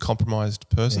immune compromised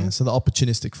Yeah, persons. so the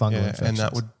opportunistic fungal Yeah, infections. and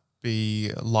that would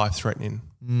be life threatening.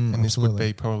 And this would absolutely.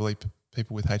 be probably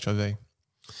people with HIV.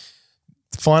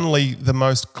 Finally, the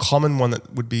most common one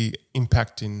that would be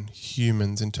impacting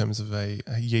humans in terms of a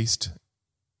yeast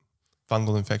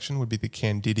fungal infection would be the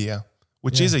Candida,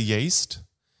 which Yeah. is a yeast.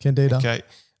 Candida. Okay.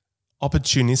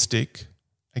 Opportunistic,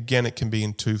 again, it can be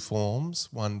in two forms,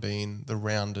 one being the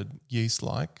rounded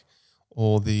yeast-like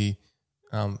or the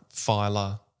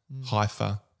phyla,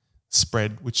 hypha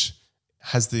spread, which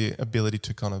has the ability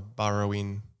to kind of burrow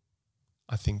in,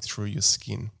 I think, through your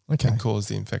skin Okay. and cause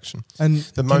the infection. And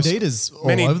The most- Candida's all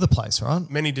many- over the place, right?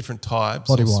 Many different types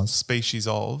Body-wise. or species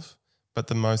of, but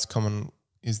the most common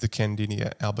is the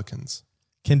Candida albicans.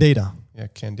 Candida. Yeah,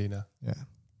 Candida. Yeah.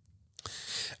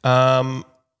 Um,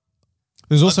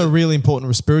 There's also a really important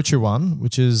respiratory one,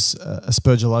 which is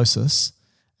aspergillosis,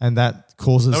 and that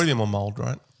causes that would be more mold,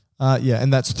 right?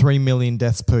 and that's 3 million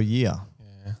deaths per year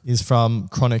Yeah. is from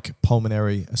chronic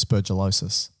pulmonary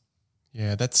aspergillosis.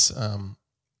 Yeah, that's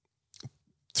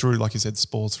through, like you said,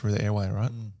 spores through the airway,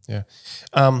 right? Yeah.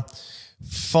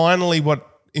 Finally,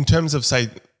 in terms of, say,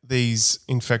 these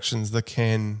infections, the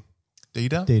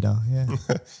Candida,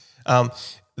 Yeah.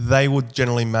 they would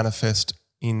generally manifest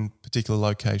in particular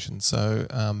locations. So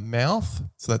mouth,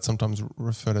 so that's sometimes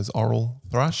referred as oral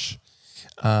thrush.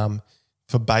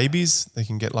 For babies, they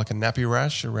can get like a nappy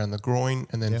rash around the groin,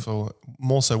 and then for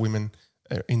more so women,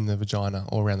 in the vagina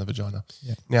or around the vagina.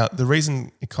 Yeah. Now, the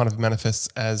reason it kind of manifests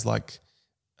as like,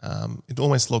 it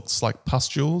almost looks like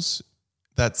pustules,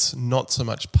 that's not so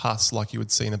much pus like you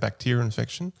would see in a bacterial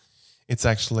infection. It's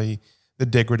actually the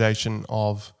degradation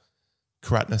of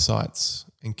keratinocytes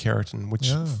and keratin,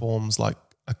 which forms like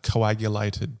a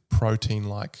coagulated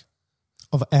protein-like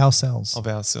Of our cells. of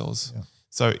our cells. Yeah.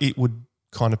 So it would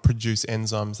kind of produce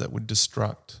enzymes that would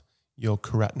destruct your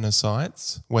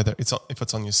keratinocytes, whether if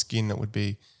it's on your skin, it would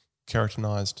be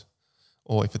keratinized,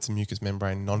 or if it's a mucous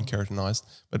membrane, non-keratinized,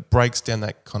 but breaks down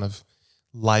that kind of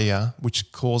layer,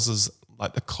 which causes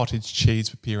like the cottage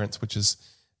cheese appearance, which is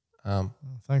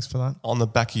Thanks for that. on the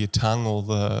back of your tongue or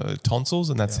the tonsils,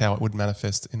 and that's how it would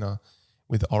manifest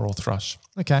with oral thrush.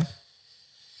 Okay.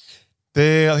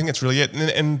 I think that's really it.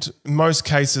 And in most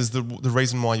cases, the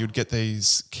reason why you'd get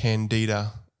these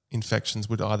Candida infections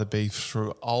would either be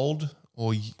through old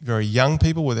or very young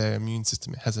people where their immune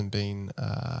system hasn't been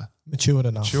Matured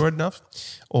enough. matured enough,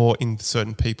 or in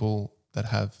certain people that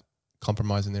have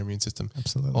compromise in their immune system,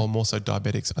 Absolutely. or more so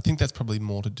diabetics. I think that's probably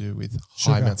more to do with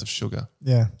Sugar. high amounts of sugar.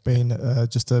 Yeah, being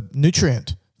just a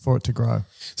nutrient for it to grow.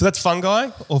 So that's fungi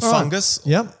or right. fungus.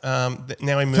 Yep.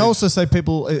 Now we move. Can also say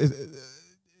people,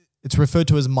 it's referred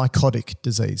to as mycotic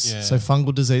disease. Yeah. So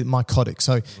fungal disease, mycotic.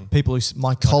 So people who,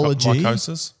 mycology.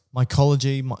 Mycosis.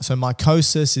 Mycology. So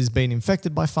mycosis is being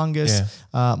infected by fungus.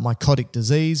 Mycotic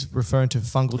disease, referring to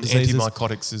fungal diseases.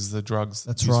 Antibiotics is the drugs.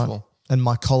 That's useful. right. And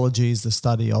mycology is the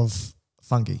study of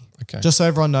fungi. Okay. Just so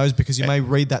everyone knows, because you may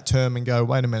read that term and go,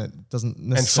 wait a minute, it doesn't And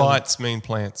necessarily. phytes mean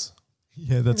plants.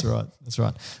 Yeah, that's right. That's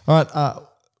right. All right.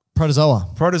 Protozoa.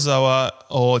 Protozoa,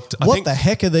 or What the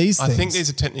heck are these I things? think these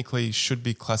are technically should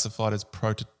be classified as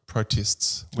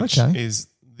protists, which Okay. is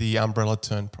the umbrella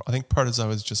term. I think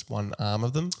protozoa is just one arm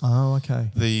of them. Oh,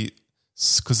 okay.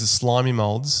 Because the slimy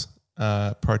molds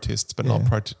are protists, but not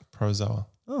protozoa.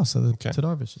 Oh, so the Okay.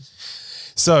 Todovicius.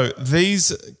 So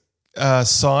these are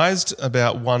sized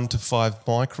about 1 to 50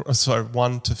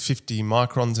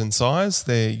 microns in size.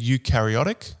 They're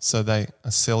eukaryotic, so they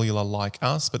are cellular like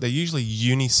us, but they're usually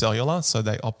unicellular, so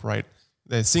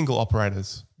they're single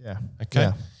operators. Yeah.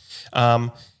 Okay. Yeah.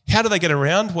 How do they get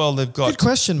around? Well, they've Good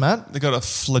question, Matt. got a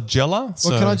flagella.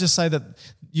 Well, can I just say that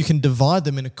you can divide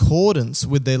them in accordance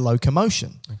with their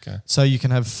locomotion. Okay. So you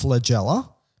can have flagella,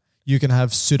 you can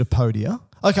have pseudopodia.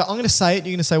 Okay, I'm going to say it.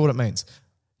 You're going to say what it means.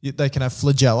 They can have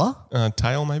flagella,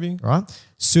 Tail maybe. right?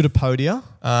 Pseudopodia.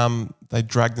 They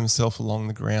drag themselves along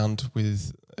the ground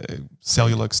with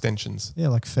cellular extensions. Yeah,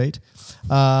 like feet.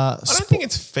 I don't think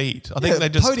it's feet. I think they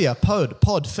just podia,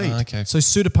 pod, feet. okay. So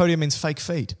pseudopodia means fake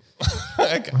feet.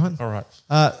 okay. All right.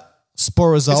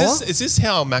 Sporozoa. Is this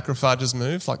how macrophages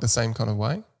move? Like the same kind of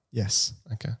way? Yes.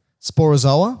 Okay.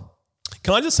 Sporozoa.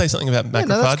 Can I just say something about macrophages? Yeah,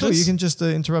 no, that's cool. You can just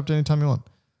interrupt anytime you want.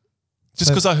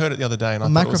 Just because I heard it the other day and I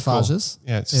thought it was cool. Macrophages?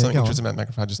 Yeah, it's Yeah, something go on. interesting about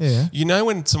macrophages. Yeah. You know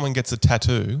when someone gets a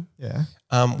tattoo, Yeah.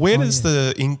 where does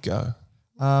the ink go?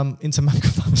 Into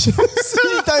macrophages.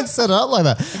 You don't set it up like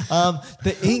that.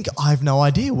 The ink, I have no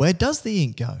idea. Where does the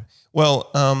ink go?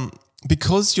 Well,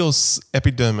 because your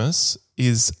epidermis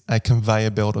is a conveyor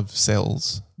belt of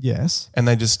cells, Yes. and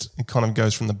it kind of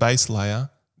goes from the base layer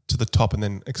to the top and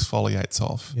then exfoliates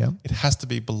off. Yeah. It has to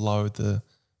be below the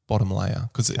bottom layer,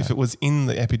 because if it was in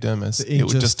the epidermis, The ink it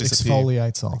would just disappear.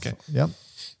 exfoliates off. Okay. Yep.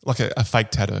 Like a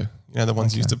fake tattoo. You know, the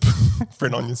ones you used to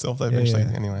print on yourself. They eventually,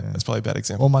 anyway, that's probably a bad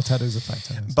example. All my tattoos are fake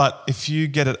tattoos. But if you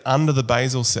get it under the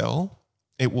basal cell,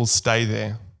 it will stay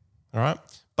there. All right.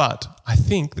 But I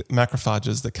think that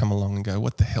macrophages that come along and go,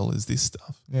 what the hell is this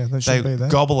stuff? Yeah, they should be there.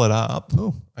 Gobble it up.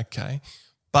 Cool. Okay.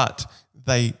 But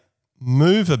they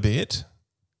move a bit.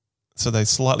 So they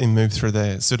slightly move through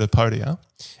their pseudopodia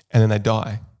and then they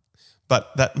die.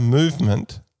 But that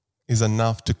movement is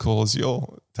enough to cause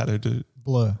your tattoo to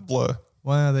Blur. blur.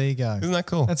 Wow, there you go. Isn't that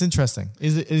cool? That's interesting. It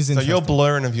is So interesting. your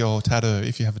blurring of your tattoo,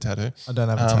 if you have a tattoo, I don't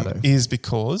have a tattoo. is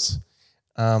because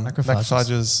Macrophages.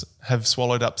 macrophages have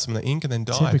swallowed up some of the ink and then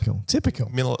died. Typical.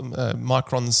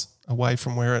 Microns away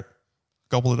from where it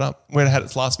gobbled it up, where it had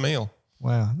its last meal.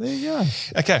 Wow, there you go.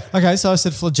 Okay. Okay, so I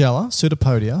said flagella,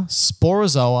 pseudopodia,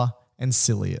 sporozoa, and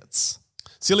ciliates.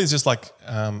 Silly is just like,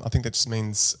 I think that just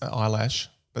means eyelash,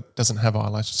 but doesn't have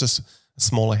eyelash. It's just a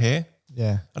smaller hair.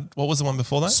 Yeah. What was the one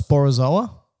before that? Sporozoa.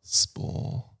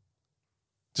 Spore.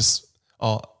 Does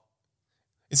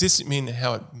this mean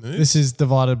how it moves? This is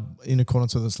divided in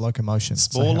accordance with its locomotion.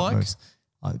 so how it Spore-like? moves.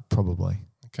 Probably.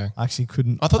 Okay. I actually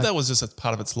couldn't. I thought that was just a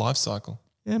part of its life cycle.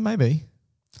 Yeah, maybe.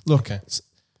 Look, Okay.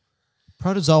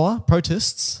 protozoa,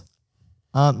 protists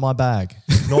aren't my bag.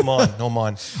 Not mine, not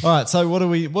mine. All right, so what do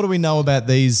we know about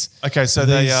these? Okay, so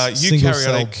they These are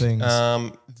single-celled eukaryotic.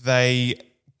 things. They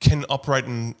can operate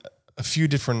in a few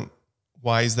different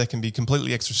ways. They can be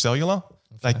completely extracellular.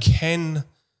 They can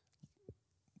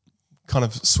kind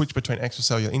of switch between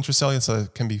extracellular and intracellular, so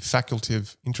it can be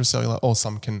facultative intracellular, or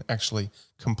some can actually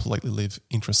completely live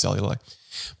intracellularly.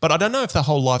 But I don't know if the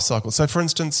whole life cycle. So, for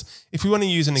instance, if we want to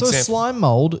use an So a example. slime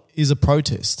mold is a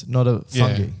protist, not a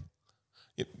fungi.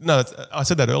 No, I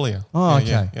said that earlier. Oh, Yeah,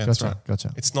 okay. yeah, that's right.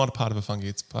 Gotcha. It's not a part of a fungi.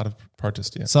 It's part of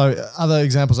protist, yeah. So other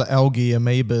examples are algae,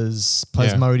 amoebas,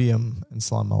 plasmodium, and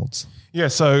slime molds. Yeah,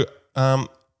 so,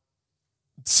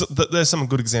 there's some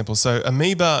good examples. So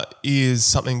amoeba is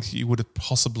something you would have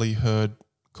possibly heard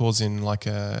causing like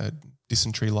a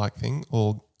dysentery-like thing,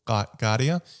 or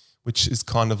Giardia, which is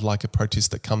kind of like a protist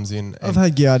that comes in. I've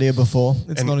had Giardia before.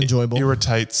 It's and not it enjoyable.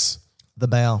 irritates. The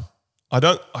bowel. I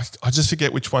just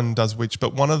forget which one does which,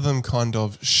 but one of them kind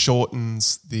of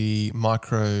shortens the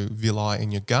microvilli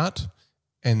in your gut,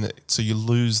 and so you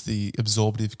lose the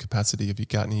absorptive capacity of your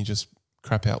gut, and you just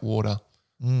crap out water,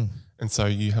 and so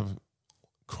you have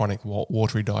chronic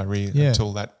watery diarrhea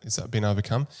until that is been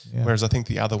overcome. Yeah. Whereas I think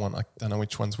the other one, I don't know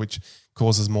which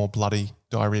causes more bloody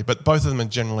diarrhea, but both of them are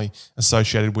generally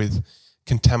associated with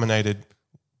contaminated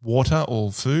water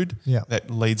or food that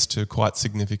leads to quite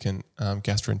significant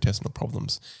gastrointestinal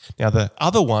problems. Now, the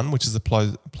other one, which is the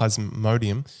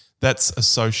plasmodium, that's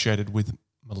associated with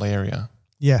malaria.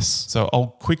 Yes. So I'll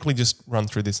quickly just run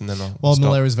through this and then I'll Well, stop.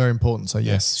 malaria is very important, so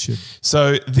yes, should.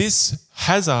 So this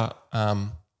has a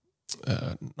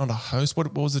not a host.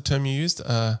 What was the term you used?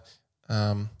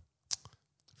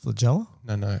 Flagella?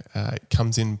 No. It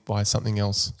comes in by something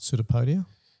else. Pseudopodia?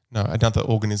 No, another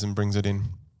organism brings it in.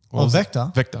 What Oh, was it?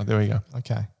 vector? Vector, there we go.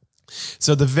 Okay.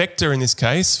 So the vector in this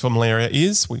case for malaria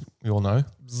is, we all know,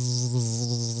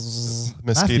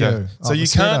 mosquito. Matthew. So you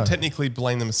Mosquito. can't technically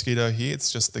blame the mosquito here.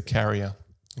 It's just the carrier.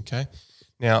 Okay.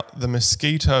 Now the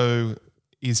mosquito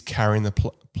is carrying the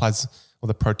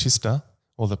the protista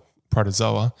or the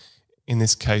protozoa. In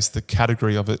this case, the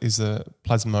category of it is the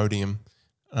plasmodium.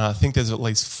 I think there's at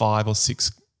least 5 or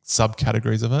 6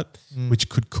 subcategories of it, which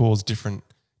could cause different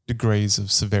degrees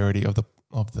of severity of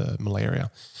the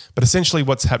malaria. But essentially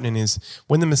what's happening is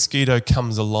when the mosquito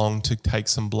comes along to take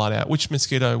some blood out, which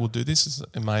mosquito will do this? Is it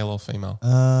a male or female?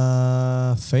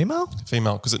 Female?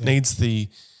 Female, because it needs the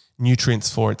nutrients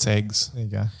for its eggs. There you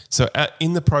go. So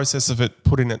in the process of it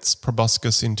putting its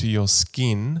proboscis into your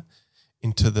skin,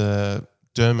 into the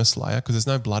dermis layer, because there's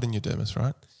no blood in your dermis,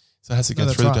 right? So it has to go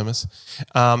No, through that's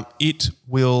the dermis. It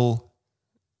will,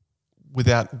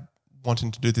 without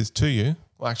wanting to do this to you,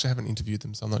 well, actually, I haven't interviewed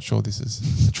them, so I'm not sure this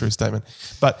is a true statement.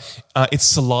 But it's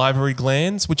salivary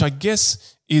glands, which I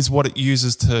guess is what it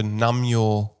uses to numb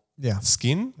your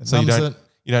skin. It So you numbs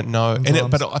don't know. Enzymes.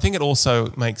 But I think it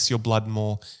also makes your blood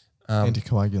more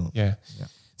anticoagulant. Yeah.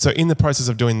 So in the process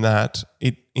of doing that,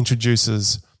 it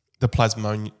introduces the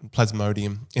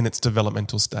plasmodium in its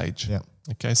developmental stage. Yeah.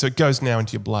 Okay. So it goes now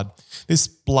into your blood. This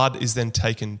blood is then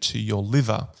taken to your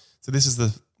liver. So this is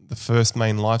the first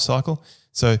main life cycle.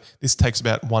 So this takes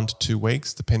about 1 to 2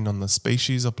 weeks, depending on the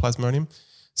species of plasmodium.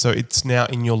 So it's now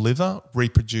in your liver,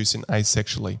 reproducing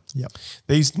asexually. Yep.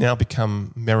 These now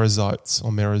become merozoites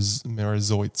or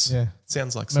merozoites. Yeah.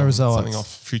 Sounds like Merozoites. something off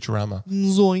Futurama.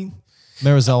 Zoing.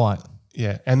 Merozoite.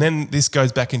 Yeah. And then this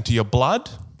goes back into your blood.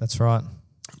 That's right.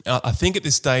 I think at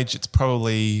this stage it's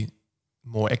probably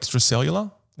more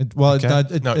extracellular. In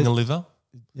the liver.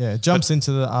 Yeah, it jumps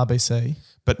into the RBC.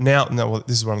 But now,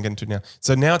 this is what I'm getting to now.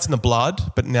 So now it's in the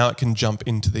blood, but now it can jump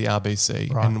into the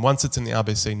RBC. Right. And once it's in the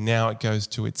RBC, now it goes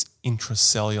to its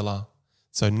intracellular.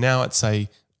 So now it's a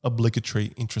obligatory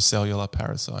intracellular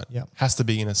parasite. Yep. Has to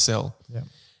be in a cell. Yep.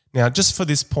 Now, just for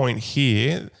this point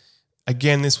here,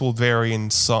 again, this will vary in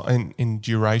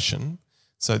duration.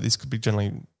 So this could be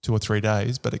generally 2 or 3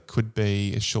 days, but it could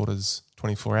be as short as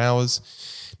 24 hours.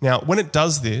 Now, when it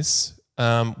does this,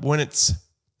 when it's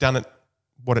done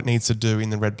what it needs to do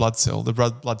in the red blood cell, the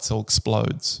red blood cell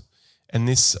explodes. And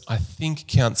this, I think,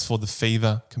 counts for the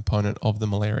fever component of the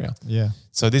malaria. Yeah.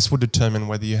 So this would determine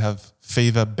whether you have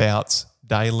fever bouts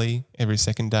daily, every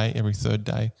second day, every third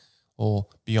day, or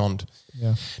beyond.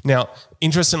 Yeah. Now,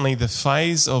 interestingly, the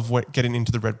phase of getting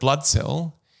into the red blood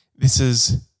cell, this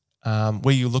is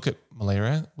where you look at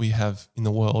malaria. We have in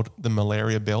the world the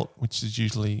malaria belt, which is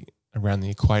usually around the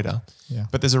equator. Yeah.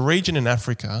 But there's a region in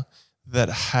Africa that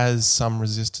has some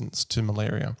resistance to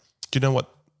malaria. Do you know what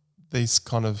these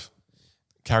kind of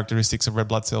characteristics of red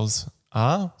blood cells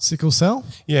are? Sickle cell?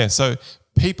 Yeah, so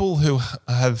people who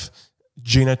have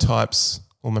genotypes,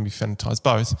 or maybe phenotypes,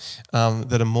 both,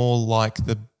 that are more like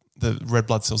the red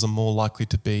blood cells are more likely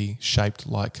to be shaped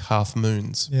like half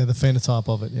moons. Yeah, the phenotype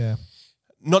of it, yeah.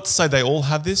 Not to say they all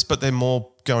have this, but they're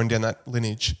more going down that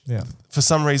lineage. Yeah. For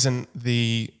some reason,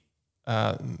 the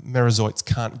merozoites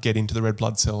can't get into the red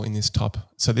blood cell in this type.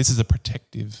 So this is a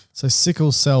protective. So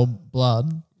sickle cell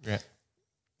blood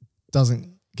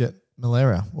doesn't get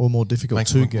malaria, or more difficult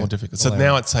Makes to it get more difficult.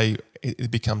 malaria. So now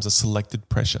it becomes a selected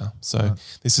pressure. So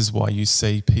this is why you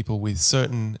see people with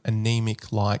certain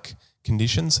anemic-like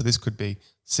conditions. So this could be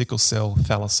sickle cell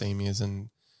thalassemias and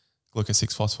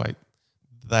glucose-6-phosphate.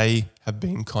 They have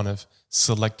been kind of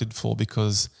selected for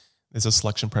because there's a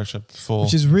selection pressure for.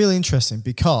 Which is really interesting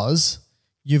because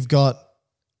you've got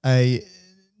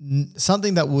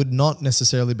something that would not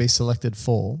necessarily be selected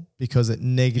for because it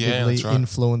negatively that's right.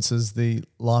 influences the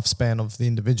lifespan of the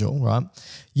individual, right?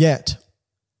 Yet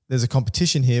there's a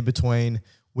competition here between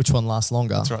which one lasts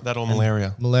longer. That's right. That or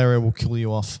malaria. Malaria will kill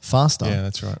you off faster. Yeah,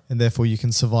 that's right. And therefore you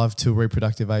can survive to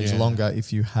reproductive age Yeah. longer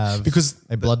if you have Because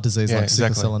a blood disease like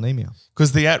sickle cell anemia.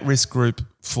 Because the at-risk group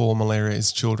for malaria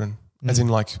is children, as in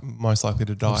like most likely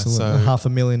to die. Absolutely. So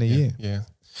 500,000 a year. yeah.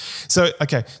 So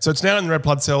so it's now in the red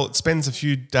blood cell. It spends a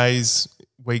few days,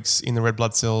 weeks in the red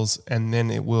blood cells, and then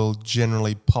it will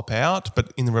generally pop out.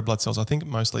 But in the red blood cells, I think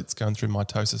mostly it's going through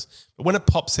mitosis. But when it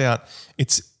pops out,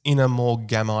 it's in a more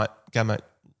gamete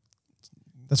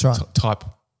That's right. type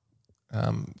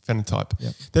phenotype.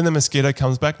 Yep. Then the mosquito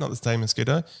comes back, not the same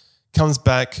mosquito, comes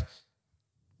back,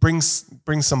 brings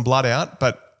some blood out,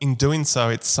 but in doing so,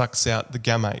 it sucks out the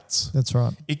gametes. That's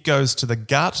right. It goes to the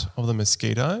gut of the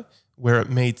mosquito where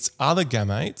it meets other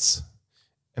gametes,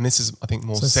 and this is, I think,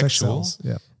 more So sex sexual. cells,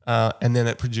 yeah. And then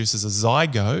it produces a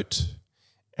zygote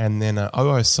and then an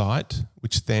oocyte,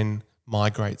 which then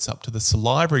migrates up to the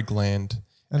salivary gland.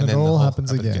 And it then the all whole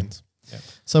happens again. Yeah.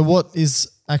 So what is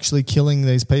actually killing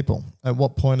these people? At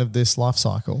what point of this life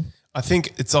cycle? I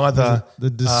think it's either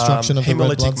The destruction of the red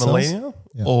blood hemolytic cells? malaria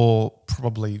Yeah. or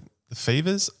probably the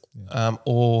fevers,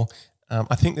 or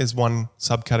I think there's one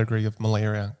subcategory of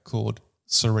malaria called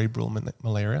cerebral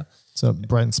malaria. So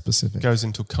brain specific. Goes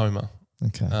into coma.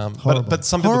 Okay. But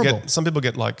some people Horrible.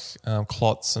 get like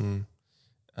clots and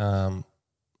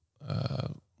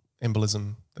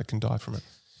embolism that can die from it.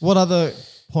 What other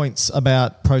points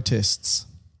about protists?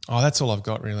 Oh, that's all I've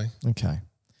got really. Okay.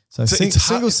 So So it's hard-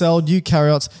 single-celled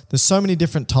eukaryotes, there's so many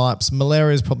different types.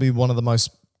 Malaria is probably one of the most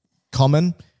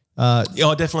common. Yeah,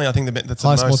 definitely. I think that's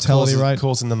Highest the most mortality rate.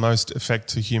 causing the most effect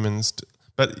to humans.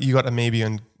 But you got amoeba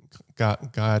and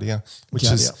Giardia,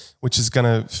 which is going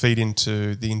to feed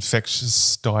into the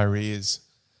infectious diarrheas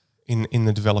in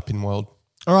the developing world.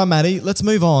 All right, Matty, let's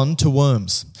move on to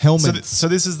worms. Helminths. So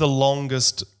this is the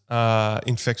longest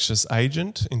infectious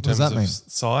agent in does terms that of mean?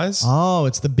 size. Oh,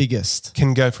 it's the biggest.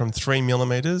 Can go from 3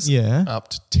 millimeters up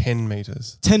to 10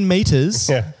 meters. 10 meters?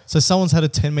 Yeah. So someone's had a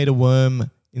 10-meter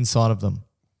worm inside of them.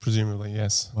 Presumably,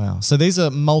 yes. Wow. So these are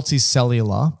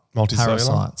multicellular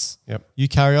parasites. Yep.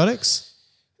 Eukaryotics?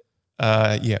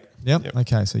 Yeah. Yep.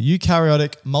 Okay. So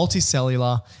eukaryotic,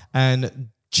 multicellular, and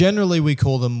generally we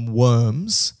call them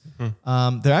worms.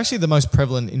 They're actually the most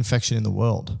prevalent infection in the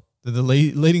world. The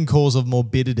leading cause of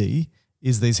morbidity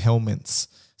is these helminths.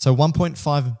 So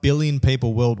 1.5 billion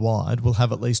people worldwide will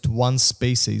have at least one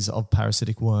species of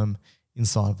parasitic worm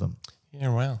inside of them. Yeah,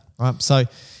 wow. Right. So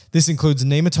this includes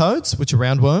nematodes, which are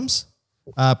roundworms,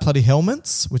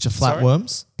 platyhelminths, which are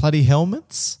flatworms,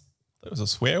 platyhelminths. That was a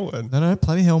swear word. No,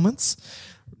 platyhelminths.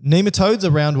 Nematodes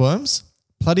are roundworms.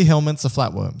 Platyhelminths are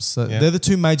flatworms. So they're the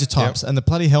two major types. And the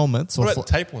platyhelminths... What about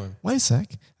tapeworm? Wait a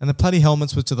sec. And the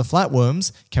platyhelminths, which are the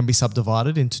flatworms, can be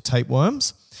subdivided into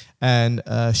tapeworms and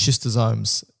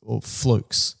schistosomes or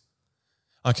flukes.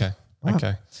 Okay. Right.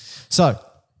 Okay. So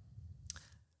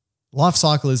life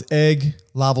cycle is egg,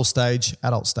 larval stage,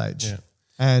 adult stage. Yeah.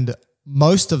 And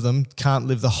most of them can't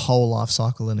live the whole life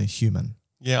cycle in a human.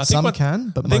 Yeah, I Some think can,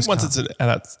 but I think most once can't.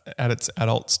 it's at its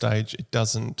adult stage, it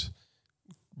doesn't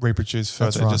reproduce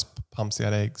further. That's right. It just pumps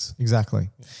out eggs. Exactly.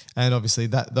 And obviously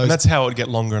those And that's how it would get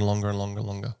longer and longer and longer and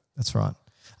longer. That's right.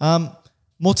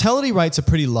 Mortality rates are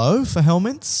pretty low for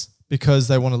helminths because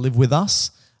they want to live with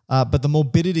us, but the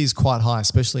morbidity is quite high,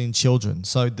 especially in children.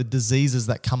 So the diseases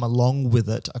that come along with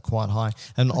it are quite high,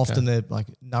 and often they're like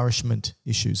nourishment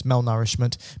issues,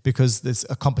 malnourishment, because there's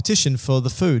a competition for the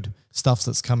food stuff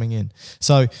that's coming in.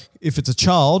 So if it's a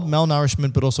child,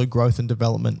 malnourishment, but also growth and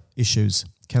development issues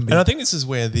can be. And I think this is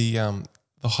where the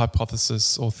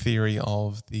hypothesis or theory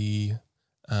of the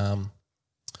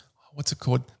what's it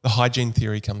called? The hygiene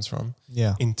theory comes from.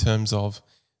 Yeah. In terms of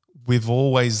we've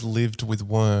always lived with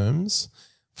worms.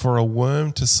 For a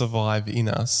worm to survive in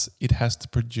us, it has to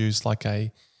produce like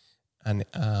an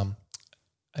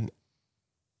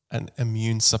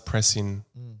immune suppressing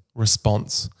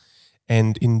response,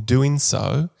 and in doing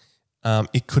so,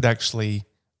 it could actually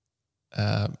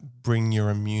bring your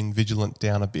immune vigilant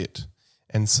down a bit.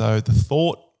 And so the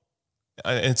thought,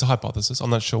 and it's a hypothesis, I'm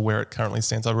not sure where it currently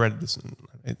stands. I read this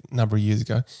a number of years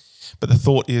ago, but the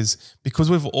thought is because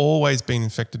we've always been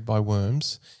infected by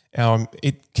worms,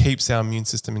 it keeps our immune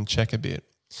system in check a bit.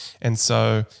 And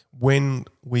so when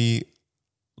we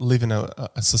live in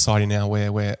a society now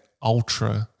where we're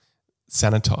ultra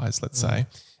sanitized, let's say,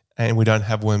 and we don't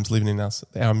have worms living in us,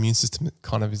 our immune system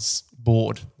kind of is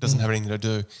bored, doesn't have anything to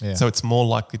do. Yeah. So it's more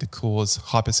likely to cause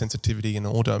hypersensitivity and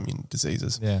autoimmune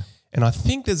diseases. Yeah. And I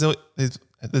think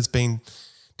there's been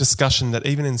discussion that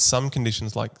even in some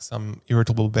conditions like some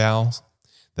irritable bowels,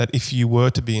 that if you were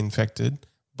to be infected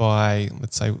by,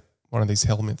 let's say, one of these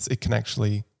helminths, it can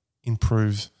actually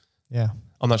improve. Yeah.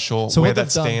 I'm not sure So where what that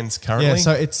they've done- stands currently. Yeah,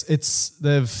 so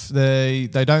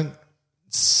they don't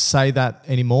say that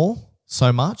anymore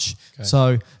so much. Okay.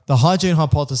 So the hygiene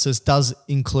hypothesis does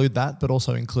include that, but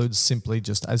also includes simply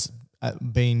just as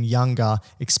being younger,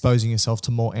 exposing yourself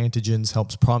to more antigens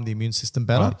helps prime the immune system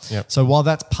better. Right, yep. So while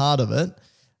that's part of it,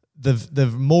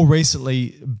 they've more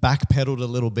recently backpedaled a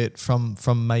little bit from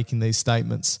making these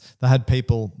statements. They had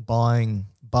people buying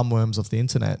bumworms off the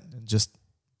internet and just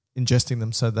ingesting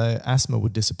them so their asthma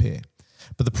would disappear.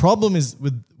 But the problem is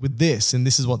with this, and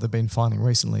this is what they've been finding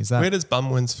recently, is that... Where does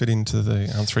bumworms fit into the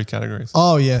three categories?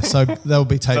 Oh, yeah. So they'll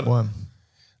be tapeworm.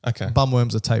 Okay.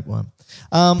 Bumworm's a tapeworm.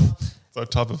 So a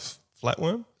type of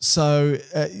flatworm? So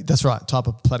that's right, type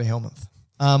of platyhelminth.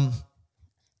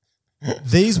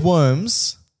 These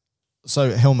worms,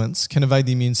 so helminths, can evade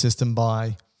the immune system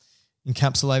by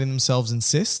encapsulating themselves in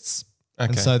cysts.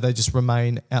 And Okay. so they just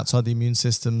remain outside the immune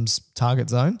system's target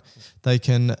zone. They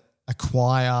can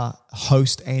acquire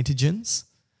host antigens.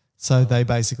 So they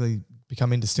basically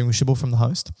become indistinguishable from the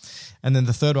host. And then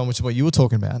the third one, which is what you were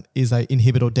talking about, is they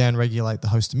inhibit or downregulate the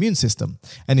host immune system.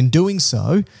 And in doing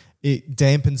so, it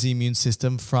dampens the immune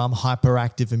system from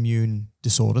hyperactive immune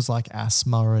disorders like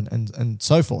asthma and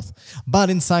so forth. But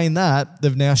in saying that,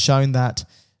 they've now shown that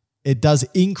it does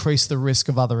increase the risk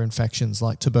of other infections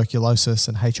like tuberculosis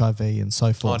and HIV and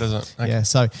so forth. does it? Okay. Yeah.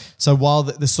 So while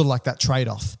there's sort of like that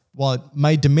trade-off, while it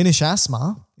may diminish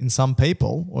asthma in some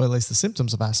people, or at least the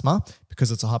symptoms of asthma, because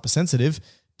it's a hypersensitive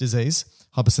disease,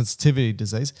 hypersensitivity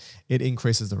disease, it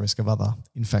increases the risk of other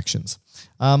infections.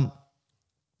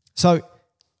 So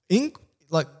in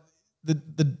like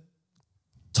the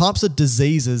types of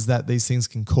diseases that these things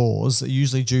can cause are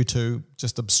usually due to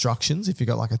just obstructions. If you've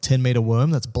got like a 10-meter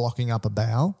worm that's blocking up a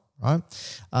bowel, right?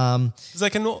 'Cause they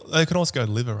can also go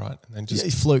liver, right? And then just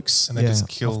Flukes. and they just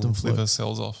kill often fluke. liver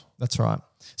cells off. That's right.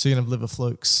 So you're going to have liver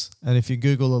flukes. And if you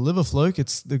Google a liver fluke,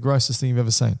 it's the grossest thing you've ever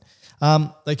seen.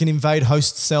 They can invade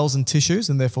host cells and tissues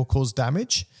and therefore cause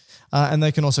damage. And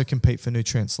they can also compete for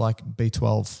nutrients like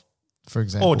B12, for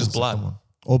example. Or just is a blood. common one.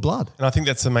 Or blood. And I think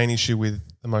that's the main issue with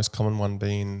the most common one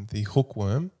being the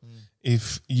hookworm.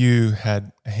 If you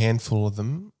had a handful of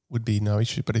them, would be no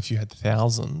issue. But if you had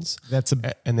thousands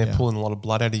and they're pulling a lot of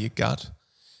blood out of your gut,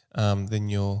 then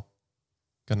you're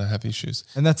going to have issues.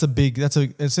 And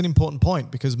it's an important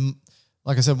point because,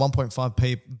 like I said,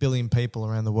 1.5 billion people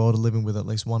around the world are living with at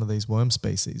least one of these worm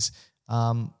species,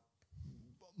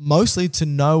 mostly to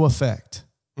no effect,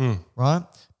 right?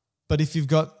 But if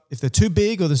they're too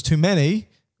big or there's too many,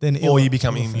 then you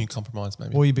become immune compromised,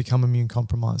 maybe. Or you become immune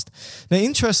compromised. Now,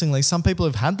 interestingly, some people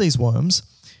who've had these worms,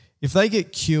 if they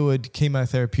get cured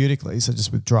chemotherapeutically, so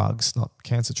just with drugs, not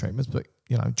cancer treatments, but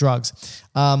drugs,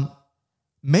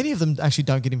 many of them actually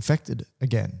don't get infected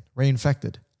again,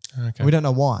 reinfected. Okay. And we don't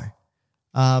know why.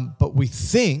 But we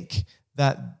think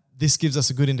that this gives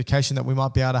us a good indication that we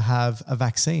might be able to have a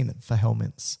vaccine for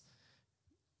helminths.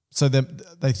 So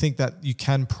they think that you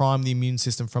can prime the immune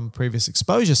system from previous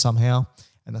exposure somehow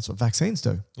And that's what vaccines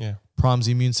do. Yeah. Primes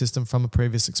the immune system from a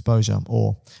previous exposure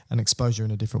or an exposure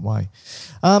in a different way.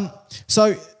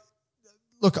 So,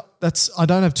 look, I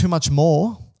don't have too much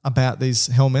more about these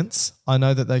helminths. I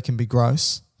know that they can be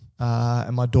gross,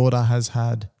 and my daughter has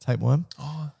had tapeworm.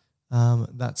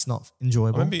 That's not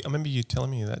enjoyable. I remember you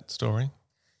telling me that story.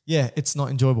 Yeah, it's not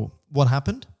enjoyable. What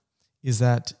happened is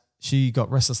that she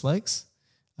got restless legs.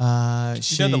 Do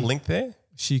you know the link there?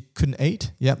 She couldn't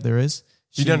eat. Yep, there is.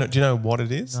 Do you know what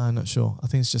it is? No, I'm not sure. I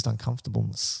think it's just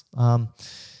uncomfortableness.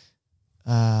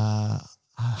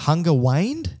 Hunger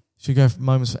waned. She go from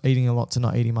moments for eating a lot to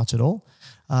not eating much at all.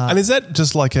 And is that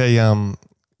just like a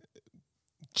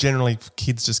generally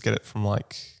kids just get it from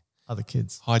like other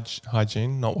kids?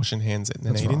 Hygiene, not washing hands and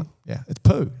then That's eating? right. Yeah, it's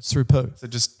poo. It's through poo. So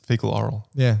just fecal oral.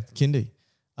 Yeah, kindy.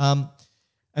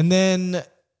 And then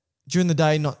during the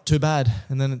day, not too bad.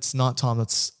 And then it's nighttime,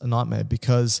 that's a nightmare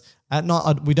because at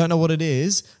night, we don't know what it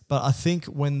is, but I think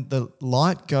when the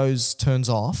light turns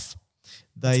off,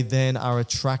 they then are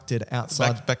attracted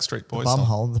outside Backstreet Boys the bum song.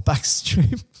 hole, the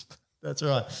backstreet. That's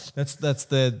right. That's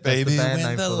the Baby, band when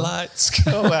name the for them. lights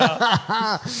go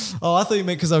out. Oh, I thought you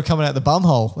meant because they were coming out the bum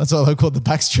hole. That's why they were called the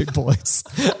Backstreet Boys,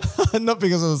 not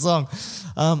because of the song.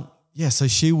 Yeah, so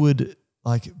she would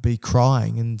like be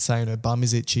crying and saying her bum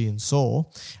is itchy and sore,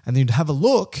 and then you'd have a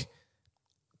look,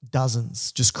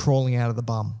 dozens just crawling out of the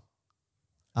bum,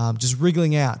 just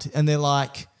wriggling out, and they're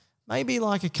like maybe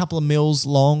like a couple of mils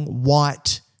long,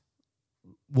 white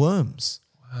worms,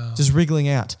 just wriggling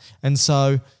out, and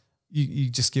so you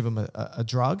just give them a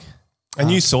drug.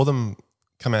 And you saw them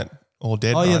come out all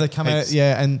dead. Oh yeah, right? they come out.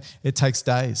 Yeah, and it takes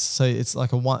days. So it's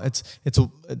like it's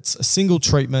a single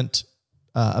treatment,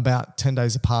 about 10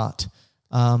 days apart.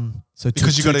 So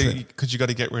because you got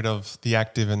to get rid of the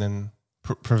active and then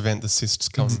prevent the cysts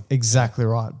coming. Exactly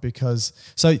right. Because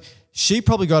so she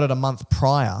probably got it a month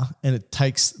prior, and it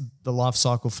takes the life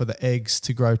cycle for the eggs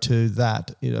to grow to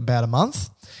that in about a month,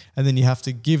 and then you have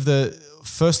to give the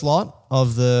first lot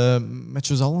of the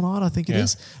metrozolinide, I think it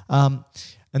is, and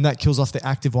that kills off the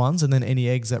active ones, and then any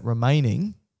eggs that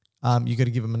remaining, you got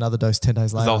to give them another dose 10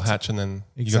 days later. They'll hatch, and then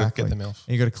you got to get them off.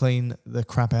 And you got to clean the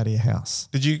crap out of your house.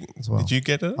 Did you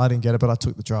get it? I didn't get it, but I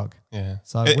took the drug. Yeah.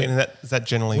 So is that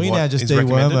generally we what now just is deworm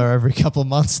recommended? her every couple of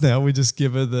months now. We just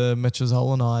give her the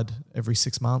metrozolinide every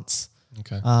 6 months.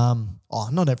 Okay.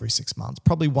 Not every 6 months.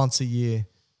 Probably once a year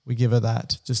we give her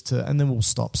that and then we'll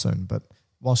stop soon. But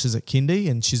while she's at kindy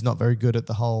and she's not very good at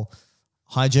the whole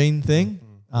hygiene thing,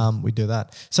 we do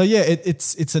that. So yeah,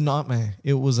 it's a nightmare.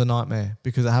 It was a nightmare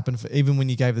because it happened even when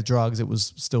you gave the drugs, it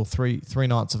was still three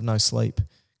nights of no sleep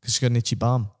because she got an itchy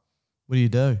bum. What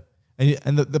do?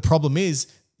 And the problem is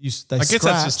they I guess scratch.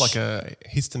 that's just like a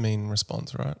histamine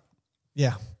response, right?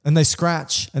 Yeah, and they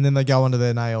scratch and then they go under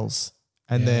their nails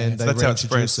and then so they that's how it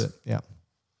reintroduce spreads. it. Yeah,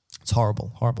 it's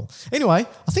horrible. Anyway,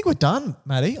 I think we're done,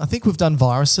 Maddie. I think we've done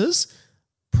viruses,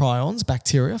 prions,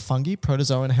 bacteria, fungi,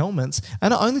 protozoa, and helminths,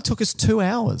 and it only took us 2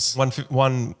 hours.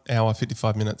 1 hour,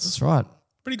 55 minutes. That's right.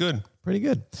 Pretty good. Pretty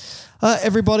good.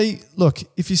 Everybody, look,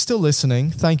 if you're still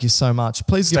listening, thank you so much.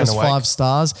 Please give us Staying awake. 5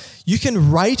 stars. You can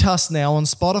rate us now on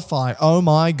Spotify. Oh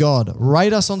my God.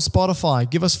 Rate us on Spotify.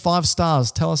 Give us 5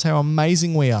 stars. Tell us how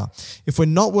amazing we are. If we're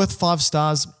not worth 5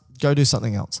 stars, go do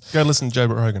something else. Go listen to Joe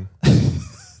Rogan.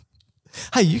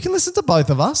 Hey, you can listen to both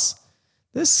of us.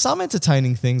 There's some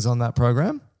entertaining things on that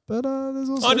program, but there's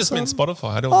also I just some... meant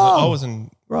Spotify. Oh. I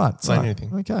wasn't saying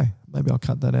anything. Okay. Maybe I'll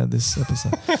cut that out of this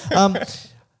episode.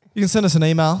 You can send us an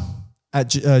email at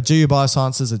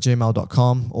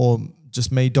gubiosciences@gmail.com or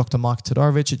just me, Dr. Mike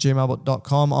Todorovic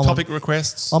 @gmail.com. Topic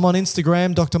requests. I'm on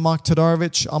Instagram, Dr. Mike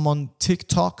Todorovic. I'm on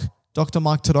TikTok, Dr.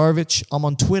 Mike Todorovic. I'm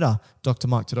on Twitter, Dr.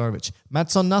 Mike Todorovic.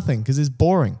 Matt's on nothing because he's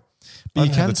boring. But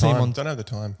you can see him on... Don't have the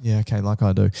time. Yeah, okay, like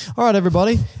I do. All right,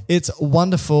 everybody. It's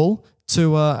wonderful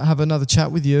to have another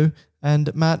chat with you.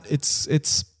 And Matt, it's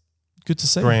good to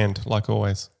see you. Grand, like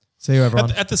always. See you,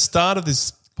 everyone. At the start of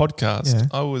this podcast, Yeah.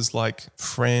 I was like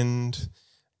friend,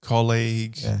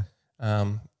 colleague,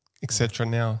 etc.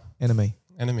 Now, Enemy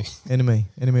enemy.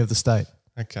 of the state.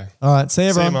 Okay. All right, see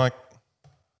you, See you, everyone. Mike.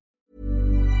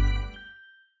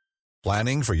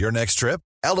 Planning for your next trip?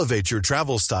 Elevate your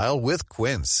travel style with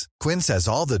Quince. Quince has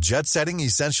all the jet-setting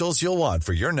essentials you'll want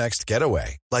for your next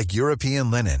getaway, like European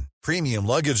linen, premium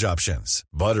luggage options,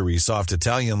 buttery soft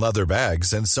Italian leather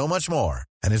bags, and so much more.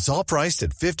 And it's all priced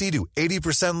at 50 to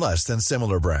 80% less than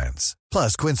similar brands.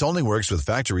 Plus, Quince only works with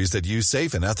factories that use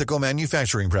safe and ethical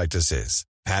manufacturing practices.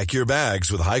 Pack your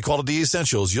bags with high-quality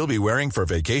essentials you'll be wearing for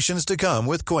vacations to come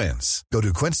with Quince. Go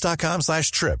to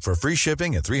quince.com/trip for free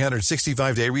shipping and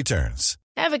 365-day returns.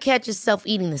 Ever catch yourself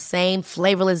eating the same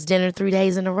flavorless dinner 3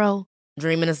 days in a row?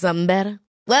 Dreaming of something better?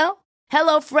 Well,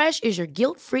 HelloFresh is your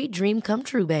guilt-free dream come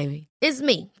true, baby. It's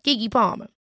me, Keke Palmer.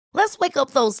 Let's wake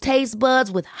up those taste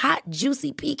buds with hot,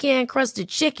 juicy pecan-crusted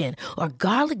chicken or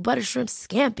garlic butter shrimp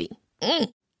scampi.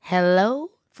 Hello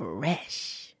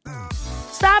Fresh.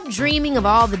 Stop dreaming of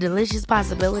all the delicious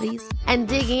possibilities and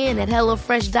dig in at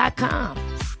HelloFresh.com.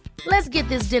 Let's get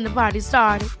this dinner party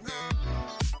started.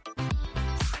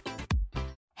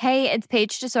 Hey, it's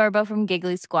Paige DeSorbo from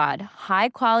Giggly Squad. High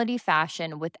quality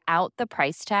fashion without the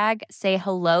price tag. Say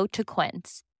hello to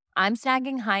Quince. I'm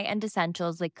snagging high-end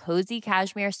essentials like cozy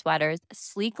cashmere sweaters,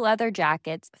 sleek leather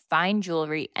jackets, fine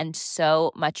jewelry, and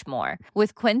so much more.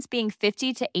 With Quince being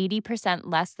 50 to 80%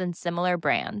 less than similar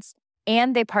brands.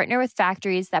 And they partner with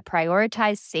factories that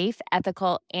prioritize safe,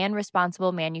 ethical, and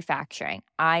responsible manufacturing.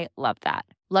 I love that.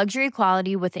 Luxury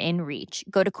quality within reach.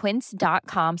 Go to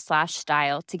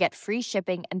quince.com/style to get free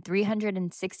shipping and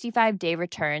 365-day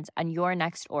returns on your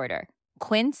next order.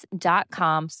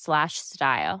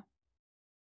 Quince.com/style.